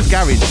show was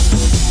garage.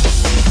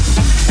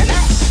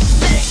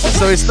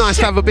 So it's nice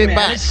to have a bit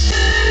back,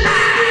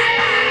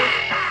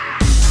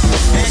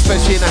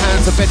 especially in the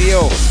hands of Benny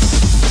Hill.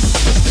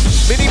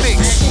 Mini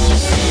mix.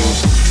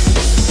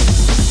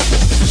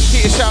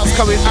 Keep your shouts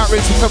coming.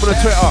 Outreach and come on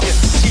Twitter.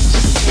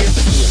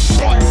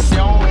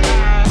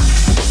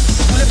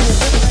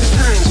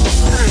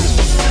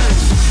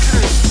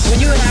 When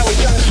you and I were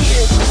young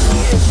kids,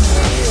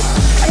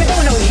 I mean, there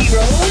were no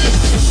heroes.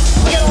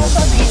 We got all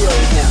sorts of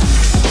heroes now.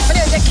 But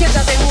there are kids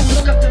out there who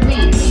look up to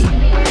me.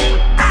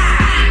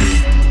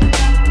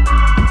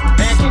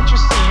 Man, can't you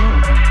see you?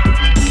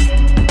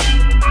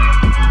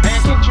 Man,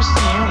 can't you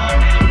see you?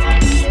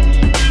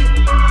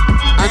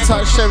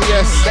 Anti Sherry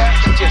S.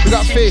 We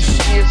got Fish.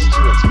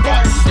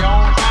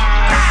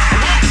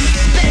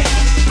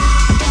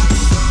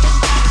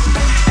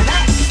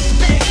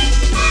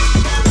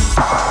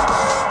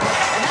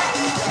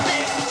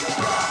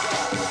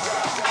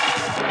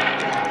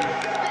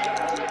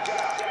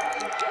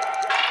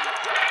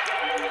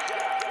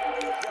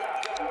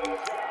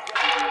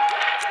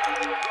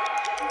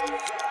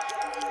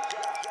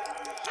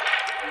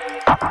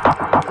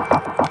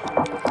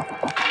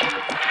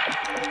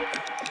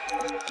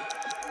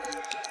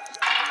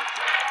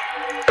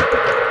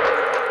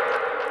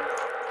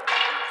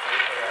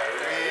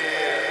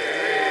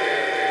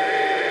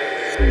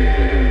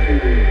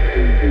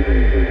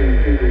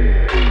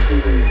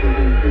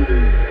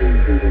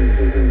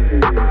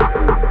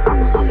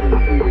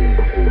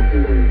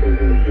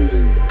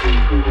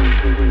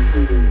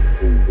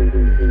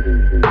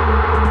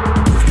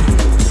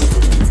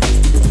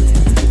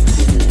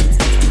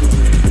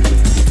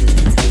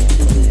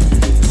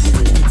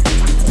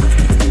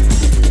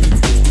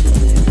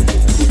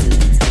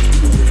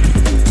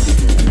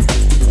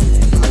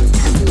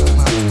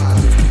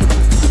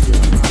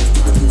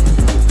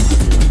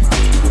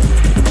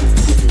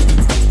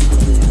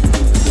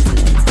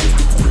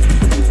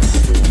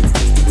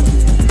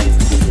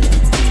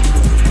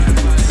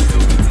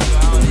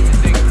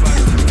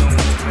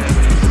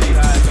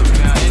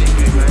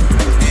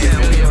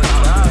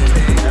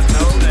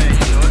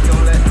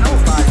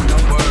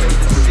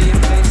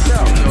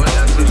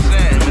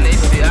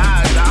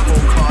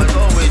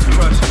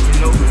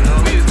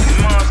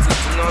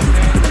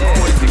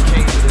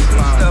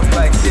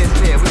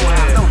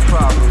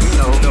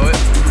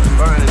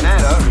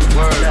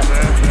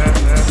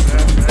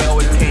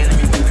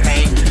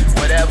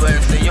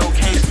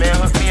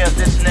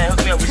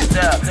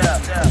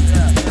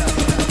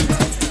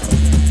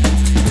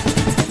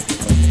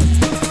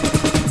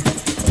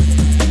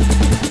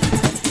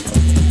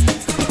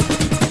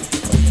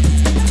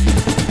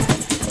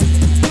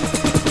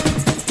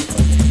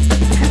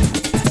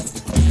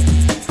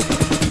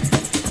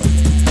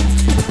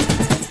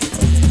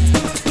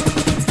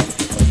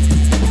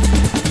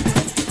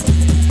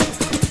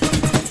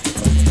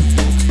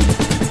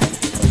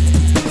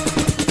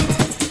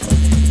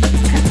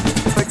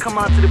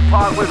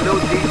 part where little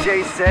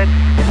DJ said,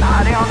 and now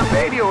they on the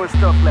radio and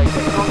stuff like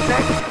that, you know what I'm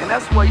saying? And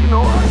that's why, you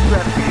know, us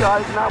rap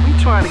artists now, we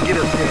trying to get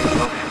up there, you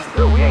know?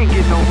 Still, we ain't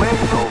getting nowhere,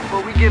 you know,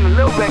 but we getting a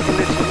little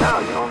recognition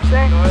now, you know what I'm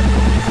saying?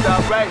 You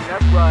start writing,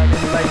 that's why,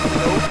 it's like, you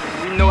know,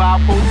 we know our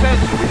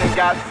potential, we done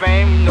got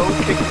fame, you know,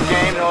 kick the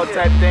game and all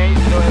type things,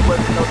 you know, it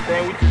wasn't no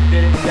thing, we just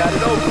did it and got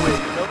it over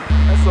with, you know?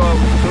 That's all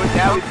we do.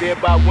 Now we be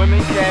about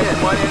women, cash,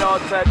 money, and all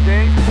type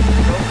things,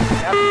 you know?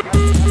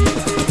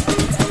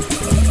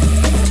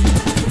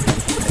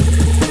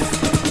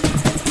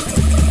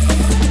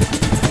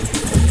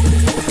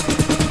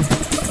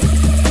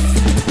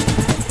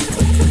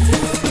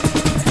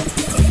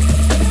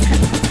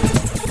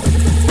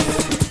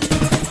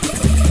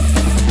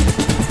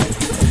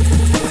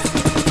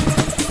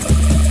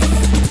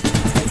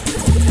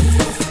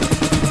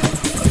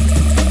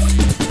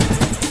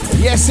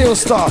 Yes, he'll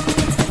start.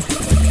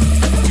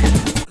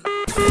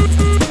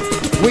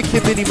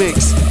 Wicked mini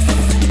mix.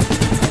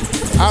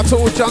 Out to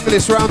all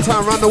junglists round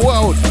town, round the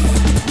world.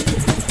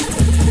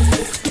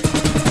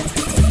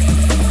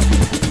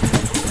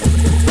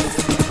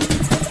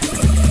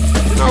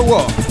 You know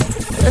what?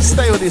 Let's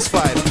stay on this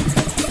vibe.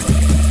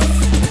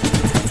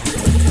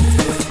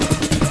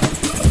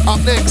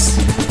 Up next,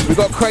 we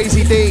got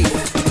Crazy D.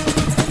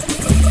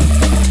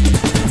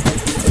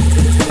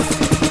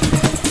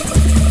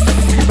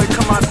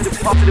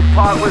 To the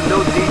part where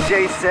little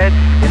DJ said,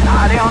 and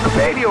now they on the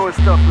radio and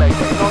stuff like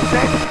that, you know what I'm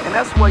saying? And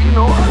that's why, you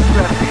know, us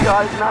rap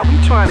artists now, we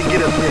trying to get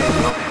up there, you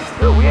know?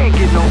 Still, we ain't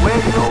getting nowhere,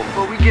 you know,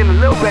 but we getting a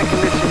little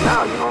recognition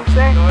now, you know what I'm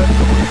saying? You know,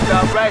 we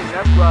start writing,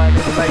 that's why,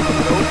 it's like,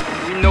 you know,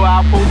 we know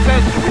our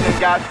potential, we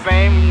done got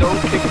fame, you know,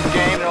 kick the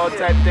game and all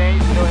type things,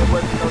 you know, it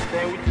wasn't no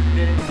thing, we just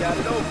did it and got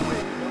it over with,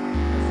 you know?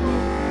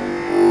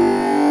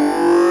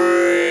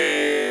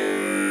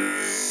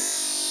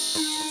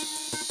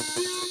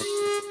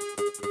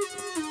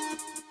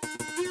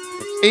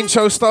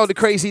 Intro style to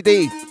Crazy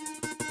D.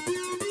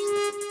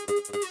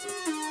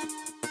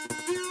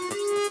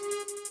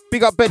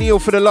 Big up Benny Hill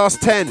for the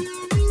last 10.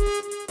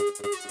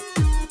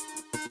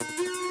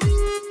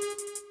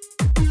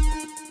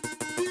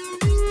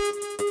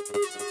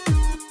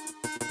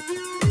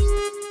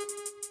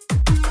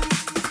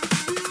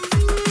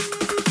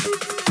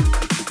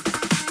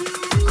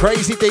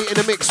 Crazy D in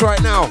the mix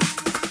right now.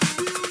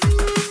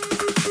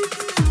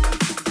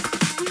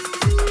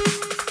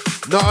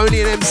 Not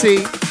only an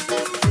MC,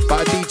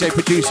 but a DJ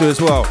producer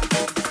as well.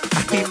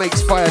 And he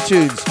makes fire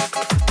tunes.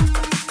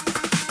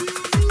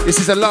 This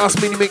is the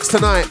last mini mix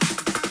tonight.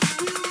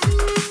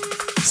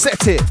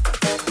 Set it.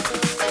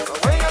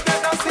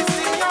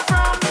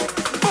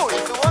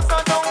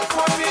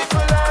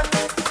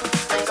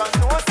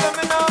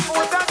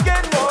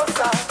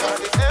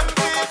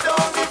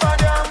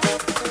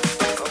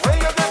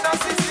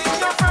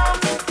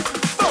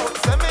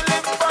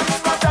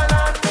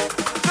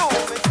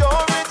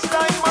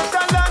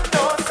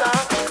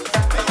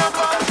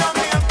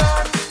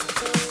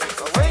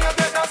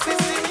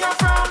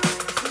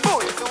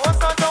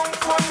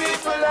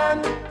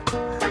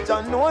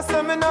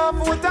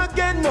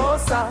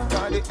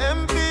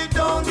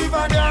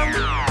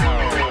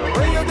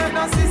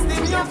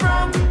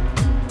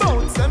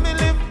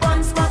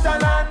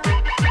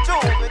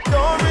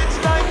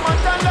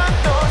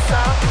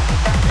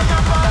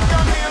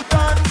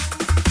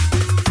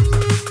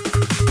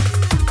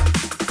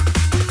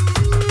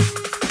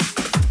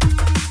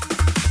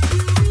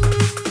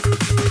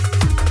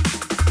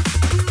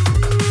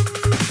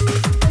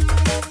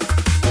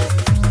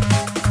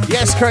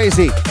 Yes,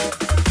 crazy.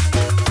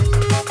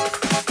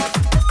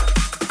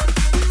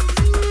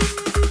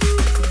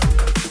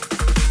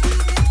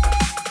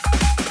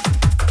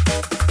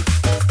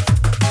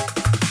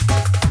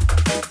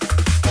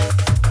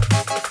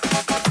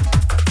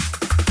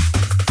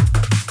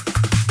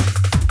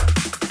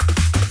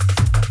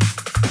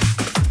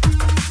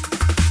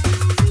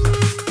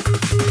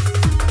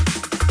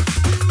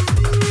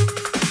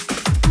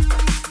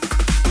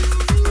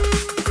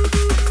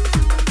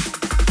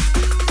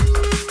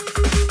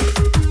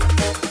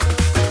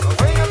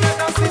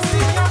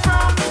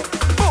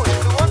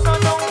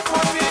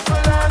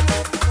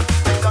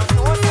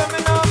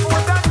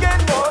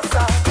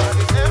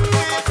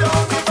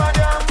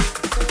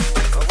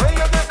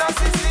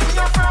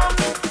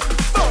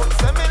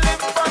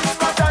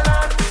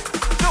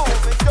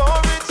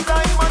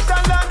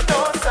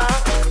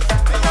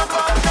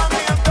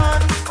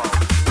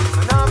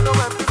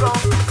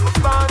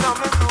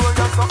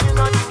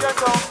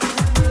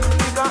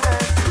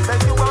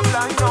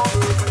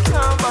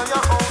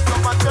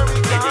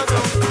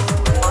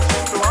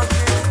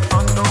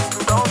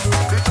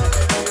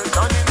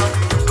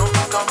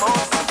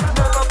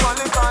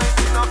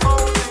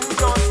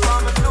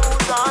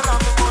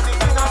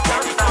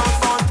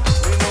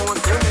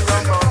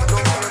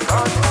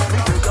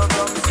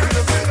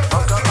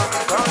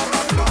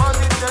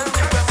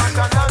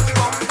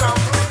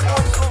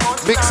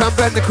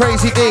 The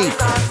Crazy D.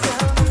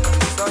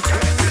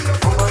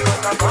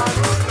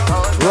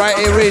 Right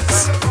here,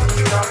 Rinse.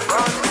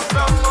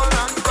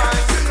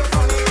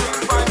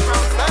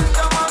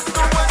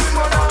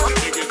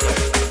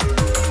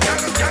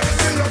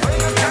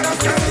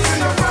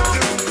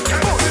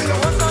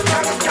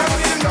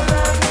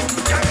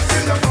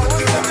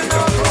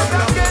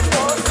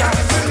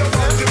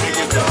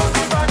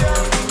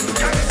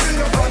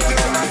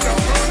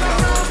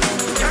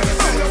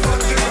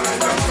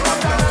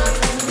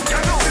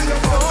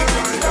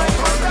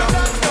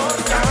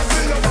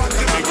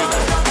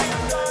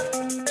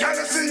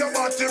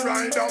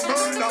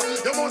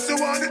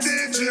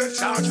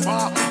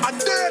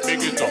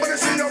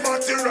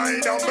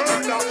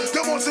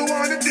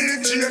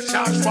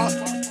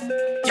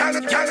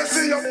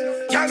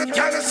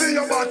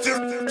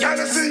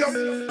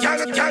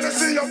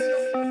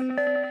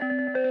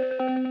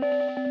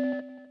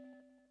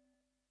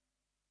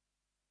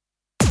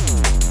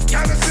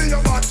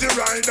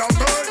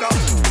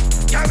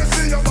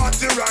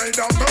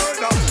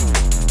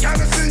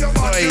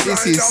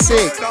 This is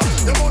sick.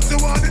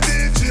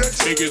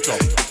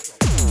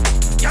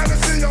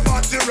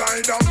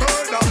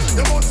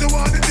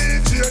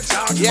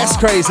 Yes,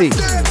 crazy.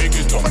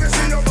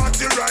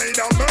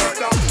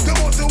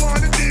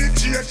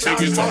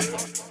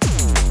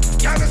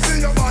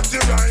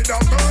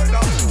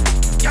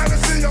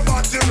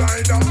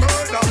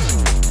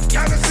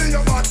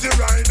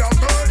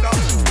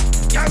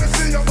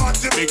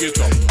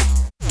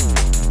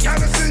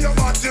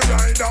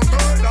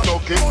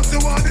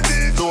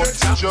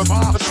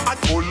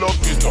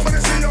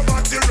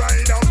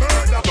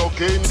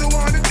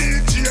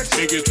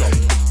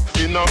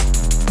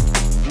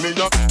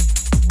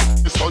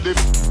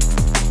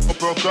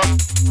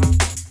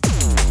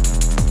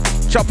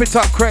 Chop it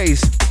up, craze.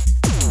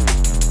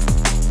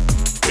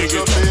 Big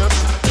your face,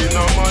 in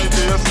my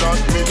days that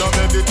me no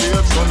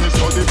meditate. So me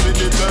study for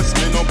the test,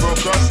 me no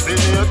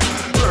procrastinate.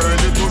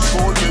 Early to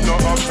school, me no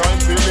have time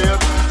to late.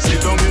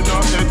 Sit down in a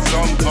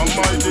exam, I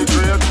might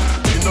degrade.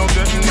 Me no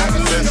get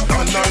nothing less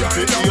than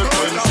 98.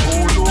 When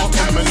school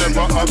open, me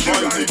never have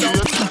my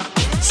debate.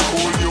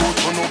 School youth,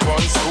 turn up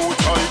and school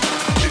tight.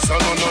 This a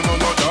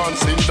no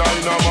dancing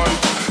dynamite.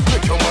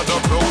 Make your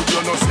mother proud,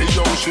 you know see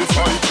how she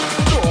fight.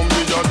 Don't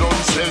be a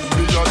dumb self,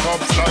 be a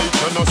top flight.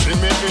 You know see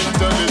me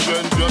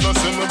intelligent, you know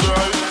see me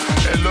bright.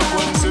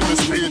 Eloquence in me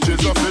speech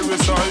is a free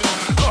recite.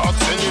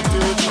 Ask any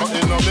teacher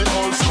in a me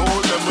old school,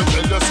 them will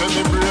tell you say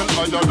me brain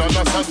higher than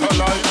a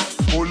satellite.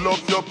 Pull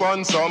up your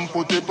pants and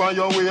put it on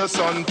your waist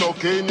and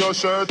tuck in your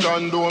shirt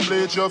and don't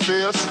bleach your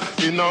face.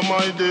 In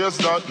my days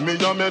that me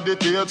a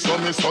meditate, so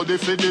me study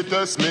for the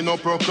test, me no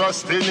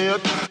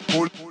procrastinate.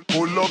 Pull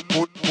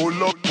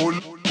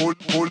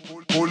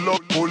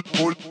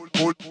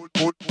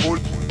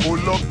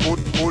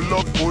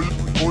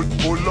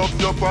up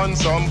your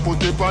pants and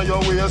put it on your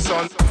waist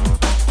and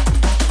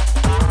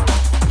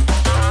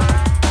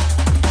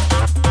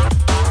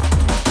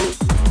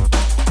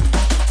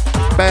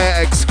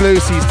bare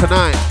exclusives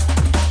tonight.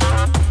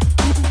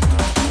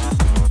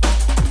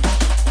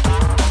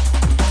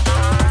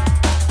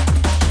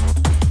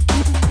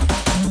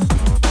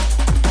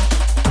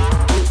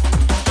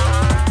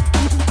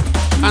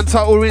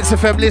 Untitled Rinse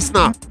FM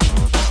listener.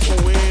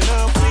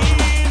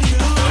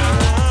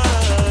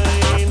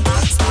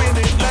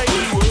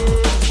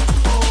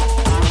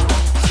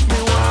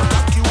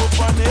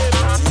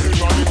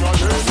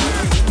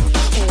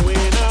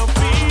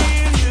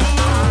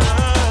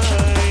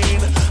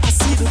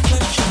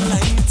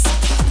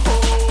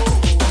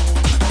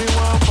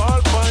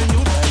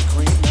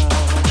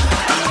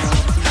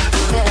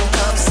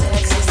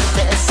 Sex is the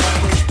best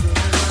sex.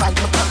 Right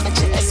up on my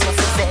chest, you're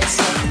the best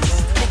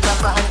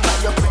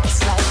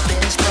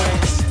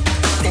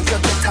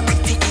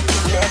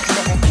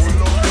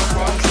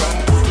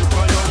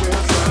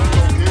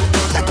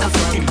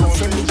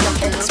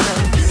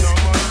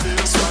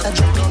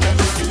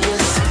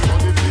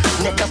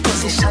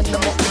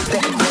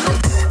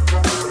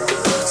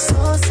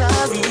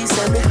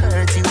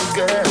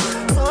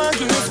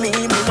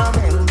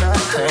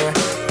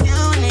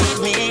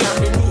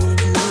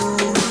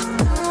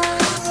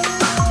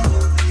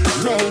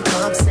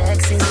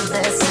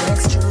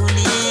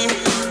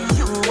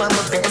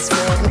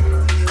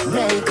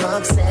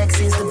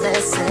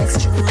best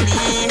sex, truly.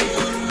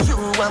 You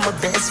are my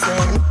best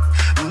friend.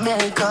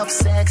 Makeup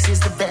sex is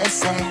the best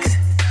sex.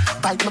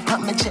 Bite me pop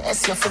my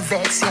chest, you feel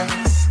vex,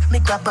 yes. Me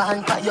grab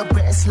on by your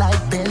breast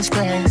like bench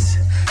press.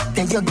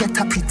 Then you get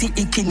a pretty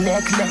icky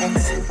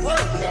necklace.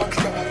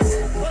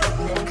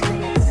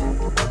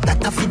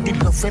 That I feel the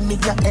love when me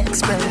your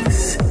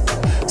express.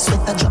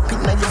 Sweat a drop in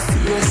your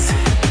face.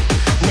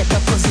 Make a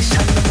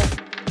position.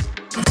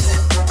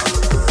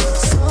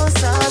 So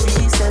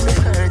sorry, say me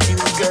hurt you,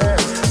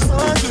 girl.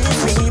 Forgive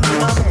me,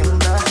 but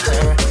remember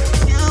her.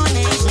 You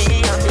need me,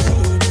 I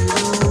need you.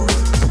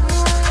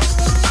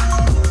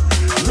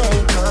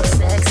 Makeup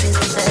sex is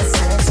the best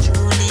sex,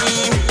 truly.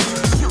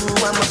 You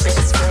are my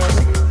best friend.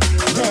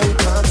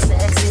 Makeup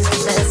sex is the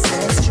best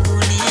sex,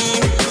 truly.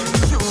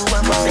 You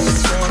are my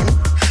best friend.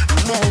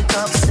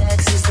 Makeup sex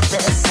is the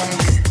best sex.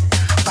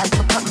 Bite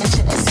up on my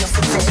chest, you're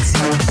the best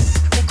sex.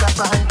 Me grab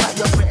on by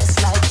your breast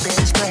like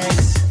bench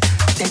press.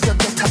 Then you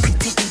get a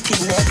pretty icky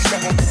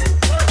necklace.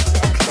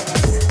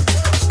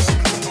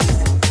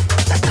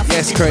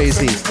 Yes,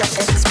 crazy.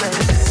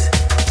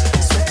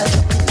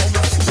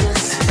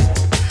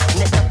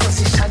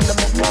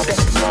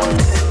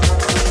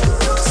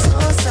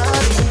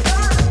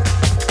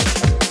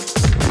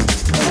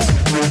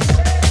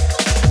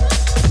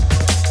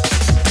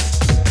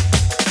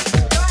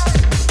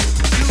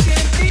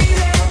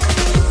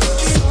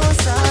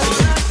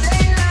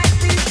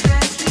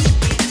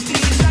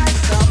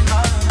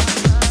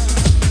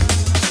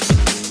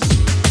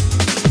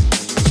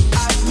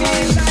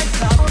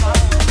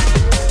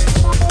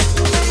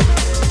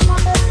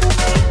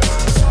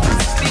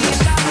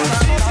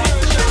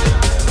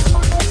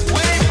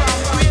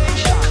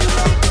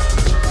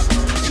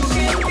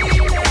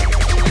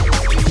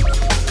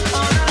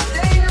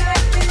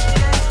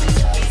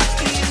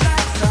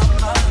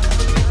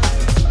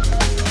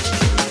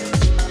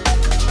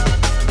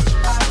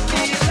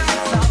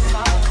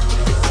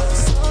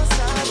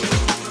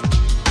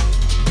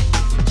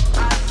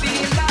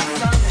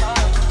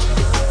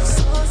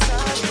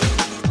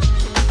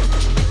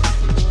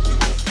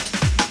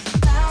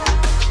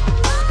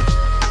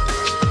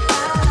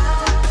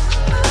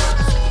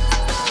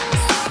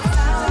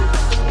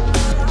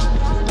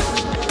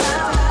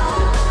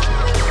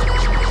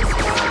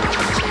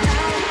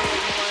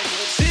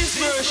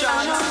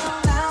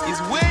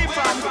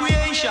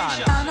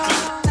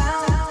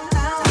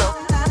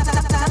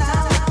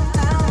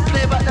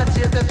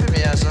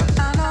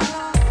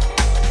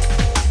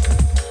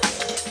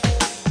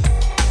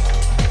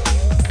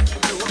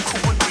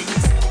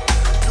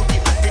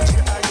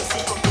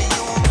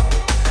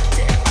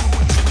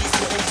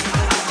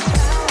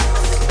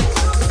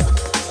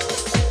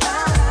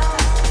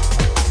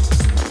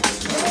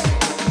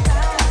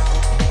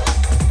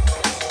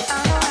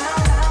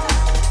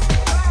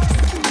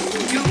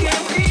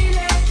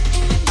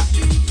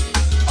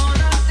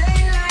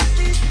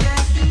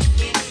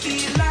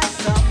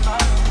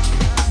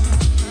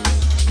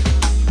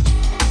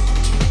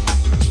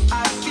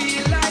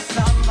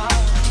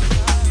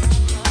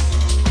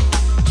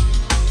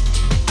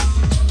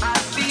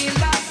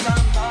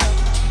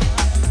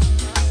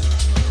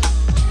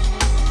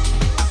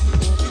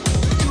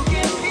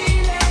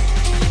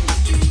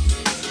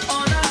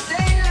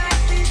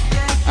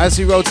 As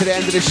we roll to the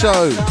end of the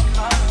show,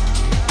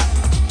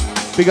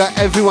 big up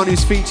everyone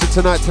who's featured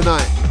tonight.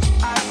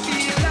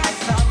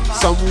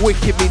 Some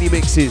wicked mini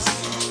mixes.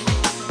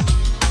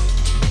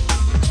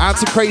 Out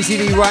to Crazy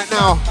Lee right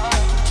now.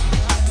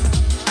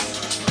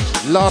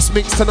 Last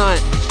mix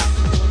tonight.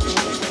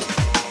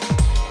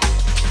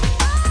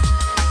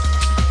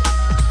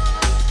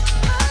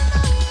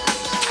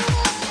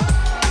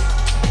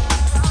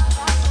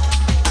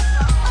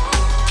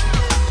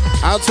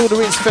 Out to all the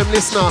Rinse Fem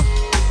listener.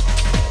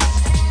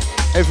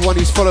 Everyone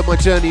who's followed my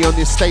journey on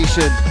this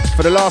station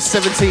for the last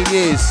 17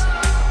 years.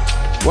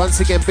 Once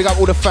again, big up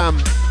all the fam.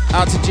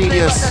 Out to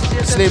Genius,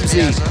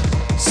 Slimzy,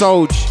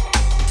 Solj,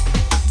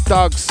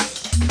 Dugs,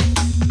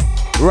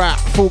 Rat,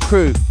 full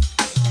crew.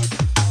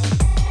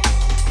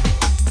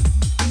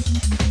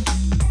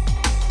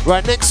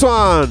 Right, next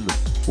one.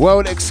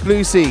 World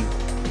exclusive.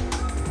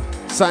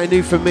 Something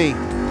new for me.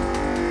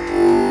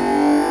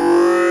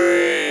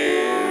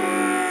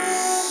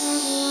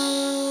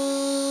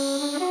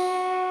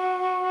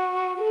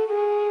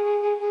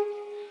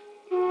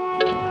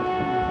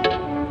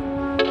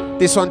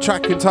 This one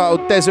track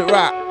entitled Desert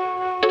Rat.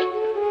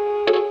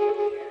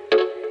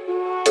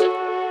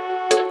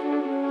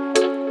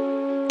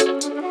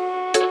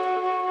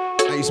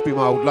 That used to be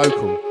my old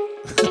local.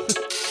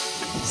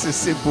 It's as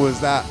simple as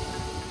that.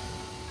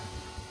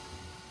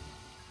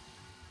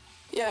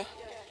 Yeah.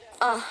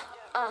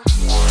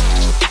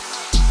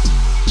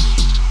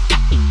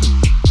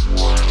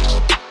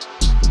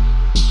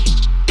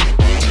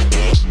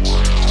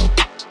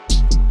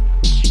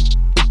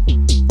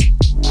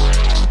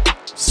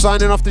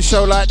 Signing off the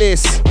show like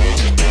this.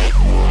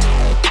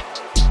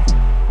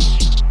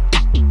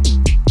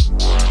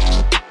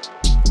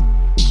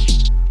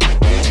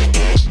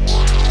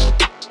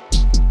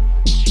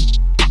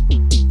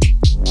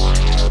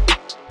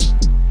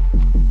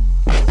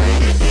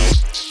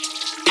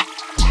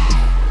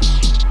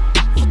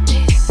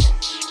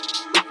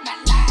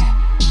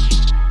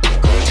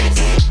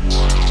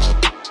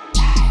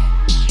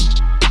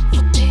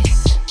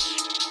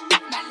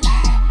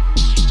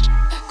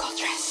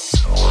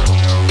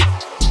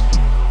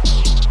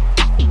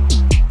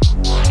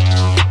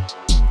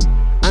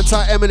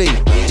 family,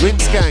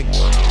 Rinse Gang.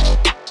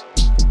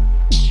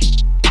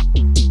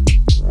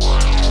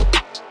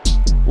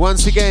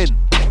 Once again.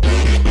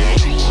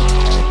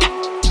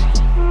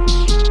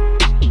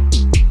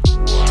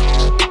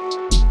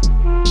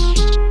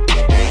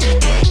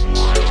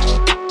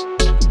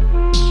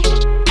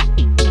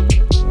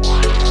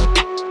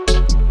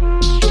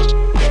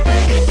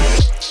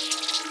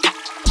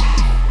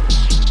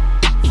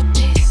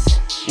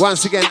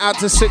 Once again, out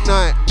to Sukh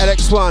Knight,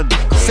 LX1,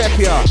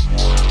 Sepia,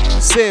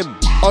 Cimm,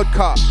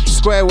 Oddkut,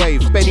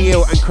 Squarewave, Benny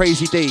Hill and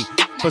Crazy D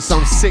for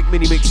some sick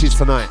mini mixes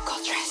tonight.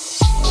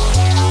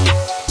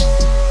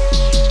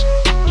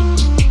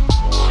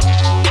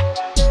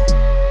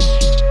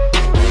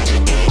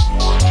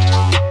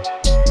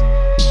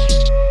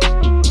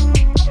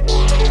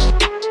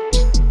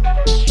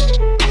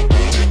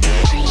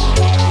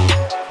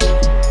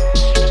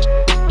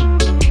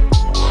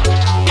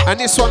 And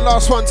this one,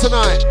 last one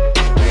tonight.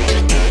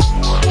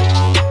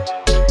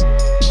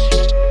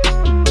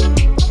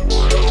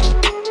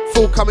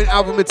 Coming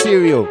album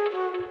material.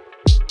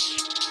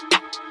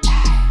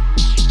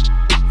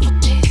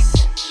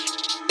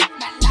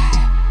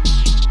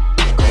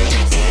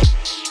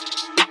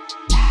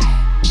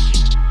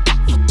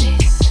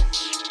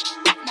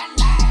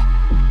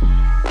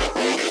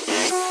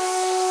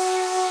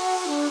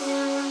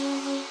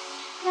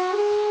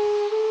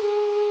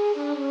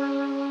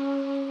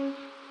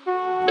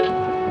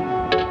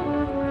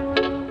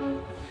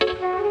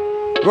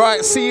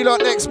 Right, see you lot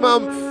next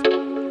month.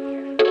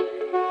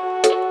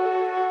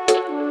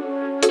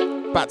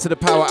 Back to the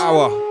Power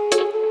Hour.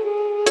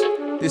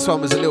 This one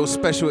was a little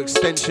special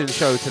extension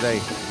show today.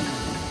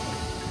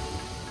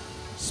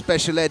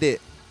 Special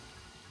edit.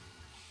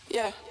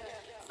 Yeah.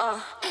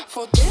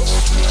 For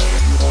this.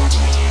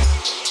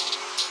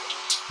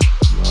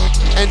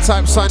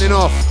 N-Type signing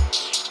off.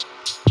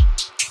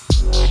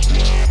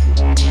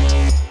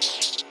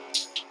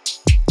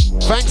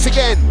 Thanks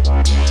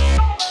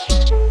again.